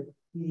that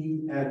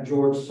he and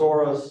George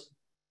Soros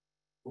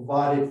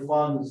provided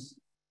funds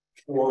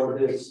for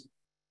this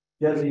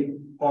Gezi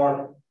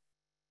Park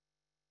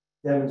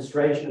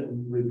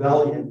demonstration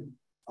rebellion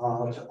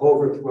to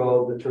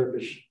overthrow the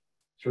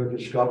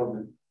Turkish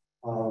government.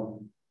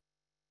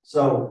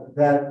 So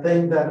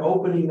that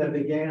opening that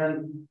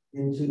began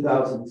in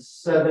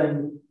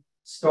 2007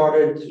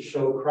 started to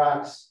show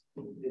cracks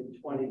in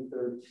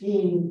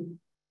 2013,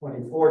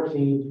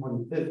 2014,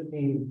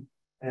 2015,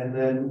 and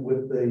then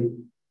with the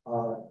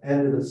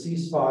end of the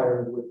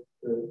ceasefire with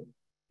the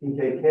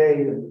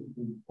PKK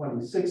in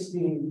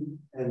 2016,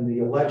 and the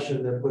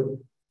election that put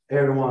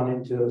Erdogan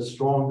into a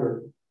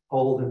stronger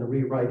hold in the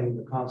rewriting of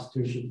the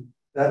constitution,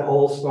 that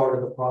all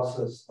started the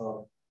process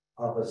of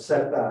a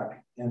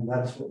setback, and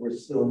that's what we're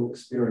still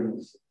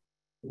experiencing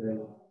today.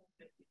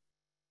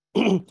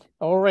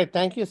 All right,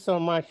 thank you so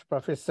much,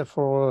 Professor,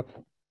 for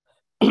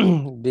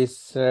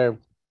this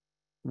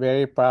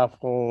very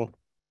powerful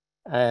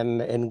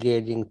and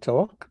engaging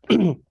talk.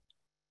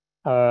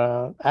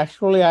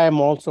 Actually, I am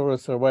also a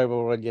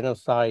survivor of a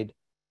genocide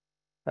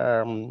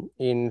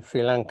in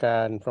Sri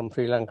Lanka, and from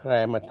Sri Lanka, I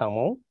am a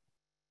Tamil.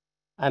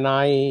 And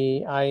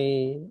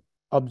I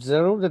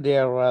observed that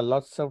there are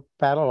lots of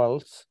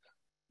parallels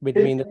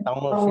between the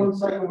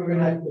Tamils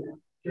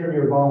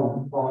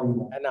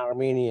and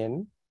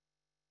Armenian.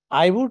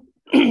 I would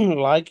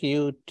like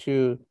you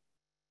to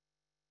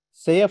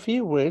say a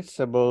few words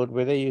about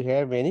whether you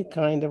have any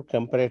kind of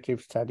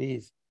comparative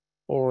studies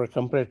or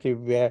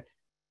comparative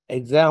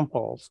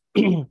examples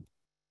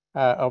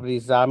of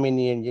this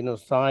Armenian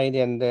genocide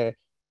and the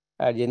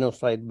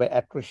genocide by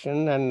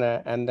attrition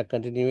and the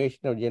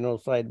continuation of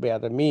genocide by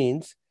other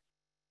means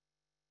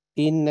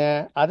in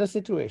other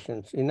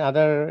situations, in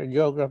other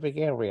geographic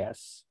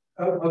areas.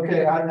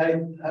 Okay,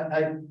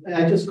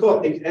 I just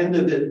caught the end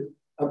of it,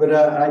 but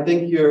I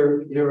think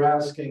you're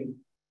asking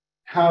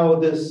how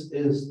this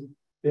is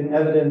been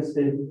evidenced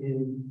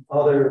in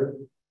other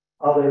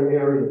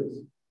areas,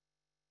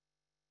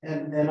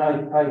 and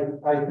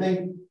I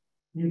think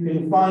you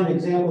can find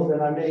examples,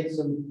 and I made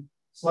some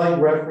slight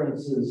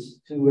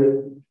references to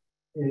it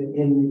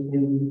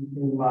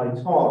in my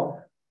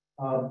talk.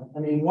 I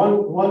mean,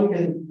 one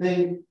can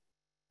think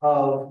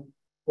of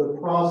the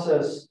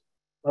process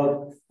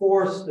of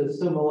forced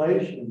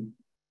assimilation,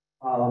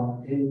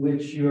 in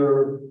which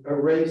you're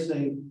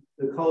erasing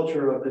the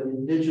culture of an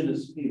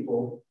indigenous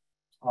people,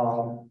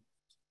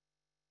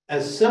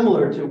 as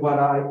similar to what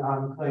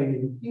I'm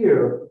claiming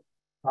here,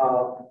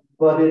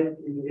 but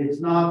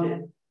it's not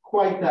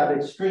quite that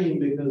extreme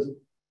because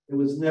it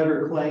was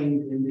never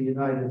claimed in the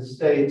United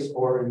States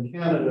or in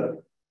Canada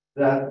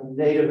that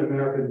Native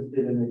Americans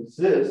didn't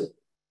exist,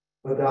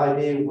 but the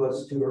idea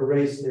was to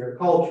erase their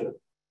culture.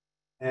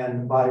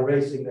 And by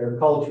erasing their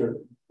culture,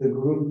 the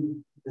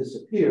group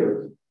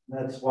disappears.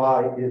 That's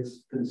why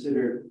it's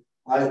considered,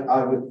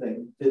 I would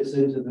think, fits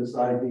into this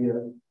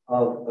idea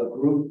of a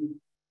group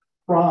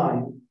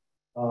crime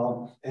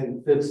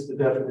and fits the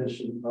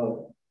definition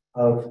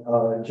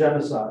of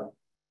genocide.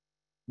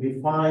 We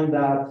find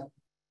that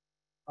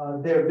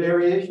there are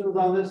variations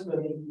on this, but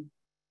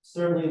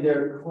certainly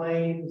there are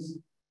claims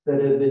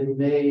that have been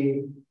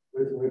made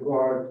with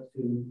regard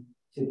to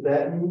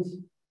Tibetans,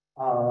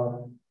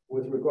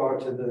 with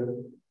regard to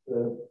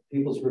the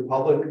People's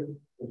Republic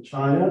of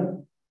China,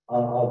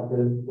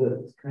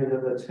 the kind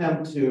of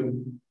attempt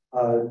to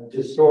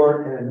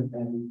distort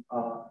and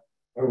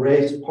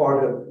erase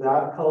part of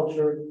that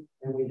culture.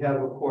 And we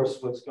have, of course,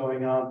 what's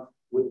going on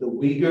with the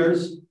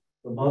Uyghurs,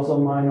 the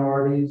Muslim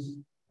minorities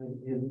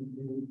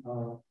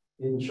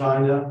in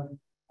China.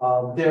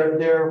 There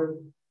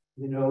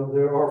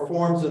are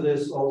forms of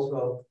this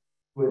also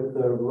with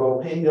the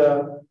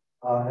Rohingya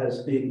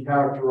as being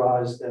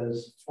characterized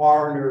as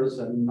foreigners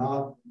and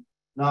not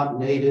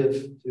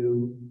native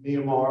to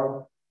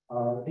Myanmar.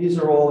 These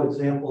are all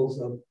examples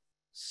of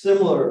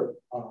similar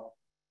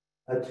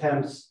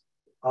attempts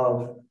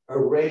of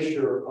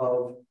erasure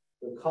of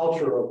the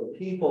culture of the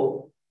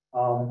people.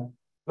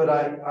 But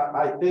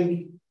I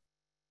think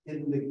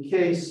in the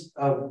case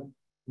of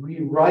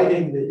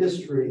rewriting the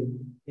history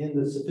in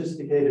the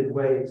sophisticated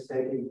way it's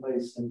taking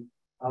place in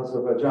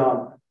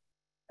Azerbaijan,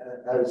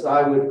 as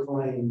I would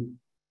claim,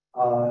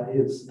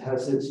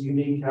 has its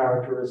unique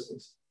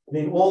characteristics. I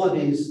mean, all of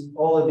these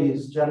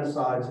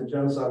genocides and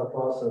genocidal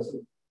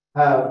processes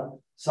have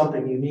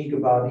something unique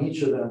about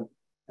each of them.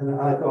 And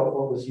I thought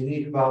what was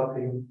unique about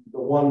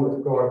the one with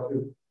regard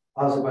to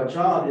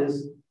Azerbaijan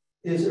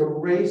is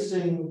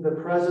erasing the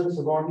presence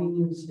of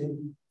Armenians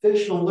in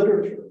fictional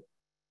literature.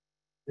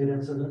 In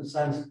a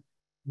sense,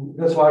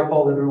 that's why I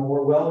call it an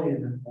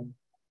Orwellian.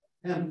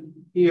 And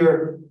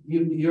here,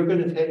 you're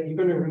going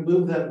to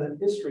remove the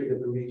history of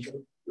the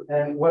region,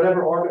 and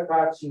whatever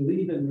artifacts you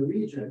leave in the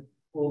region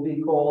will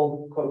be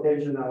called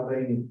Caucasian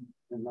Albanian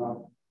and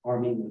not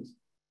Armenians.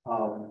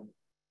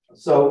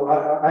 So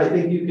I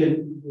think you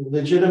can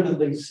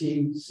legitimately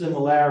see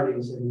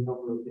similarities in a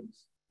number of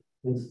these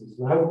instances.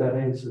 I hope that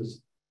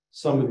answers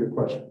some of your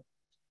questions.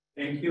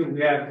 Thank you.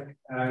 We have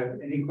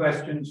any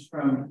questions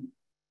from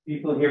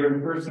people here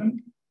in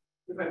person?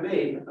 If I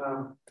may, and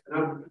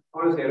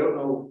honestly, I don't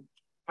know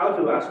how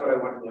to ask what I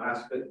wanted to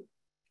ask, but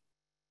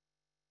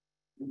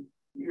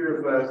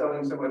you're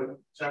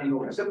sounding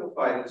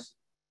oversimplified is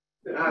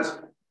to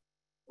ask,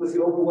 with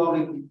the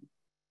overwhelming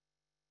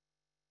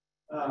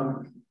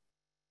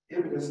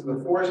impetus of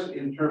the force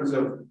in terms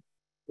of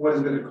what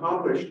has been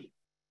accomplished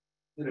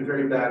in a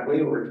very bad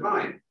way over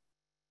time,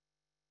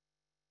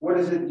 what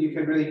is it you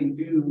can really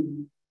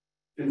do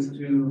to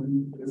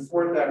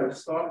thwart that or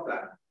stop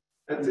that?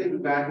 And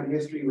thinking back in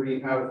history where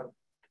you have,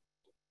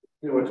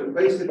 what took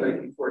place in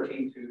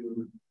 1914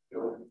 to,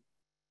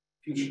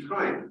 future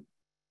time,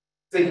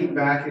 thinking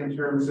back in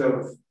terms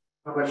of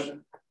how much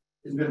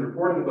has been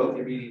reported about the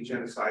Armenian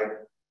genocide.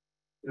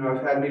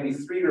 I've had maybe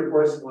 3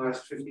 reports in the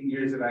last 15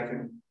 years that I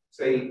can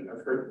say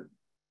I've heard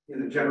in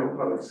the general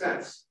public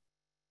sense.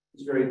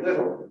 It's very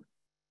little.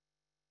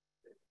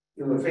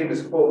 The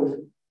famous quote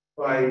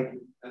by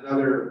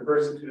another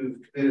person who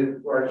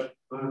committed large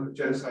amount of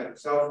genocide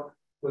himself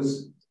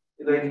was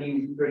in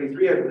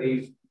 1933, I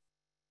believe.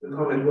 The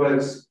comment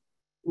was,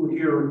 "Who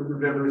here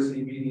remembers the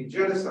Armenian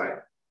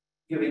genocide?"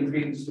 Giving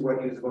credence to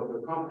what he was about to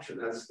accomplish, and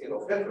that's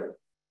Adolf Hitler.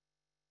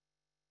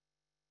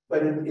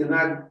 But in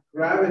that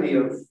gravity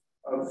of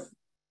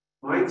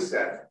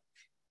mindset,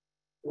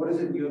 what is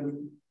it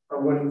you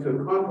are wanting to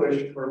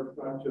accomplish, or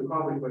not to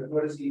accomplish, but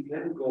what is the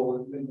end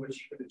goal in which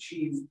you can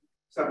achieve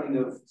something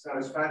of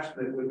satisfaction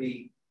that would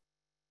be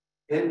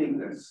ending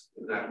this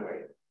in that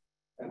way?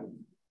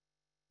 And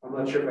I'm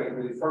not sure if I can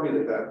really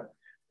formulate that.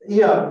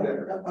 Yeah,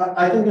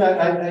 I think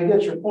I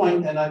get your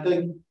point, and I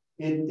think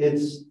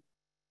it's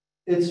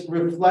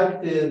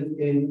reflected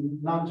in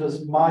not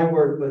just my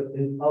work, but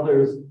in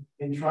others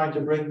in trying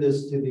to bring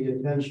this to the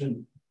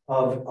attention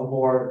of a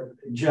more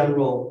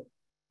general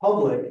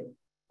public.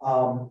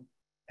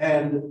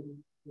 And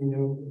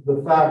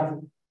the fact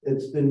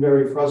it's been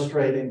very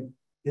frustrating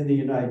in the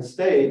United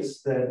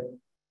States that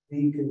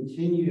we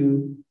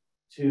continue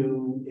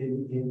to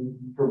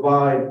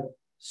provide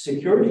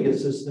security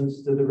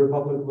assistance to the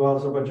Republic of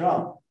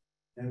Azerbaijan,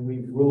 and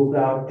we've ruled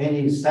out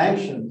any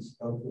sanctions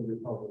of the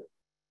Republic.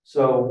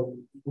 So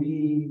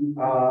we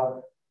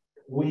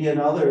and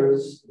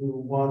others who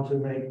want to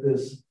make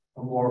this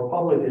a more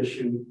public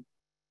issue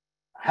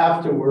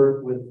have to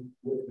work with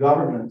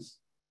governments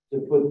to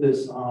put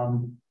this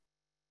on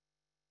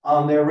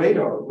their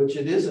radar, which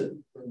it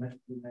isn't in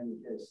many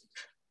cases.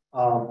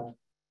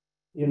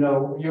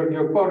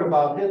 Your quote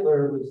about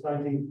Hitler was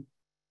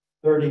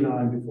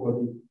 1939, before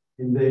the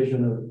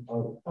invasion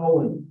of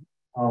Poland.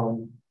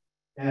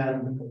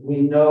 And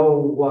we know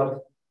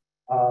what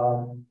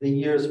the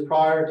years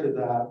prior to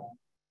that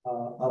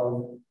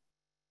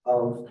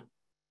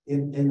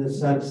in the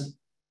sense,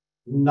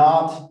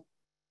 not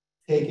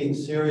taking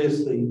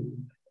seriously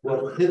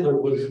what Hitler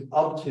was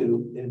up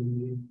to in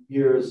the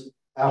years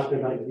after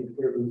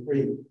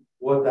 1933,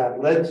 what that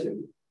led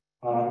to.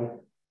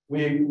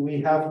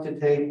 We have to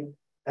take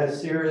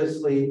as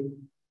seriously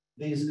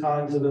these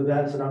kinds of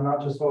events, and I'm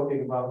not just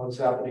talking about what's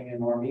happening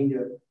in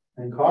Armenia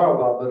and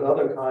Karabakh, but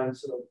other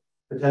kinds of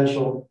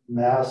potential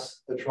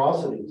mass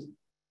atrocities.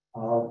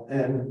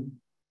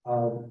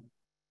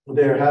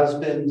 There has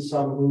been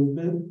some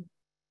movement.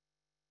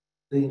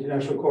 The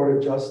International Court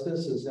of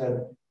Justice has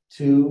had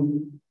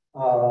 2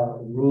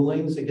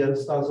 rulings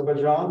against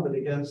Azerbaijan,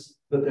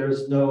 but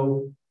there's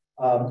no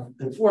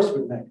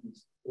enforcement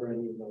mechanism for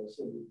any of those.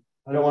 So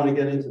I don't want to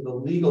get into the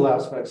legal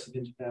aspects of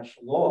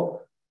international law,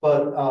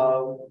 but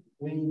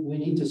we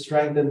need to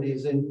strengthen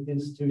these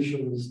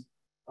institutions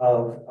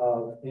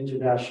of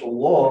international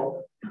law.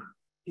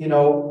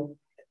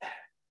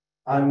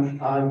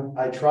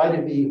 I try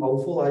to be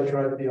hopeful. I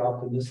try to be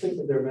optimistic,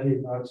 but there are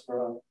many times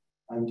where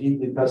I'm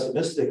deeply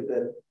pessimistic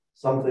that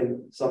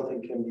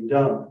something can be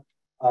done.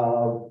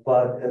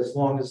 But as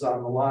long as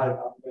I'm alive,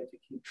 I'm going to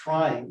keep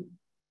trying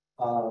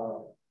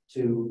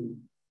to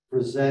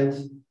present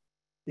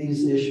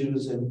these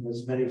issues in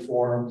as many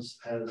forms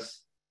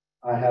as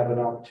I have an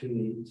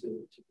opportunity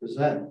to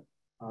present.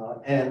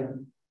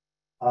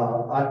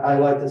 I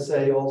like to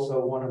say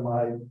also one of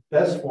my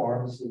best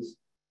forms is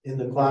in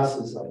the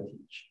classes I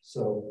teach.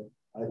 So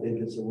I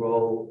think it's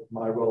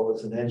my role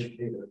as an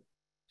educator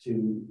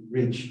to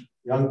reach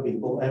young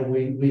people. And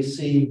we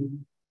see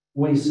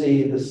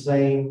the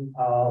same,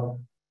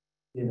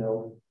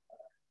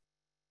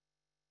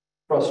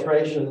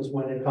 frustrations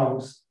when it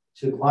comes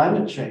to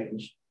climate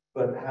change,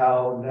 but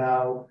how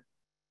now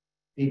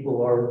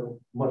people are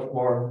much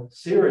more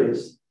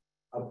serious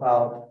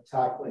about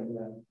tackling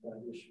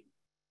that issue.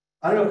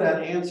 I don't know if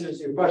that answers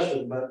your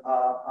question, but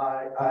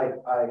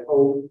I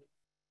hope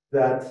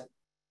that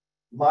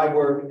my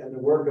work and the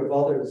work of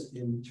others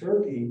in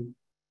Turkey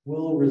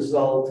will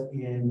result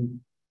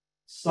in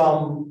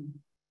some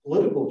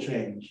political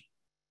change.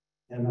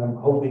 And I'm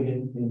hoping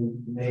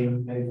in May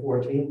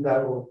 14th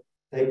that will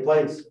take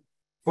place.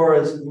 For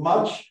as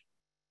much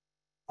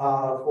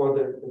for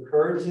the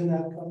Kurds in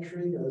that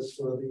country as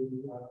for the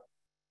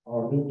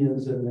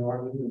Armenians and the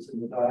Armenians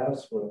in the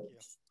diaspora.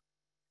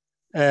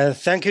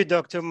 Thank you,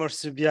 Dr.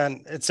 Marsoobian.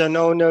 It's an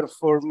honor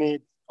for me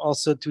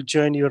also to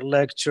join your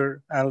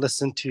lecture and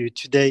listen to you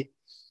today.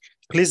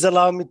 Please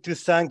allow me to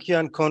thank you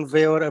and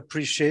convey our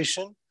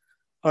appreciation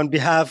on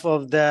behalf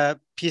of the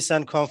Peace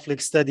and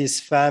Conflict Studies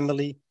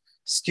family,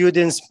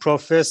 students,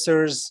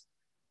 professors,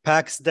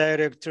 PACS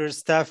directors,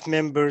 staff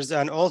members,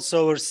 and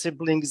also our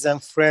siblings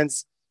and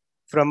friends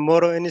from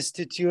Mauro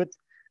Institute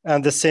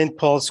and the St.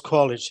 Paul's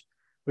College.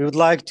 We would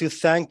like to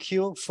thank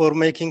you for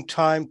making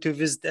time to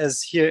visit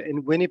us here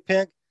in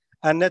Winnipeg,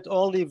 and not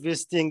only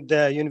visiting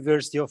the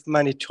University of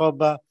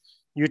Manitoba,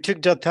 you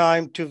took the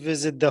time to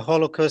visit the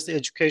Holocaust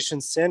Education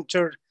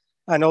Center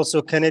and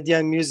also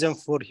Canadian Museum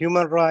for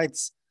Human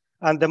Rights.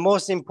 And the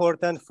most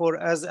important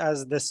for us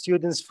as the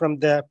students from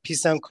the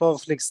Peace and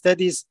Conflict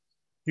Studies,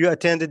 you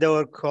attended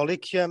our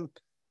colloquium.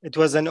 It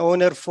was an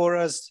honor for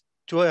us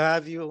to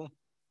have you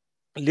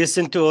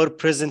listen to our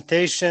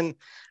presentation.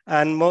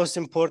 And most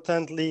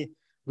importantly,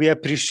 we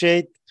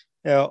appreciate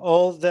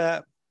all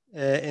the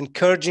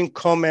encouraging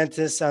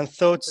comments and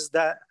thoughts,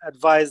 that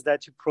advice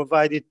that you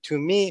provided to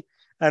me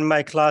and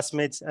my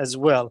classmates as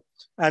well.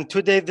 And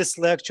today, this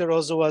lecture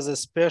also was a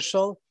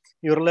special.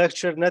 Your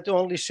lecture not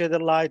only shed a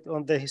light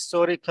on the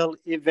historical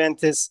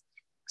events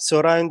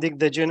surrounding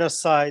the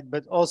genocide,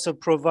 but also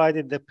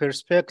provided the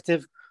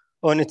perspective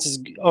on its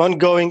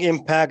ongoing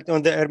impact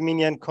on the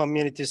Armenian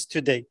communities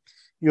today.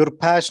 Your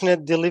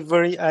passionate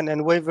delivery and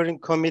unwavering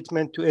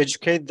commitment to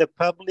educate the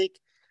public,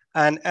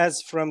 and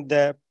as from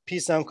the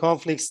Peace and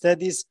Conflict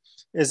Studies,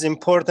 is an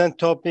important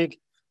topic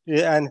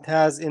and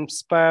has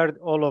inspired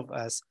all of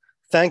us.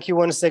 thank you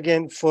once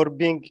again for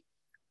being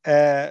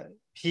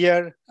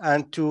here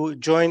and to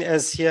join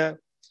us here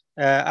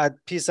at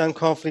Peace and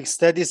Conflict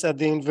Studies at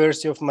the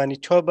University of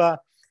Manitoba.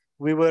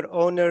 We were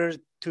honored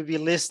to be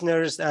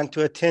listeners and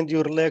to attend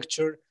your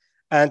lecture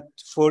and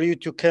for you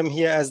to come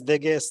here as the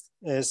guest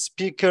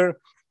speaker.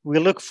 We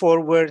look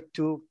forward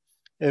to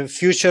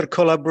future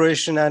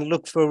collaboration and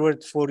look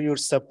forward for your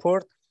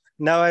support.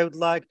 Now I would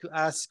like to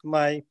ask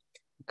my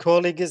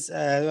colleagues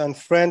and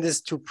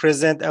friends to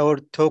present our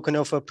token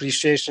of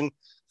appreciation.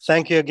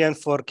 Thank you again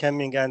for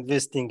coming and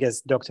visiting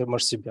us, Dr.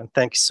 Marsoobian.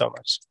 Thank you so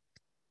much.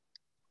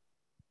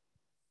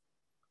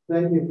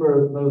 Thank you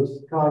for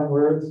those kind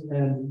words.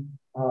 And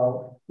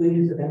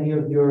please, any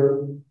of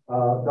your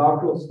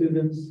doctoral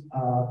students,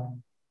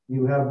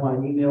 you have my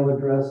email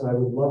address. I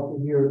would love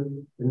to hear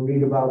and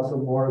read about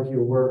some more of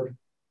your work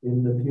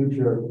in the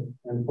future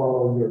and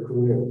follow your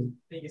careers.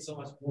 Thank you so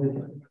much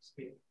for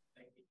speaking.